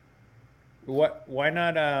And- what? Why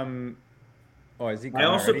not? Oh, is he? I gone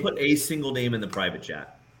also already? put a single name in the private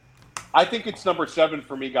chat. I think it's number 7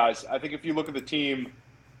 for me, guys. I think if you look at the team,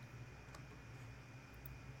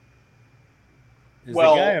 Is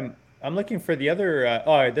well- the guy I'm looking for the other.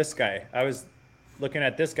 This guy. I was looking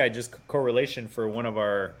at this guy. Just correlation for one of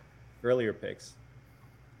our earlier picks.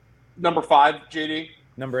 number 5, JD.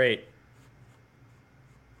 Number 8.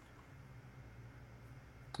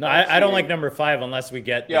 No, I don't like number 5 unless we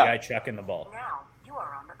get Yeah. the guy chucking the ball. Now you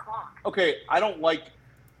are on the clock. Okay, I don't like.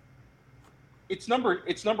 It's number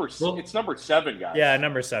Well- 7, guys. Yeah,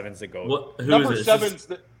 number 7's the goat. Who number is it? 7's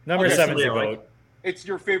the Number okay, 7's the somebody I goat. It's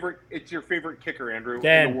your favorite kicker, Andrew,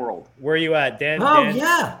 Dan, in the world. where are you at, Dan? Oh Dan?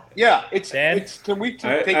 yeah. Yeah, it's Dan? it's. Can we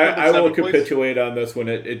take number I 7, will please? capitulate on this one.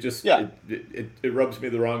 It just Yeah. it rubs me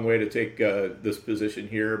the wrong way to take this position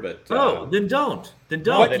here, but Oh, then don't. Then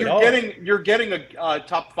No, don't. they You're getting a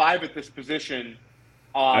top 5 at this position.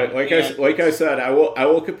 like I said, I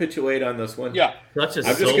will capitulate on this one. Yeah, That's I'm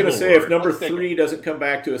just going to say if number Let's take 3 doesn't come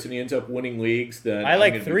back to us and he ends up winning leagues, then I I'm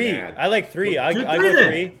like gonna be 3. mad. I like 3. I Do go 3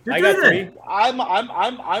 then. 3. Do I 3 got 3. then. I'm. I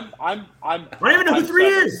don't even know who 3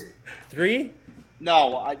 7. is. 3?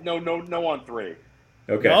 No, no on 3.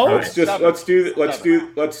 Okay, No? let's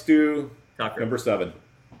do Tucker. number 7.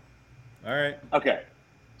 All right. Okay,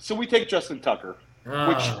 so we take Justin Tucker.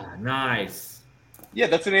 Ah, nice. Yeah,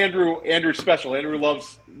 that's an Andrew special. Andrew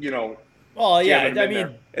loves Well, yeah. Jamming I in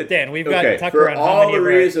mean, there. Dan, we've got Okay, Tucker for on how all many the of our-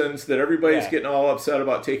 reasons that everybody's Yeah. getting all upset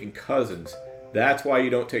about taking Cousins, that's why you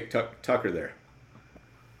don't take Tucker there.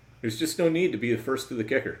 There's just no need to be the first to the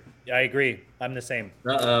kicker. I agree. I'm the same.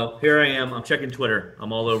 Uh-oh. Here I am. I'm checking Twitter.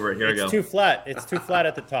 I'm all over it. Here I go. It's too flat. It's too flat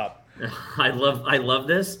at the top. I love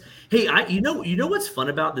this. Hey, you know what's fun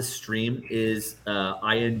about this stream is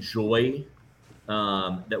I enjoy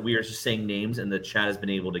that we are just saying names and the chat has been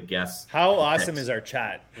able to guess. How awesome picks. is our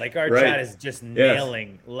chat? Like our Right. chat is just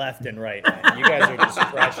nailing left and right. Man. You guys are just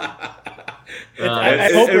crushing.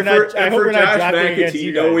 I hope we're not. I hope we're not Josh drafting against McAtee,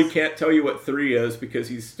 you know we guys. can't tell you what 3 is because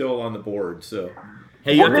he's still on the board. So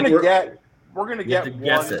Hey, you we're have to, gonna get you have to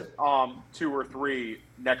guess one, it. 2 or 3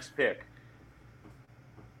 next pick.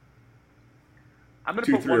 I'm gonna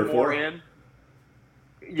 2, put 3, one or 4? more in.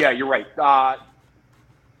 Yeah, you're right.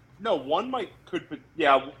 No, one could.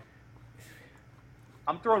 Yeah,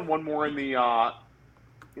 I'm throwing one more in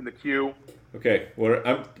the queue. okay, well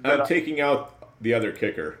I'm But, taking out the other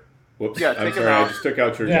kicker. Whoops, Yeah, I'm take him sorry, I out. just took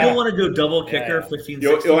out your You Yeah. don't want to go double kicker, Yeah. 15,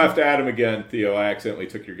 You'll 16? have to add him again, Theo. I accidentally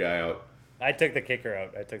took your guy out. I took the kicker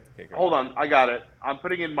out. Hold on, I got it. I'm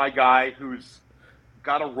putting in my guy who's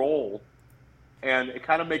got a role, and it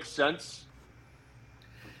kind of makes sense.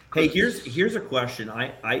 Hey, here's a question.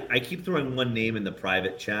 I keep throwing one name in the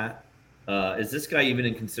private chat. Is this guy even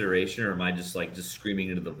in consideration, or am I just screaming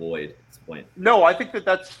into the void at this point? No, I think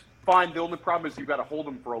that's fine. The only problem is you've got to hold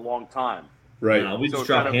him for a long time. Right. No, we So just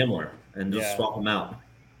drop kind of- Hamler and just Yeah. swap him out.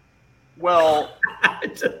 Well,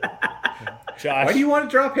 Josh, Why do you want to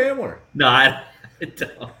drop Hamler? No, I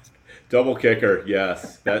don't. Double kicker,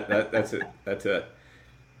 yes. That's it. That's it.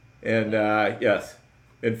 And yes.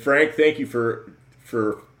 And Frank, thank you for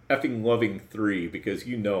effing loving 3 because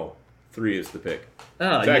 3 is the pick.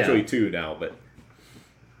 Oh, It's yeah. actually 2 now, but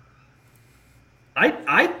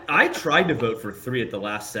I tried to vote for 3 at the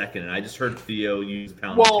last second, and I just heard Theo use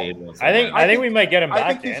pound Well, the table. And I think I I think think- we might get him I back.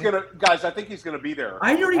 think he's Dan. gonna, guys. I think he's gonna be there.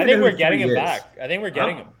 I don't even I think know we're who getting 3 him is. back. I think we're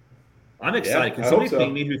getting him. I'm excited. Yeah, Can I somebody hope so.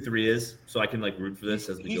 ping me who 3 is so I can root for this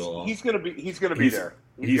as we go along? He's gonna be he's there.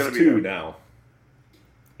 He's gonna be 2 there. now.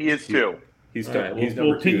 He is 2. He's All right, he's we'll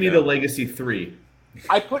number 2 ping me now. the legacy 3.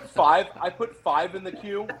 I put 5. I put 5 in the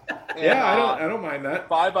queue. And, Yeah, I don't mind that.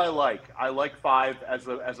 5 I like. I like 5 as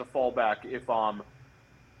a fallback.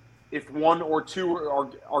 If 1 or 2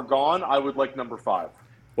 are gone, I would like number 5.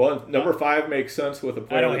 Well, number 5 makes sense with a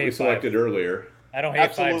player don't that we hate 5. selected earlier. I don't hate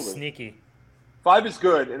Absolutely. 5. Sneaky. 5 is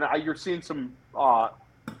good, and you're seeing some.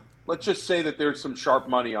 Let's just say that there's some sharp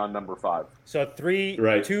money on number 5. So 3,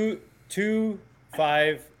 Right. 2,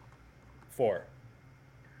 5, 4.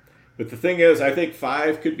 But the thing is, I think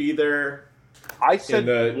 5 could be there I in said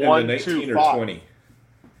the 1, 19 2, or 5. 20.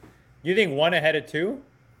 You think 1 ahead of 2?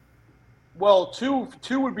 Well, 2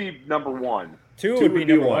 would be number 1. 2 Two would be would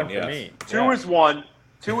be number 1, 1 yes. for me. 2 Yeah. is 1.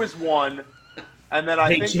 2 is 1. And then I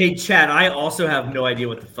think Hey, Chad, I also have no idea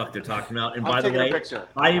what the fuck they're talking about. And I'm by the taking a way, picture.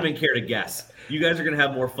 I even care to guess. You guys are going to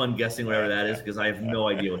have more fun guessing whatever that is because I have no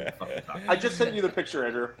idea what the fuck they're talking I about. just sent you the picture,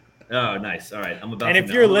 Andrew. Oh, nice. All right. I'm about And to if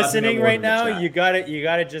know. you're I'm about to know listening more right than the now, chat. you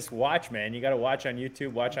gotta just watch, man. You gotta watch on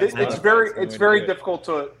YouTube, watch on. It's Spotify. very the way it's to very do it. difficult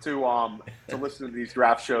to listen to these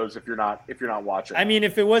draft shows if you're not watching. I mean,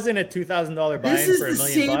 if it wasn't a $2,000 buy-in This is for the $1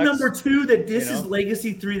 million same number 2 that this you is know?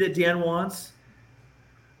 Legacy 3 that Dan wants.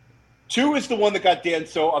 2 is the one that got Dan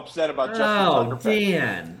so upset about Justin Oh, Tucker pick.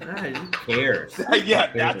 Dan. Who cares?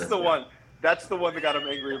 Yeah, that's the one. That's the one that got him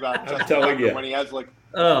angry about Justin telling Tucker you. when he has like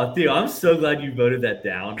Oh, dude, I'm so glad you voted that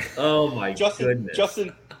down. Oh my goodness.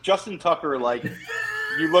 Justin Tucker. Like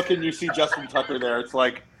you look and you see Justin Tucker there. It's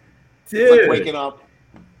like dude. waking up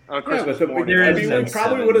on a Yeah, Christmas but morning. there I is mean, no we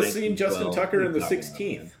probably 7, would have seen 1912. Justin Tucker in the What are you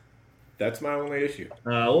talking 16th. That's my only issue.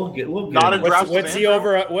 We'll get Not him. in draft What's he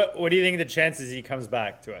Andrew? over? What do you think the chances he comes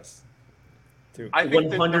back to us? I think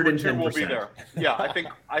that number 2 will 110%. be there. Yeah,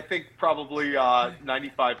 I think probably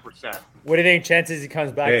 95%. What do you think chances he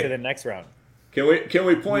comes back Hey. to the next round? Can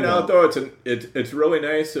we point out though it's really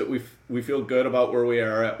nice that we feel good about where we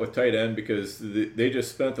are at with tight end because they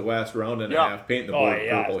just spent the last round and a half painting the board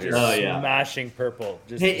purple here. Smashing purple.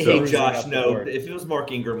 Just hey Josh, no, if it was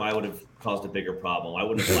Mark Ingram, I would have caused a bigger problem. I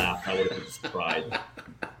wouldn't have laughed. I would have just cried.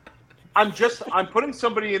 I'm putting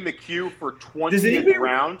somebody in the queue for 20th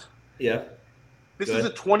round. Yeah. This is a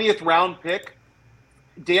 20th round pick.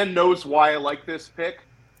 Dan knows why I like this pick.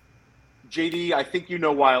 JD, I think you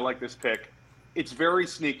know why I like this pick. It's very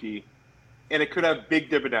sneaky, and it could have big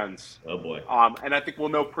dividends. Oh, boy. And I think we'll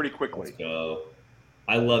know pretty quickly. Let's go.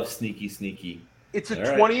 I love sneaky. It's a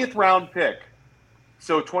 20th round pick.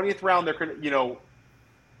 So 20th round, they're going to,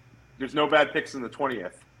 there's no bad picks in the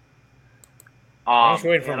 20th. I'm just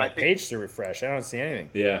waiting for my page to refresh. I don't see anything.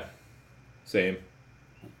 Yeah, same.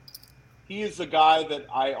 He is a guy that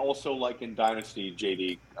I also like in Dynasty,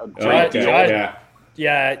 JD.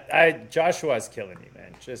 Joshua's killing me,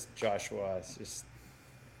 man. Just Joshua's just.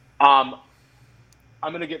 I'm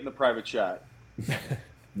gonna get in the private chat.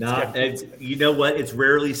 You know what? It's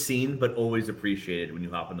rarely seen, but always appreciated when you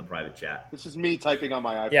hop in the private chat. This is me typing on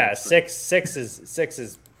my iPhone. Yeah, six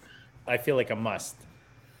is. I feel like a must.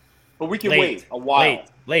 But we can wait a while.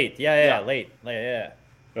 Late. Yeah.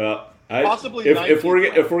 Well, possibly if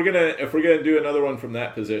we're gonna do another one from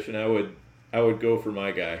that position, I would go for my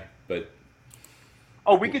guy, but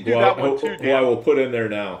we could do that one too. Who I will put in there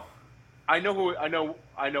now. I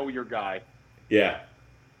know your guy. Yeah,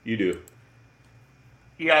 you do.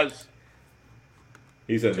 He's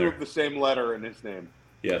in two of the same letter in his name.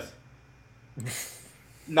 Yes.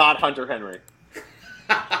 Not Hunter Henry.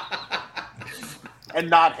 And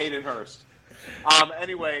not Hayden Hurst.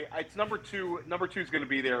 Anyway, it's number two. Number 2 is going to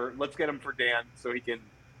be there. Let's get him for Dan so he can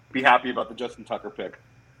be happy about the Justin Tucker pick.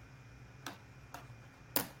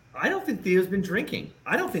 I don't think Theo's been drinking.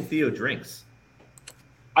 I don't think Theo drinks.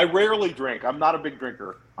 I rarely drink. I'm not a big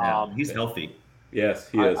drinker. He's healthy. Yes,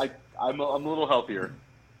 he is. I'm a little healthier.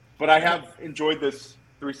 But I have enjoyed this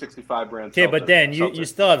 365 brand. Okay, but Dan, you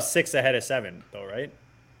still have 6 ahead of 7, though, right?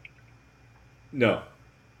 No,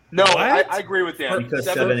 I agree with Dan. Because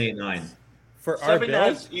 7, 8, 9. For our 7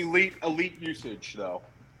 has elite usage, though.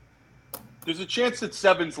 There's a chance that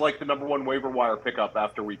 7's like the number 1 waiver wire pickup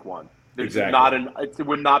after week 1. There's it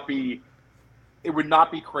would not be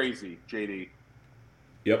crazy, JD.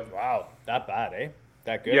 Yep. Wow, that bad, eh?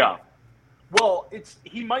 That good? Yeah. Well,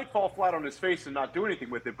 he might fall flat on his face and not do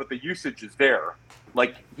anything with it, but the usage is there.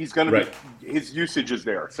 Like he's going to be, his usage is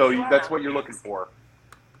there. So that's what you're looking for.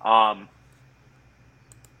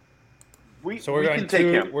 We can take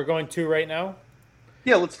him. We're going 2 right now.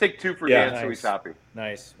 Yeah, let's take 2 for Dan, so he's happy.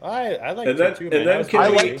 Nice. I like 2 too, man. I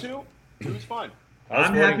like 2. 2 is fine.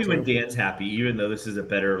 I'm happy when Dan's happy, even though this is a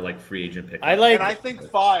better free agent pick. And I think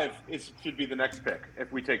 5 should be the next pick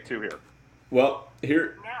if we take 2 here. Well,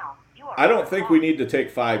 I don't think we need to take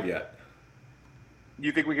 5 yet.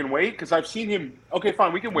 You think we can wait? Because I've seen him. Okay,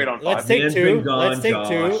 fine. We can wait on 5. Let's take 2. Let's take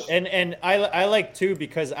 2. And I like 2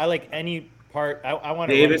 because I like any part. I want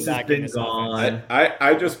to Davis run back has been in this gone.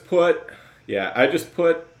 I just put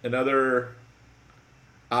another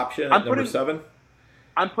option at number 7.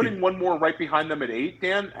 I'm putting one more right behind them at 8,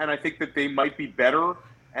 Dan, and I think that they might be better,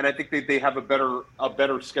 and I think that they have a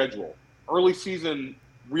better schedule. Early season,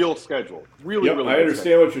 real schedule. Really. I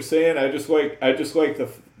understand what you're saying. I just like the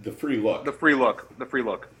free look. The free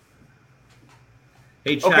look.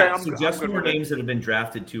 Hey, chat, suggest more names that have been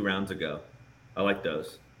drafted 2 rounds ago. I like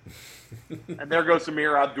those. And there goes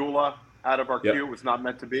Amir Abdullah out of our queue. It was not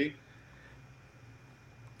meant to be.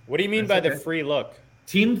 What do you mean by the free look?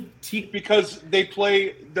 Team because they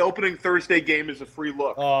play the opening Thursday game is a free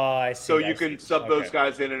look. Oh, I see. So you can sub those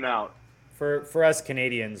guys in and out. For us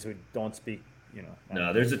Canadians who don't speak,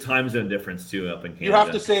 No, there's a time zone difference too up in Canada. You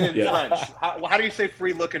have to say it in French. How do you say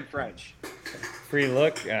free look in French? Free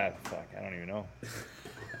look? Fuck, I don't even know.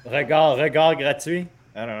 Regard gratuit?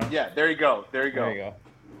 I don't know. Yeah, there you go.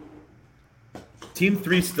 Team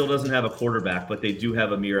 3 still doesn't have a quarterback, but they do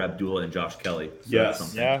have Amir Abdullah and Josh Kelly. So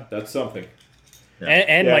yes, that's something. Yeah.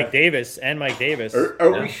 And Mike Davis.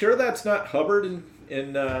 Are we sure that's not Hubbard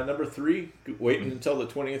in number 3, waiting until the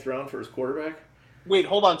 20th round for his quarterback? Wait,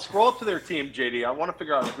 hold on. Scroll up to their team, JD. I want to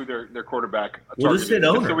figure out who their quarterback we'll just hit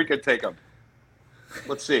owner. So we could take them.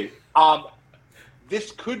 Let's see.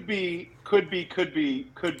 This could be a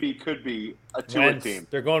Tua team.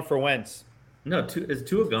 They're going for Wentz. No, is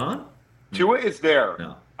Tua gone? Tua is there.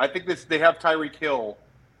 No. I think they have Tyreek Hill.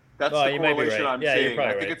 That's the correlation I'm seeing.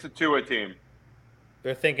 I think it's a Tua team.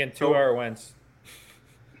 They're thinking Tua or Wentz.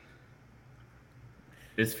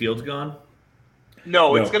 Is Fields gone?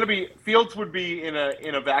 No, it's going to be Fields would be in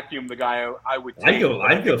a vacuum. The guy I would take.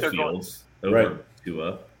 I'd go Fields. over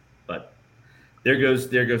Tua. But there goes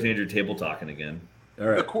Andrew Table talking again. All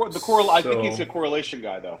right. I think he's a correlation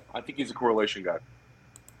guy, though. I think he's a correlation guy.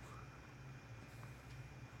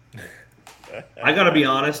 I got to be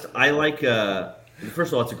honest. I like.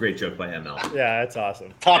 First of all, it's a great joke by ML. Yeah, that's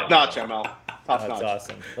awesome. Top notch, ML. Top That's notch.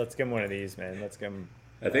 awesome. Let's give him one of these, man. Let's give him.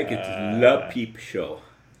 I think it's La Peep Show.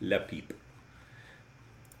 La Peep.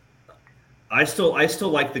 I still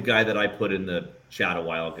like the guy that I put in the chat a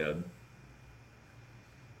while ago.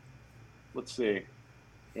 Let's see.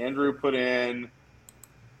 Andrew put in.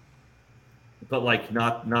 But like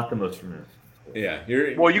not the most familiar.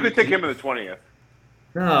 Yeah. Well, you could take him in the 20th.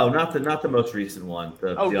 No, not the most recent one. The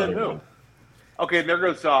Then other who? one. Okay, there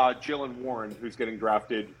goes Jalen Warren, who's getting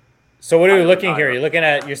drafted. So what are we looking here?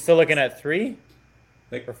 You're still looking at 3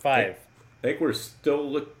 or 5? I think we're still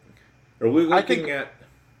looking. Are we looking at?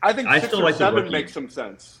 I think I 6 still or like the 7 rookie. makes some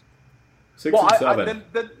sense. 6 and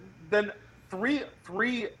 7. Then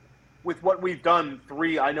three with what we've done.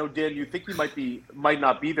 3. I know, Dan. You think he might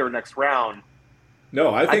not be there next round.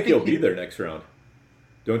 No, I think he'll be there next round.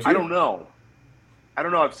 Don't you? I don't know.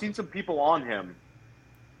 I've seen some people on him.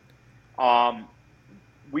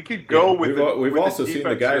 We could go with. We've also seen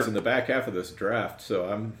the guys here. in the back half of this draft, so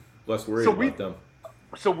I'm less worried about them.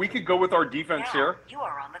 So we could go with our defense Now, here. you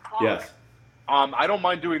are on the clock. Yes. I don't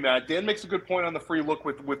mind doing that. Dan makes a good point on the free look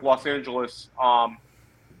with Los Angeles.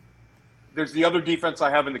 There's the other defense I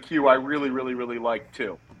have in the queue I really, really, really like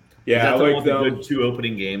too. Yeah, I Is that the one like with the them. good 2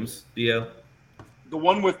 opening games, Dio? The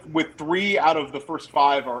one with 3 out of the first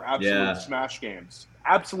 5 are absolute Yeah. smash games.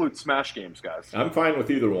 Absolute smash games, guys. I'm fine with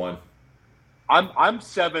either one. I'm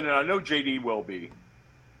 7, and I know JD will be.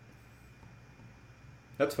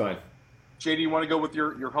 That's fine. JD, you want to go with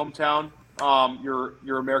your hometown,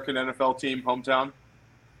 your American NFL team hometown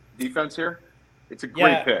defense here? It's a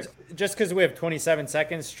great pick. Just because we have 27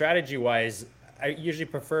 seconds, strategy-wise, I usually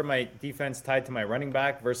prefer my defense tied to my running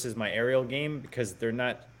back versus my aerial game because they're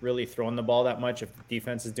not really throwing the ball that much if the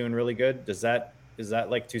defense is doing really good. Is that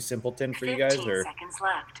like too simpleton for you guys? 15 Or seconds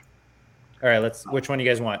left. all right, which one do you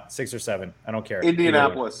guys want? 6 or 7? I don't care.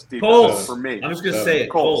 Indianapolis defense Colts. for me. I'm just gonna say it.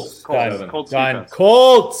 Colts. Done. Colts Done. defense.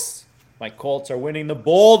 Colts. My Colts are winning the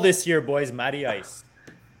bowl this year, boys. Matty Ice.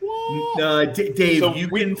 Dave, So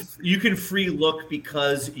you can free look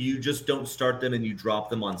because you just don't start them and you drop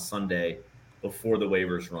them on Sunday before the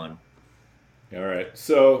waivers run. All right.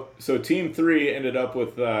 So Team 3 ended up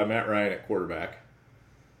with Matt Ryan at quarterback.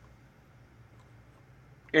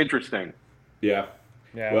 Interesting. Yeah.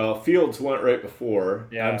 Yeah. Well, Fields went right before.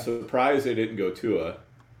 Yeah. I'm surprised they didn't go Tua,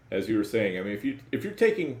 as you were saying. I mean, if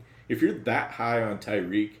you're that high on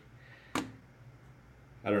Tyreek,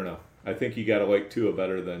 I don't know. I think you got to like Tua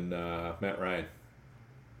better than Matt Ryan.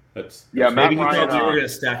 That's Matt Maybe he Ryan, thought we were going to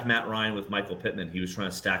stack Matt Ryan with Michael Pittman. He was trying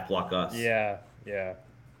to stack block us. Yeah.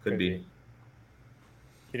 Could be.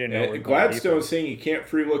 He didn't know. Gladstone's saying you can't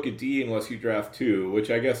free look at D unless you draft 2, which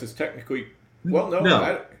I guess is technically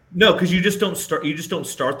No, because you just don't start. You just don't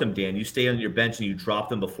start them, Dan. You stay on your bench and you drop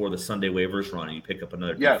them before the Sunday waivers run, and you pick up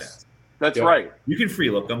another. Yes, defense. that's Yep. right. You can free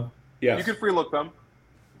look them. Yes. You can free look them.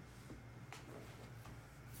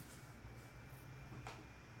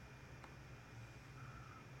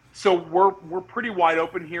 So we're pretty wide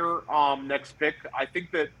open here. Next pick, I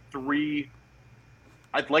think that 3.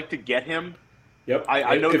 I'd like to get him. Yep.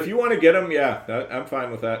 I know if that- you want to get him, I'm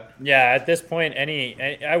fine with that. Yeah, at this point,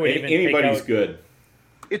 I would even Anybody's take out, good.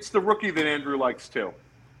 It's the rookie that Andrew likes too.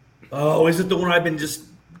 Oh, is it the one I've been just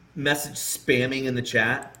message spamming in the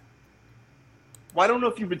chat? Well, I don't know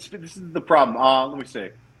if you've been. This is the problem. Let me see.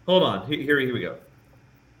 Hold on. Here we go.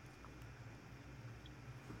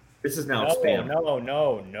 This is now spam. No.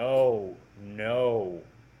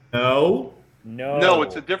 No,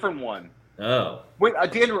 it's a different one. Oh. Wait,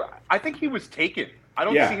 Dan, I think he was taken. I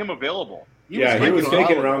don't Yeah. see him available. He was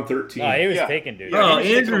taken around 13. No, he was Yeah. taken, dude. Oh,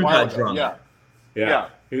 he was taken a Andrew while got ago. drunk. Yeah. Yeah.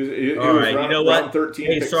 He was All right, round, you know what? round 13.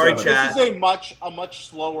 Hey, pick sorry, 7. chat. This is a much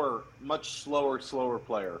slower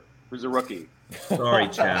player who's a rookie. Sorry,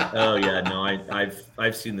 chat. Oh yeah, no,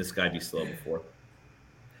 I've seen this guy be slow before.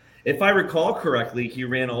 If I recall correctly, he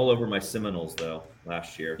ran all over my Seminoles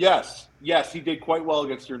last year. Yes, he did quite well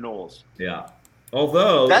against your Knowles. Yeah.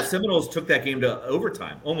 Although the That- Seminoles took that game to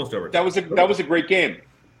overtime, almost overtime. That was a great game.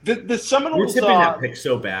 The We're Seminoles tipping that pick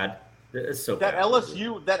so bad. It's so that bad.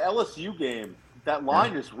 LSU game. That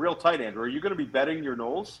line is real tight, Andrew. Are you going to be betting your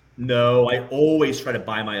Knowles? No, I always try to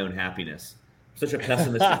buy my own happiness. I'm such a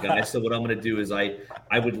pessimistic guy. So what I'm going to do is I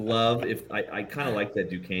would love if I kind of like that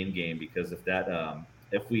Duquesne game because if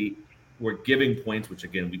we're giving points, which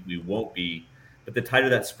again we won't be, but the tighter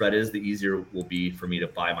that spread is, the easier it will be for me to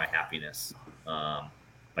buy my happiness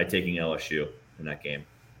by by taking LSU in that game.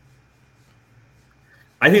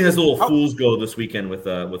 I think there's a little fool's goal this weekend with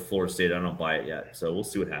Florida State. I don't buy it yet, so we'll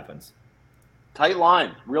see what happens. Tight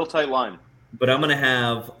line, real tight line. But I'm going to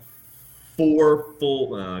have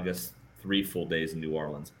 3 full days in New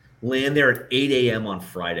Orleans. Land there at 8 a.m. on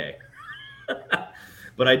Friday.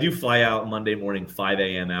 But I do fly out Monday morning, 5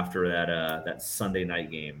 a.m. after that Sunday night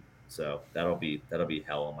game. So that'll be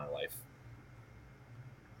hell in my life.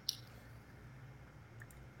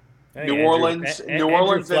 New Orleans flies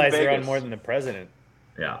and Vegas. around more than the president.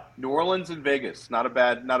 Yeah. New Orleans and Vegas, not a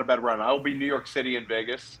bad run. I'll be New York City and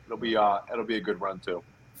Vegas. It'll be a good run too.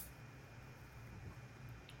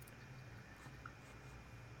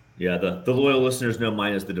 Yeah, the loyal listeners know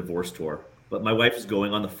mine is the divorce tour. But my wife is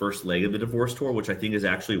going on the first leg of the divorce tour, which I think is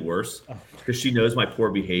actually worse because she knows my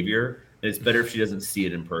poor behavior, and it's better if she doesn't see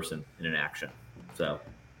it in person in an action. So,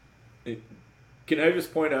 can I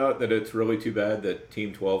just point out that it's really too bad that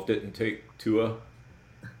Team 12 didn't take Tua,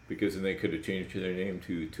 because then they could have changed their name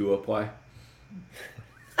to Tua Apply.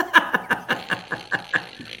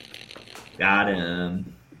 Got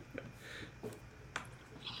him.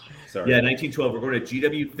 Sorry. Yeah, 1912. We're going to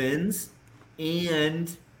GW Fins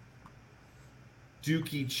and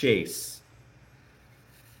Dookie Chase.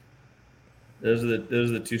 Those are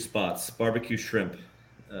the two spots. Barbecue shrimp,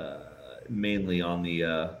 mainly on the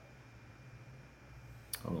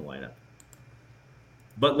lineup.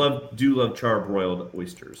 But do love charbroiled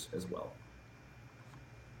oysters as well.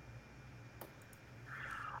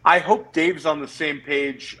 I hope Dave's on the same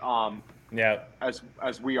page. Yeah.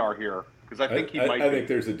 As we are here, because I think he might. I think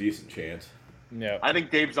there's a decent chance. Yeah. I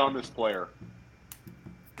think Dave's on this player.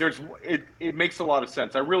 It makes a lot of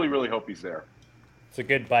sense. I really, really hope he's there. It's a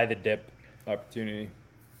good buy the dip opportunity.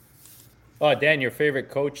 Oh, Dan, your favorite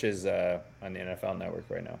coach is on the NFL Network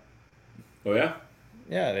right now. Oh, yeah?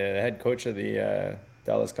 Yeah, the head coach of the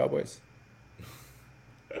Dallas Cowboys.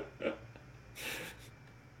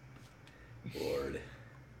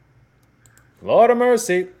 Lord of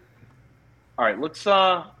mercy. All right, let's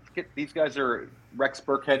get these guys. Are Rex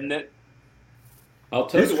Burkhead it? I'll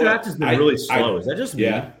tell This you draft what, has been really slow. Is that just me?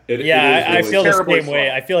 Yeah. I feel the terribly same way.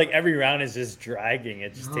 slow. I feel like every round is just dragging.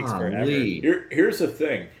 It just takes forever. Here's the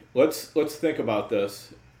thing. Let's think about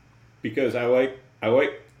this, because I like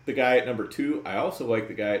the guy at number 2. I also like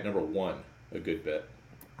the guy at number 1 a good bit.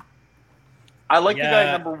 I like the guy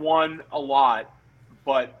at number 1 a lot,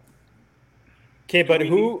 but okay. But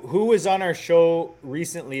who was on our show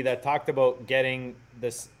recently that talked about getting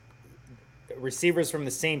this receivers from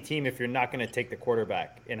the same team if you're not going to take the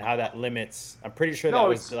quarterback, and how that limits? I'm pretty sure that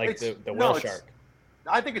was like the whale shark.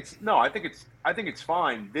 I think it's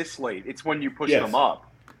fine this late. It's when you push them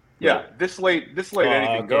up. Yeah, right. this late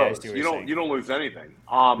anything goes. You don't lose anything.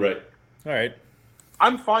 Right. All right.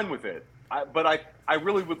 I'm fine with it. But I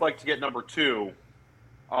really would like to get number 2.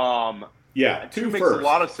 Yeah, 2 2 makes first. a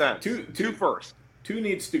lot of sense. 2 first. 2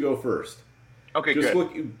 needs to go first. Okay, just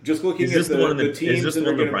good. Just looking Is this at the one in the teams is this that the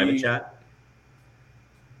are one in going the to private be. chat?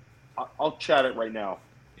 I'll chat it right now.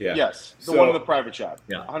 Yeah. Yes, the one in the private chat.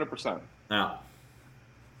 Yeah. 100%. Yeah.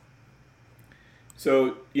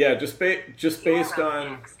 So yeah, just based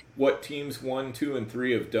on what teams 1, 2, and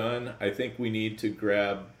 3 have done, I think we need to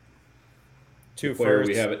grab 2 the player first.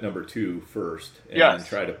 we have at number 2 first, and Yes.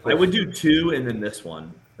 try to push. I would do 2 and then this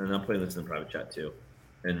one, and I'm putting this in the private chat too,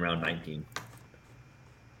 in round 19.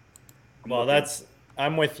 Well,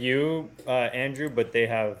 I'm with you, Andrew, but they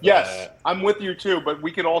have. Yes, I'm with you too, but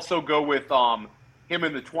we could also go with him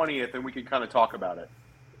in the 20th, and we can kind of talk about it.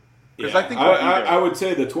 Because I think I would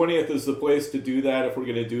say the 20th is the place to do that if we're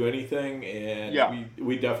going to do anything, and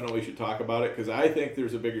we definitely should talk about it, because I think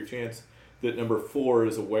there's a bigger chance that number 4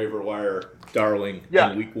 is a waiver wire darling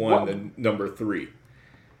in week 1 than number 3.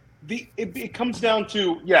 It comes down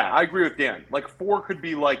to, I agree with Dan. Like 4 could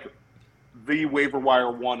be like the waiver wire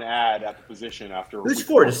 1 ad at the position after. Who's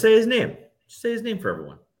 4? Just say his name. Just say his name for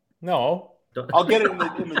everyone. No. I'll get it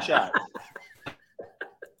in the chat.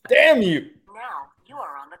 Damn you. Now you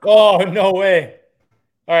are on the clock. Oh, no way.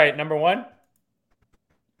 All right, number 1?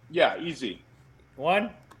 Yeah, easy. 1?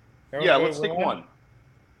 Let's take 1.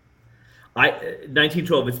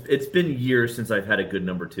 1912. It's been years since I've had a good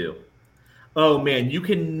number 2. Oh man, you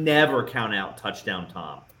can never count out touchdown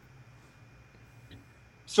Tom.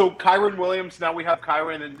 So Kyron Williams. Now we have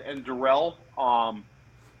Kyron and Darrell. I'm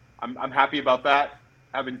happy about that.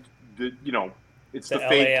 Having it's the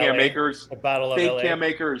fade Cam Akers. The battle of fade LA. Cam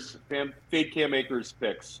Akers. Fade Cam Akers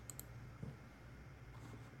picks.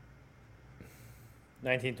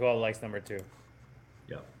 1912 likes number 2.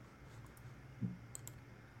 Yeah.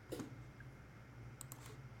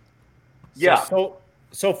 Yeah. So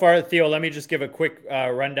so far, Theo, let me just give a quick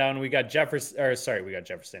rundown. We got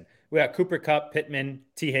Jefferson. We got Cooper Kupp, Pittman,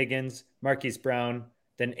 T. Higgins, Marquise Brown,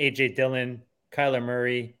 then A.J. Dillon, Kyler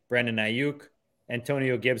Murray, Brandon Ayuk,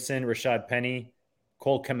 Antonio Gibson, Rashad Penny,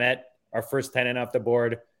 Cole Kmet, our first tight end off the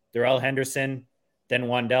board, Darrell Henderson, then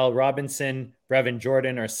Wan'Dale Robinson, Brevin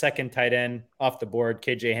Jordan, our second tight end off the board,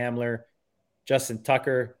 KJ Hamler, Justin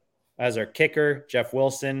Tucker as our kicker, Jeff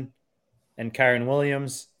Wilson, and Kyron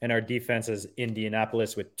Williams. And our defense is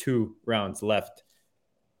Indianapolis with 2 rounds left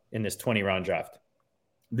in this 20-round draft.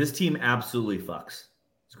 This team absolutely fucks.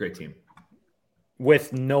 It's a great team.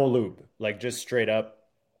 With no lube, like just straight up.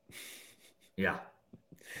 Yeah.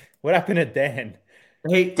 What happened to Dan?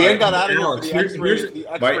 Hey, Dan got out of here for the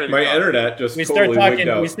X-rated. My internet just we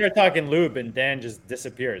totally start talking lube, and Dan just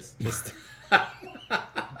disappears. Just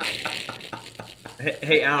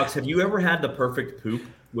Hey, Alex, have you ever had the perfect poop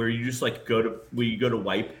where you just like go to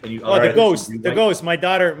wipe and you? The ghost. My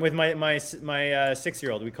daughter with my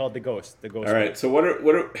 6-year-old, we called the ghost. All right. So what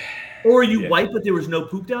are? Or you wipe, but there was no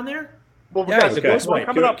poop down there. Well, guys, the ghost we're wipe.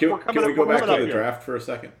 coming up. Can we go back to the here. draft for a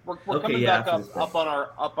second? We're coming back up on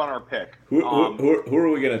our pick. Who are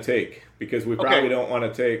we going to take? Because we probably don't want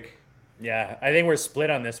to take. Yeah, I think we're split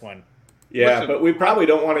on this one. Yeah, listen, but we probably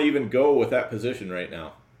don't want to even go with that position right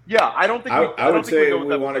now. Yeah, I don't think. I would say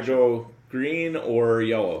we want to go green or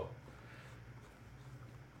yellow.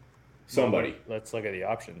 Somebody. Let's look at the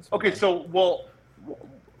options. Okay, so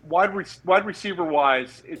wide receiver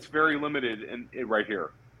wise, it's very limited in right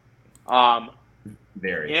here.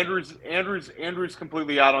 Very. Andrews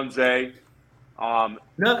completely out on Zay. Kyle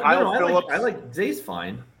Phillips. I like Zay's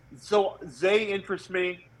fine. So Zay interests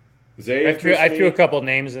me. I threw a couple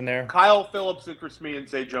names in there. Kyle Phillips interests me, and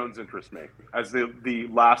Zay Jones interests me as the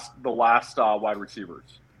last wide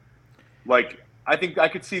receivers. Like, I think I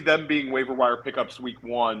could see them being waiver wire pickups week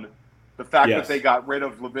 1. The fact that they got rid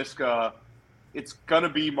of Laviska, it's gonna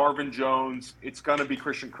be Marvin Jones, it's gonna be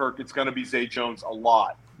Christian Kirk, it's gonna be Zay Jones a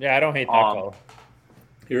lot. Yeah, I don't hate that call.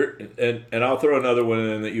 Here, and I'll throw another one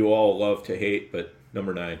in that you all love to hate, but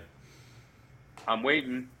number 9. I'm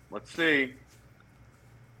waiting. Let's see.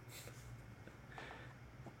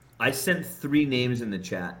 I sent 3 names in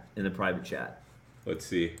the private chat. Let's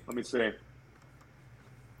see. Let me see.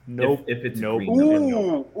 Nope. If it's nope. green,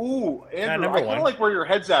 Ooh, Andrew, I kind of like where your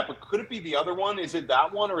head's at, but could it be the other one? Is it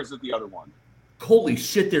that one or is it the other one? Holy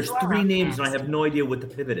shit, there's 3 names and I have no idea what the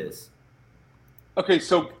pivot is. Okay,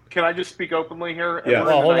 so can I just speak openly here? Yeah.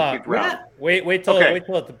 Well, hold on. Wait till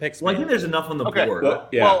the picks. Well, I think there's enough on the board.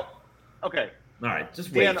 Well, okay. All right,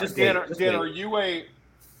 just wait. Dan, are you a?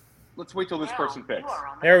 Let's wait till this person picks.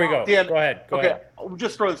 There we go. Dan, go ahead. Go ahead. I'll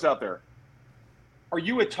just throw this out there. Are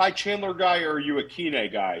you a Ty Chandler guy or are you a Keeney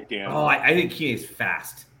guy, Dan? Oh, I think Keeney's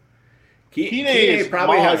fast. Keeney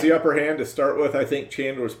probably has the upper hand to start with. I think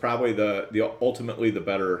Chandler's probably the ultimately the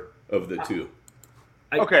better of the two.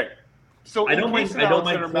 Okay. So I don't mind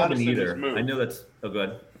Coleman either. Moved. I know that's good,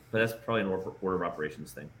 but that's probably an order of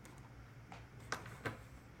operations thing.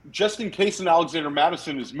 Just in case an Alexander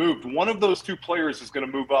Madison is moved, one of those 2 players is going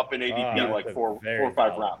to move up in ADP like 4 or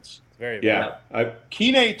 5 rounds. Very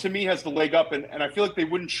Keeney to me has the leg up, and I feel like they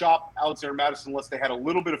wouldn't shop Alexander Madison unless they had a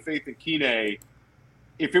little bit of faith in Keeney.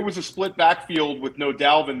 If it was a split backfield with no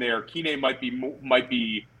Dalvin there, Keeney might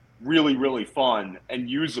be really, really fun and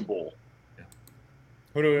usable.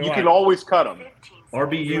 Who do we want? You can always cut him.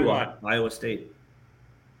 RBU on Iowa State.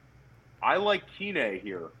 I like Keeney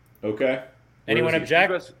here. Okay. Anyone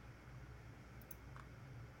object?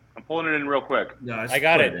 I'm pulling it in real quick. No, I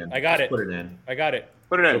got it. Put it in. I got it.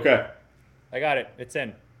 Put it in. Okay. I got it. It's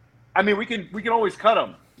in. I mean, we can always cut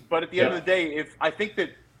him, but at the end of the day, if I think that,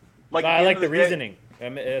 like, I like the reasoning.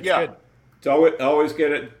 It's good. It's always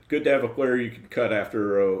good to have a player you can cut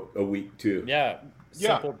after a week too. Yeah.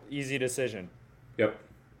 Simple, easy decision. Yep.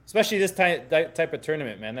 Especially this type of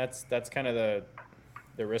tournament, man. That's kind of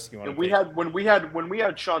the risk you want to take. When we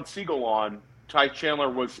had Sean Siegel on, Ty Chandler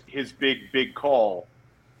was his big call.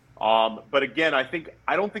 But again,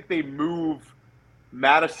 I don't think they move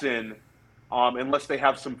Madison unless they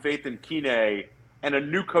have some faith in Keeney and a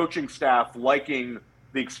new coaching staff liking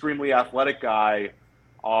the extremely athletic guy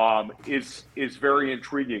is very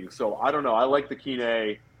intriguing. So I don't know. I like the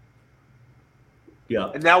Keeney.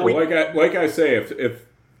 Yeah. And now like I say,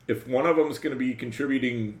 if one of them is going to be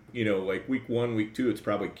contributing, like week 1, week 2, it's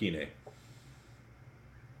probably Keeney.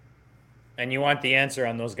 And you want the answer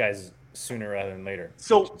on those guys sooner rather than later.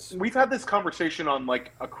 So we've had this conversation on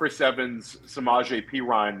like a Chris Evans, Samaje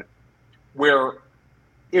Perine, where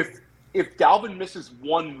if Dalvin misses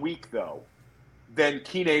 1 week though, then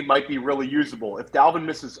Keeney might be really usable. If Dalvin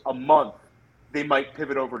misses a month, they might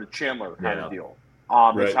pivot over to Chandler kind of deal.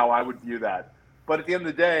 Is how I would view that. But at the end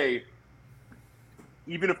of the day,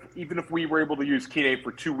 even if we were able to use Kine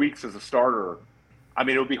for 2 weeks as a starter, I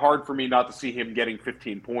mean, it would be hard for me not to see him getting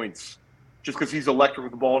 15 points just because he's electric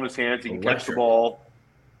with the ball in his hands. He can catch the ball.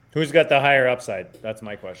 Who's got the higher upside? That's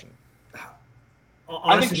my question.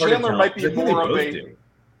 Honestly, I think Chandler might be more of a.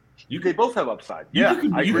 They both have upside. You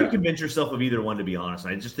can convince yourself of either one, to be honest.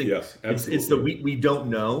 I just think it's the we don't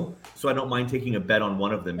know, so I don't mind taking a bet on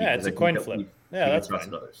one of them. Yeah, it's a coin flip. That's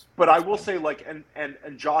fine. But I will say, like, and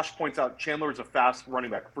Josh points out, Chandler is a fast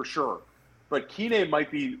running back for sure. But Kine might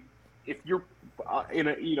be, if you're in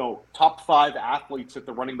a top 5 athletes at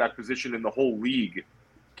the running back position in the whole league,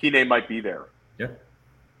 Kine might be there. Yeah.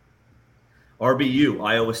 RBU,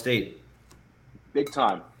 Iowa State, big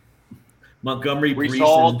time. Montgomery, Breece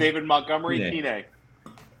Hall, David Montgomery, Kine.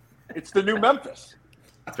 It's the new Memphis.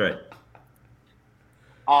 That's right.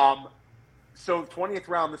 So 20th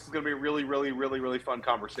round, this is going to be a really, really, really, really fun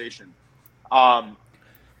conversation. Dan,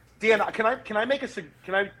 can I make this is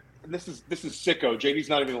sicko. JD's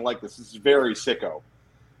not even going to like this. This is very sicko.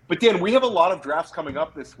 But Dan, we have a lot of drafts coming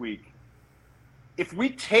up this week. If we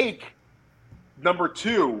take number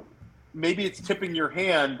 2, maybe it's tipping your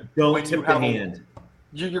hand. Don't tip the hand.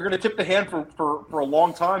 You're going to tip the hand for a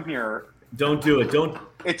long time here. Don't do it. Don't.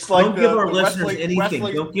 It's like don't give our listeners anything.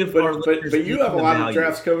 Don't give our listeners. But you have a lot of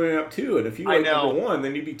drafts coming up too, and if you like number 1,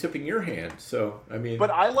 then you'd be tipping your hand. So I mean.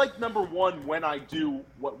 But I like number 1 when I do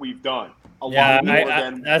what we've done.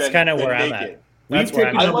 That's kind of where I'm at. We've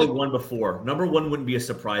taken number 1 before. Number 1 wouldn't be a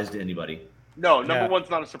surprise to anybody. No, number 1's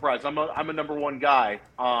not a surprise. I'm a number 1 guy.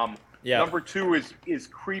 Number 2 is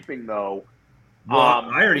creeping though. Well,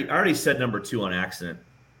 I already said number 2 on accident.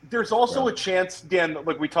 There's also a chance, Dan,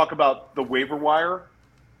 like we talk about the waiver wire,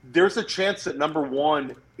 there's a chance that number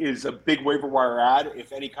 1 is a big waiver wire ad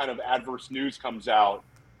if any kind of adverse news comes out.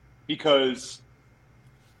 Because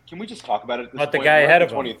can we just talk about it at this point? The guy ahead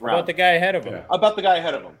of him. About the guy ahead of him. Yeah. About the guy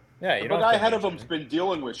ahead of him. Yeah, the guy ahead of him's been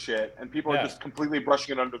dealing with shit, and people are just completely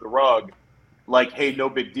brushing it under the rug. Like, hey, no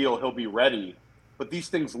big deal, he'll be ready. But these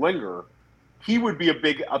things linger. He would be a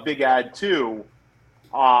big ad too.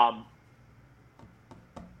 But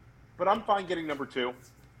I'm fine getting number 2.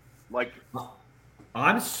 Like,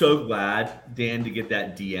 I'm so glad, Dan, to get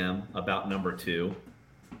that DM about number 2,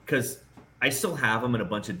 because I still have him in a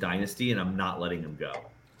bunch of Dynasty, and I'm not letting him go.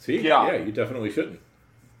 See, yeah, you definitely shouldn't.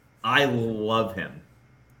 I love him.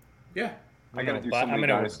 Yeah. I'm going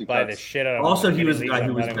to buy the shit out of him. Also, he was the guy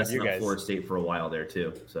who was messing up Florida State for a while there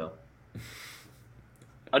too. So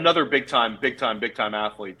another big time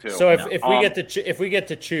athlete too. So if we get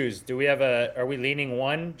to choose, do we have are we leaning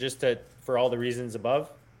 1 just for all the reasons above?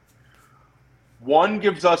 1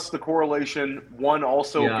 gives us the correlation. 1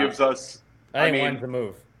 also gives us. I think 1's a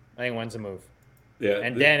move. I think 1's a move. Yeah,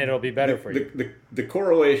 and then it'll be better for you. The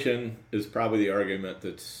correlation is probably the argument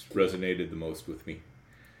that's resonated the most with me.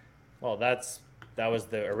 Well, that was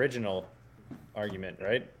the original argument,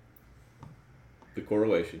 right? The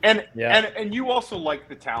correlation. And you also like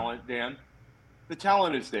the talent, Dan. The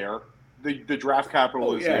talent is there. The draft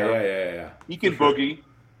capital is there. Yeah. He can boogie.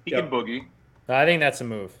 He can boogie. I think that's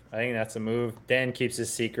a move. Dan keeps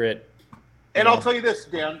his secret. And I'll tell you this,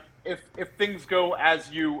 Dan. If things go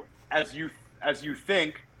as you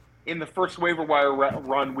think, in the first waiver wire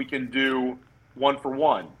run, we can do 1 for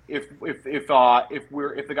 1. If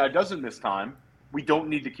the guy doesn't this time, we don't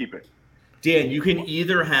need to keep it. Dan, you can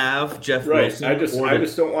either have Jeff Wilson. I just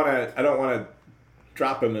don't want to. I don't want to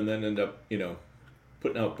drop him and then end up,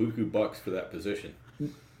 putting out buku bucks for that position.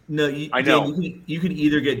 No, I know. Dan, you can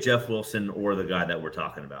either get Jeff Wilson or the guy that we're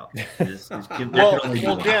talking about.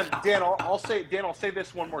 Dan, I'll say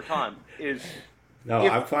this one more time.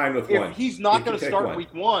 I'm fine with 1. If he's not going to start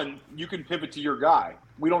week 1, you can pivot to your guy.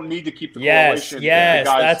 We don't need to keep the correlation. Yes,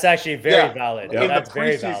 that's actually very valid. In that's the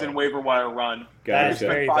preseason waiver wire run, that is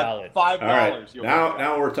very valid. $5. Right.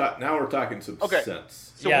 Now we're talking some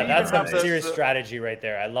sense. So that's some serious strategy right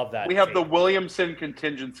there. I love that. We have the Williamson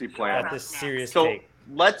contingency plan. That's a serious take.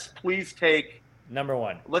 Let's please take number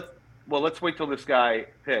 1. Let's wait till this guy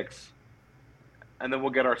picks, and then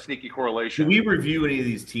we'll get our sneaky correlation. Do we review any of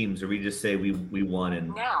these teams, or we just say we won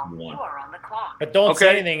and now we won? You are on the clock. But don't say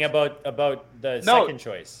anything about the second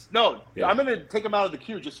choice. No, I'm going to take him out of the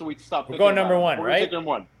queue just so we stop. We're going number 1, right? Take number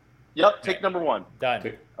 1. Yep, take number 1.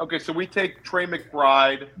 Done. Okay, so we take Trey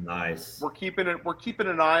McBride. Nice. We're keeping an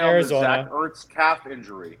eye on the Zach Ertz calf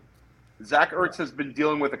injury. Zach Ertz has been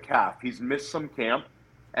dealing with a calf. He's missed some camp,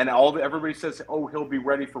 and everybody says, "Oh, he'll be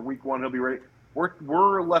ready for week 1. He'll be ready."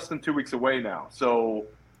 We're less than 2 weeks away now, so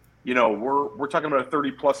we're talking about a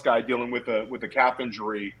 30+ guy dealing with a calf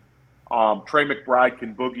injury. Trey McBride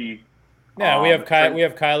can boogie. Yeah, we have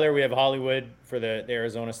Kyler, we have Hollywood for the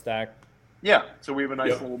Arizona stack. Yeah, so we have a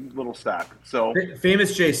nice little stack. So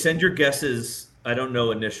Famous Jay, send your guesses. I don't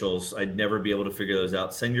know initials. I'd never be able to figure those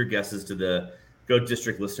out. Send your guesses to the Goat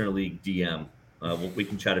District Listener League DM. We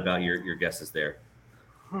can chat about your guesses there.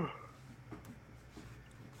 I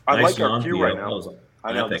nice like our queue right now.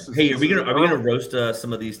 I know. Hey, are we gonna roast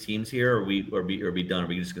some of these teams here, or are we done? Are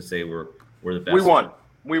we just gonna say we're the best?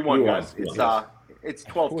 We won, guys. It's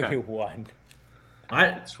 12-10. We won.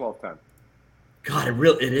 It's 12-10. God,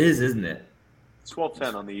 it is, isn't it? It's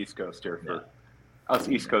 12-10 on the East Coast here for us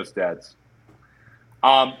East Coast dads.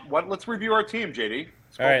 Let's review our team, JD.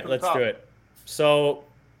 All right, let's do it. So,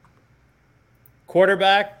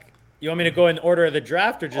 quarterback. You want me to go in order of the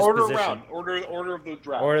draft or just order position? Round. Order of the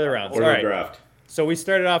draft. Order of the rounds. Order All of right. the draft. So we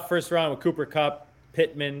started off first round with Cooper Kupp,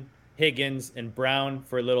 Pittman, Higgins, and Brown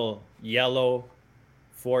for a little yellow.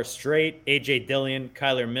 4 straight. AJ Dillon,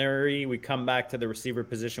 Kyler Murray. We come back to the receiver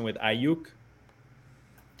position with Ayuk.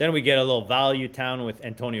 Then we get a little value town with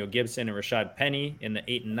Antonio Gibson and Rashad Penny in the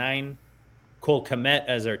 8 and 9. Cole Kmet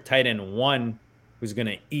as our tight end 1, who's going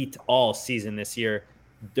to eat all season this year.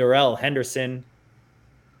 Darrell Henderson,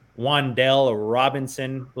 Wan'Dale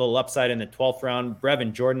Robinson, a little upside in the 12th round.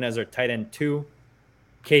 Brevin Jordan as our tight end 2.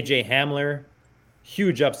 KJ Hamler,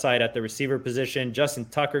 huge upside at the receiver position. Justin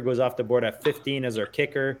Tucker goes off the board at 15 as our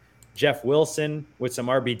kicker. Jeff Wilson with some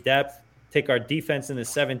RB depth. Take our defense in the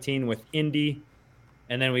 17 with Indy.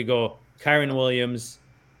 And then we go Kyron Williams,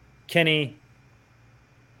 Kenny.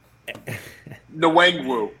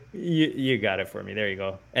 Nwangwu. You got it for me. There you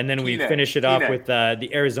go. And then we Keenan. finish it off with the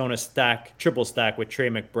Arizona stack, triple stack with Trey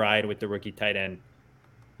McBride with the rookie tight end.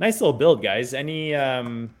 Nice little build, guys. Any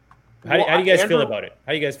how do you guys feel about it?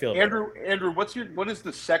 How do you guys feel about it? Andrew, what is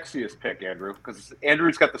the sexiest pick, Andrew? Because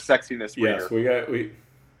Andrew's got the sexiness. Yes, we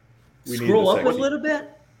scroll up a little bit.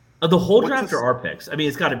 The whole draft or our picks? I mean,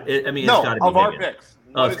 it's got to. It's got to be of our Higgins. picks.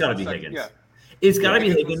 Oh, it's got to be Higgins. Yeah. It's got to be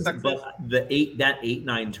Higgins. But that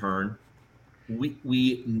 8-9 turn,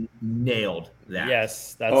 we nailed that.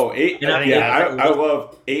 Yes, that's. Oh, 8. I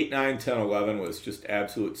love 8, 9, 10, 11 was just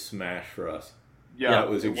absolute smash for us. Yeah, it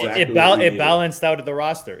was exactly. It balanced out the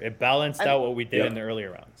roster. It balanced out what we did in the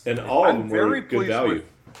earlier rounds. And all of them were good value.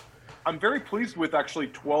 I'm very pleased with actually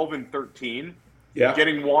 12 and 13. Yeah,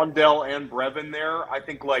 getting Wan'Dale and Brevin there. I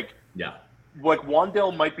think like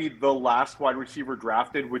Wan'Dale might be the last wide receiver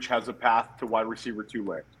drafted, which has a path to wide receiver 2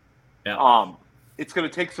 land. Yeah. It's going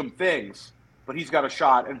to take some things, but he's got a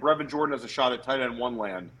shot, and Brevin Jordan has a shot at tight end 1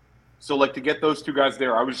 land. So like to get those 2 guys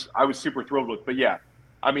there, I was super thrilled with. But yeah,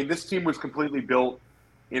 I mean this team was completely built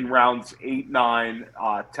in rounds 8, 9,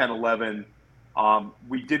 10, 11.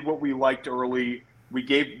 We did what we liked early.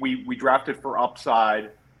 We drafted for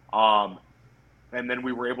upside, and then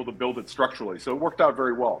we were able to build it structurally. So it worked out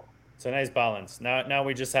very well. It's a nice balance. Now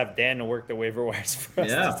we just have Dan to work the waiver wires for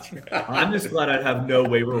us. Yeah, I'm just glad I'd have no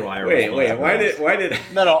waiver wire. Wait, why did?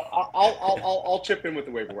 No, I'll chip in with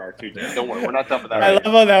the waiver wire too. Dan. Don't worry, we're not done with that. I love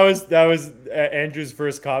how that was Andrew's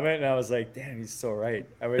first comment, and I was like, damn, he's so right.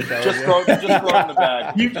 I wish that just throw it in the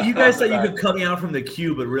bag. You guys thought you could cut me out from the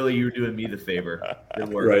queue, but really you were doing me the favor. Good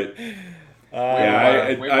work. Right.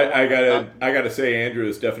 I gotta say Andrew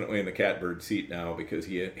is definitely in the catbird seat now because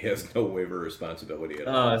he has no waiver responsibility at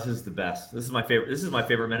all. Oh, this is the best. This is my favorite. This is my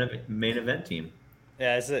favorite main event team.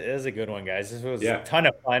 Yeah, it is a good one, guys. This was a ton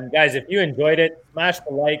of fun, guys. If you enjoyed it, smash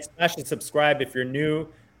the like, smash the subscribe. If you're new,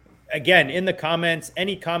 again in the comments,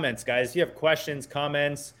 any comments, guys. If you have questions,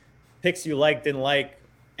 comments, picks you liked, didn't like,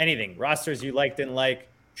 anything, rosters you liked, didn't like.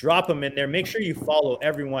 Drop them in there. Make sure you follow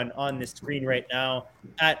everyone on the screen right now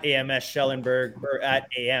at AMS Schellenberg or at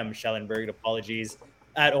AM Schellenberg. Apologies.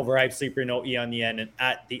 At Overhyped Sleeper, no E on the end, and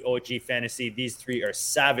at the OG Fantasy. These 3 are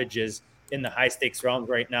savages in the high stakes rounds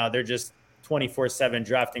right now. They're just 24/7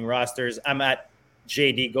 drafting rosters. I'm at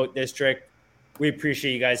JD Goat District. We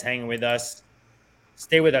appreciate you guys hanging with us.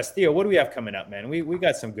 Stay with us. Theo, what do we have coming up, man? We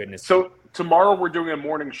got some goodness. So tomorrow we're doing a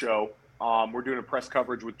morning show. We're doing a press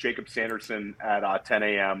coverage with Jacob Sanderson at 10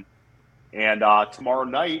 a.m. And tomorrow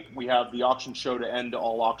night, we have the auction show to end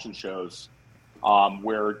all auction shows,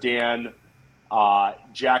 where Dan,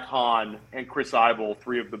 Jack Hahn, and Chris Eibel,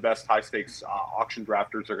 3 of the best high-stakes auction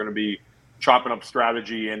drafters, are going to be chopping up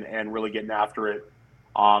strategy and really getting after it.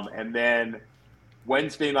 And then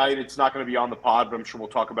Wednesday night, it's not going to be on the pod, but I'm sure we'll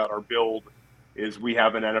talk about our build, is we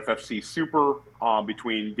have an NFFC Super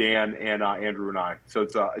between Dan and Andrew and I. So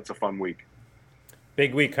it's a fun week.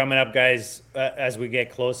 Big week coming up, guys, as we get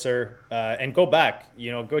closer. And go back,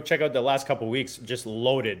 go check out the last couple of weeks, just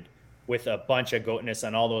loaded with a bunch of goatness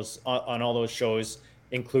on all those shows.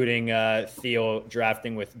 including Theo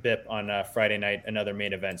drafting with BIP on Friday night, another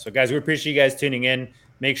main event. So, guys, we appreciate you guys tuning in.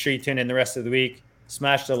 Make sure you tune in the rest of the week.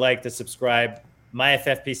 Smash the like to subscribe.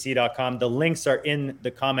 MyFFPC.com. The links are in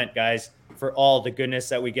the comment, guys, for all the goodness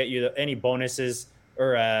that we get you. Any bonuses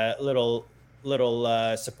or little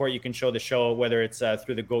support you can show the show, whether it's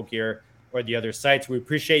through the Go Gear or the other sites. We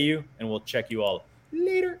appreciate you, and we'll check you all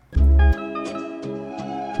later.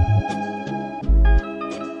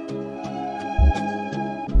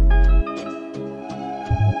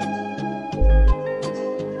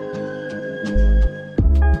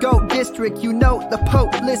 Go district, you know the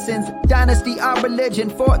Pope listens. Dynasty, our religion,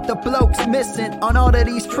 for the blokes missing. On all of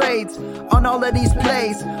these trades, on all of these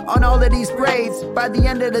plays, on all of these grades. By the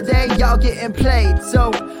end of the day, y'all getting played.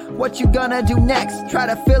 So, what you gonna do next? Try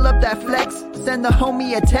to fill up that flex? Send the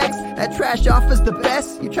homie a text? That trash offer's the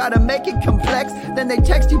best? You try to make it complex, then they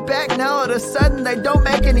text you back. Now all of a sudden they don't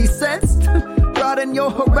make any sense. Broaden your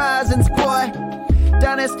horizons, boy.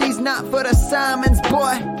 Dynasty's not for the Simons,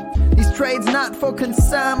 boy. These trades not for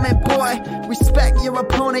consignment, boy. Respect your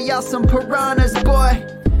opponent, y'all some piranhas, boy.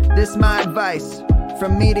 This my advice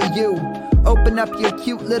from me to you. Open up your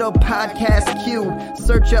cute little podcast queue.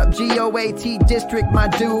 Search up GOAT District, my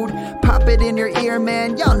dude. Pop it in your ear,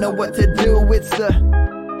 man. Y'all know what to do. It's the...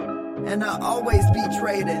 And I always be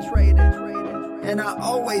traded. And I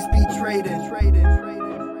always be traded.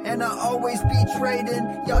 And I always be trading.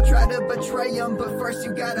 Y'all try to betray them, but first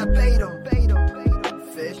you gotta bait them.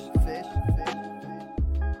 Fish.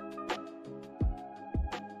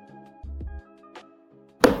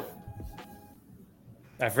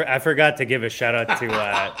 I forgot to give a shout out to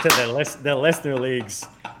the listener leagues,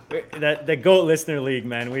 the GOAT listener league,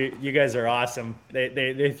 man. You guys are awesome.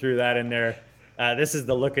 They threw that in there. This is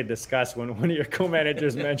the look at discuss when one of your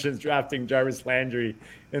co-managers mentions drafting Jarvis Landry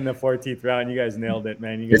in the 14th round. You guys nailed it,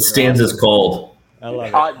 man. You guys it stands as cold. I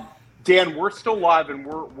love it. Dan, we're still live and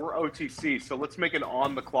we're OTC, so let's make an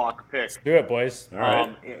on the clock pick. Let's do it, boys. All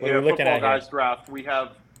right. In a Football Guys draft, we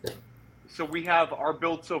have our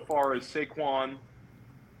build so far is Saquon,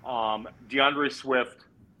 DeAndre Swift,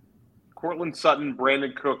 Cortland Sutton,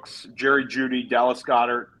 Brandon Cooks, Jerry Jeudy, Dallas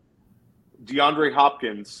Goedert, DeAndre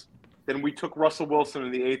Hopkins. Then we took Russell Wilson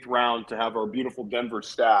in the 8th round to have our beautiful Denver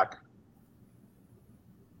stack.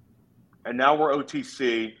 And now we're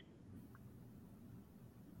OTC.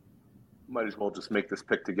 Might as well just make this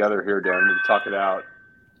pick together here, Dan. We can talk it out.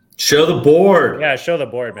 Show the board. Yeah, show the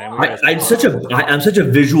board, man. I'm such a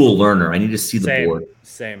visual learner. I need to see the board.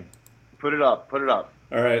 Same. Put it up.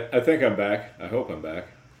 All right, I think I'm back. I hope I'm back.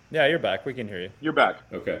 Yeah, you're back. We can hear you. You're back.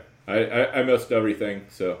 Okay. I missed everything,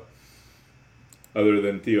 so other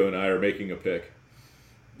than Theo and I are making a pick.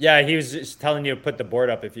 Yeah, he was just telling you to put the board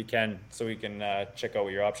up if you can, so we can check out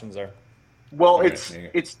what your options are. Well, it's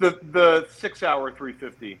the 6 hour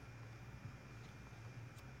 350.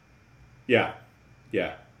 Yeah.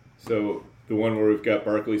 So the one where we've got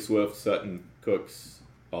Barkley, Swift, Sutton, Cooks,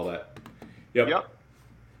 all that. Yep.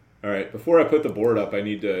 All right. Before I put the board up, I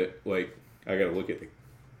need to I got to look at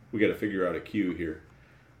we got to figure out a queue here.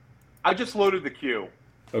 I just loaded the queue.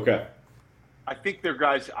 Okay. I think they're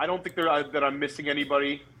guys. I don't think that I'm missing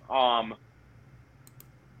anybody.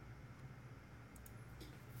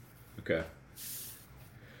 Okay.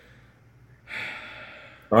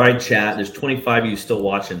 All right, chat. There's 25 of you still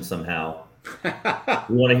watching somehow.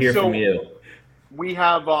 We want to hear from you. We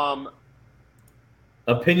have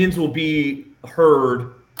opinions will be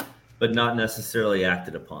heard, but not necessarily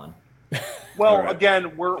acted upon. Well, right.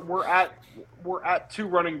 Again, we're at 2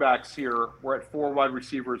 running backs here. We're at 4 wide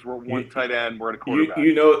receivers. We're at 1 tight end. We're at a quarterback. And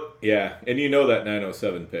you know that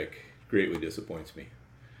 907 pick greatly disappoints me.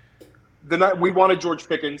 We wanted George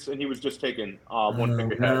Pickens, and he was just taken 1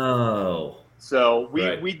 pick ahead. No. So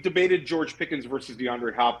we debated George Pickens versus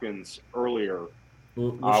DeAndre Hopkins earlier.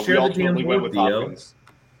 We'll We ultimately went with Hopkins.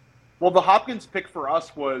 Well, the Hopkins pick for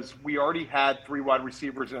us was we already had 3 wide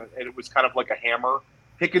receivers, and it was kind of like a hammer.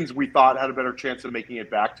 Pickens, we thought, had a better chance of making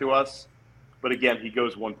it back to us. But again, he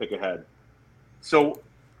goes 1 pick ahead. So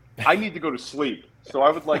I need to go to sleep. So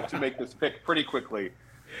I would like to make this pick pretty quickly.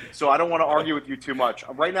 So I don't want to argue with you too much.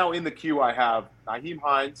 Right now in the queue, I have Nyheim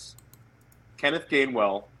Hines, Kenneth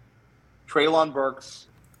Gainwell, Treylon Burks.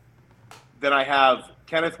 Then I have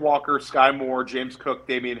Kenneth Walker, Sky Moore, James Cook,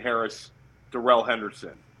 Damian Harris, Darrell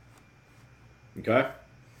Henderson. Okay.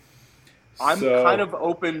 I'm kind of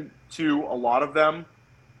open to a lot of them.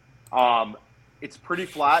 It's pretty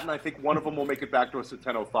flat, and I think one of them will make it back to us at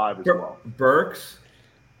 10:05 as well. Burks?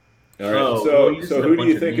 All right. So who do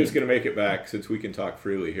you think is going to make it back, since we can talk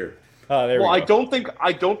freely here? Oh, there we go. I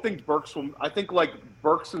don't think Burks will. I think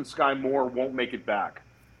Burks and Sky Moore won't make it back.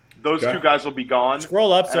 Those two guys will be gone.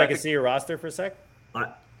 Scroll up so I can see your roster for a sec.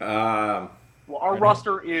 Well, our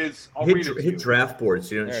roster is. I'll read it to you. Hit draft board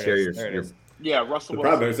so you don't share your. Yeah, Russell. The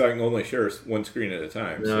problem is I can only share one screen at a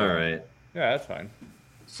time. So. All right. Yeah, that's fine.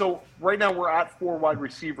 So right now we're at 4 wide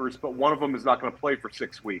receivers, but one of them is not going to play for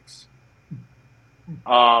 6 weeks.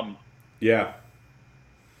 Yeah.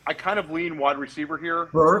 I kind of lean wide receiver here.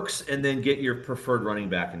 Burks, and then get your preferred running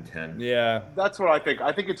back in 10. Yeah. That's what I think.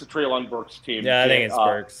 I think it's a Treylon Burks team. Yeah, I think it's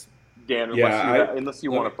Burks. Dan, unless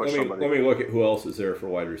you want to push somebody. Let me look at who else is there for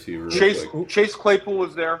wide receiver. Chase Claypool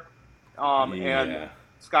is there. And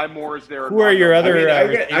Sky Moore is there. Who are your other?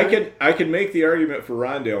 I can make the argument for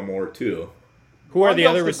Rondale Moore too. Who are the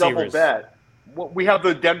other receivers? Double bet. We have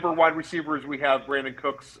the Denver wide receivers. We have Brandon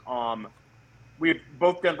Cooks. We have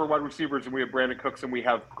both Denver wide receivers, and we have Brandon Cooks, and we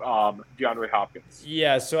have DeAndre Hopkins.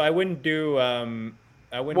 Yeah, so I wouldn't do.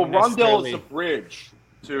 I wouldn't. Well, Rondale is a bridge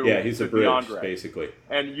to. Yeah, he's a bridge DeAndre. Basically.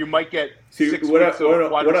 And you might get. What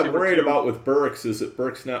I'm worried about with Burks is that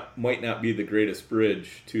Burks might not be the greatest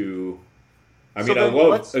bridge to. I mean,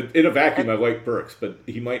 in a vacuum, I like Burks, but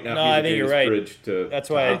he might not be the greatest bridge to. That's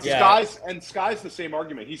why. Sky's the same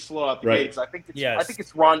argument. He's slow out the right. gates. I think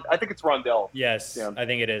it's Rondell. Yes, yeah. I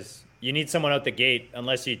think it is. You need someone out the gate,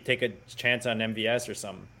 unless you take a chance on MVS or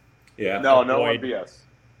something. Yeah. No MVS.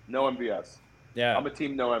 No MVS. Yeah. I'm a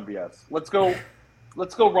team no MVS. Let's go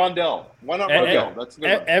Rondell. Why not Rondell? That's a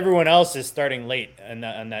good one. Everyone else is starting late on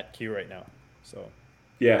that queue right now. So.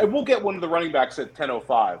 Yeah. And we'll get one of the running backs at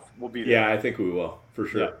 10:05. We'll be there. Yeah, I think we will for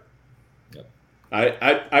sure. Yeah.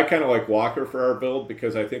 I kind of like Walker for our build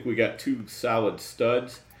because I think we got 2 solid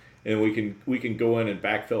studs, and we can go in and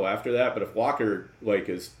backfill after that. But if Walker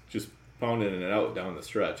is just pounding it out down the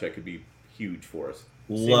stretch, that could be huge for us.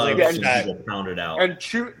 Love people pound it out. And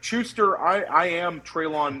Schuster, I am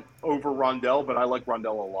Treylon over Rondell, but I like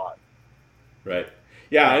Rondell a lot. Right.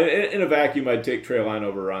 Yeah. In a vacuum, I'd take Treylon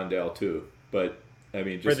over Rondell too, but. I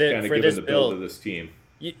mean, just kind of given the build of this team.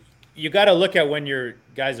 You got to look at when your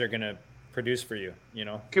guys are going to produce for you. You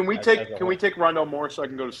know. Can we take Rondell Moore so I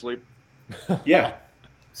can go to sleep? Yeah.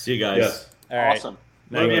 See you guys. Yes. All right. Awesome.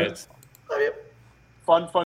 Love you. Fun